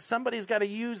to. Somebody's got to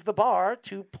use the bar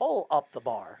to pull up the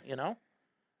bar,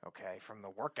 Okay, from the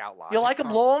workout logic. You like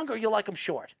them long or you like them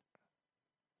short?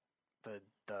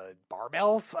 The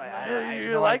barbells?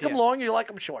 You like them long or you like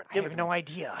them short? I have no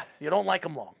idea. You don't like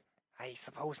them long? I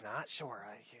suppose not. Sure.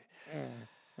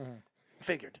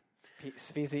 Figured.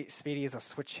 Speedy is a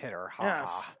switch hitter.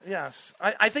 Yes.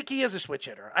 I think he is a switch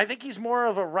hitter. I think he's more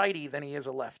of a righty than he is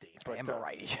a lefty. But, I am a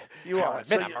righty. You are.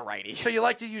 I'm a righty. So you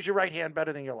like to use your right hand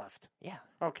better than your left? Yeah.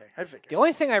 Okay, I figured. The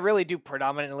only thing I really do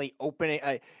predominantly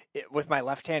with my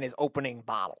left hand is opening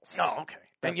bottles. Oh, okay.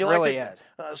 That's really it.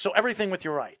 So everything with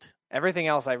your right. Everything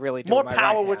else I really do more with my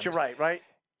power right with your right, right?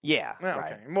 Yeah. Okay.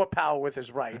 Right. More power with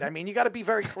his right. Mm-hmm. I mean, you got to be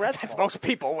very caressful. It's most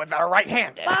people with their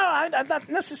right-handed. No, not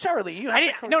necessarily. You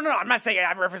have no. I'm not saying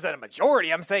I represent a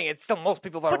majority. I'm saying it's still most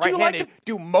people that are right-handed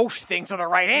do most things with their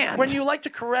right hand. When you like to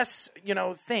caress,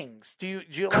 things, do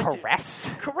you like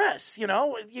caress? Caress,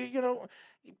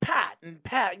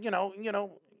 pat,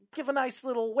 give a nice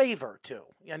little wave or two.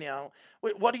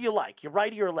 What do you like? Your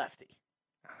righty or lefty?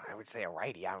 I would say a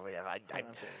righty.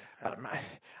 But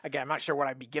I'm not sure what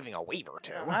I'd be giving a waiver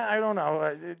to. I don't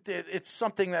know. It's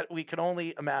something that we can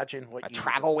only imagine. A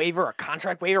travel waiver, a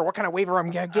contract waiver? What kind of waiver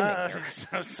I'm giving here?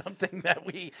 Something that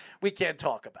we can't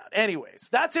talk about. Anyways,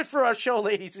 that's it for our show,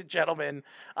 ladies and gentlemen.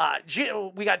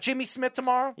 We got Jimmy Smith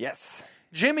tomorrow. Yes.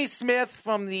 Jimmy Smith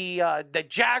from the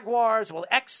Jaguars,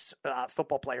 ex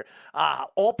football player,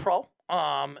 All Pro,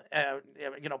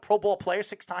 Pro Bowl player,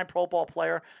 6-time Pro Bowl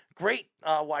player, great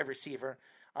wide receiver.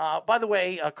 By the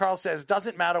way, Carl says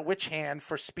doesn't matter which hand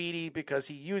for Speedy because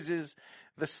he uses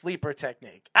the sleeper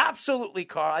technique. Absolutely,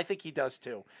 Carl. I think he does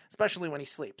too, especially when he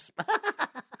sleeps.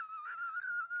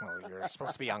 Well, you're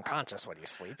supposed to be unconscious when you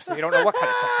sleep, so you don't know what kind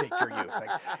of technique you're using.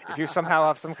 If you somehow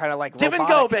have some kind of give and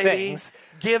go, baby,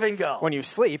 give and go when you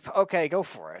sleep, okay, go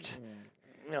for it.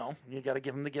 You got to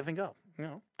give him the give and go.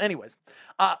 Anyways,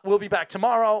 we'll be back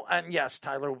tomorrow, and yes,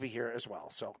 Tyler will be here as well.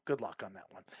 So good luck on that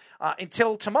one.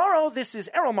 Until tomorrow, this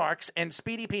is Errol Marks and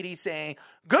Speedy Petey saying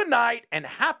good night and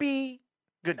happy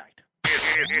good night.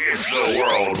 It's the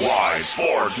Worldwide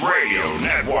Sports Radio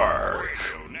Network.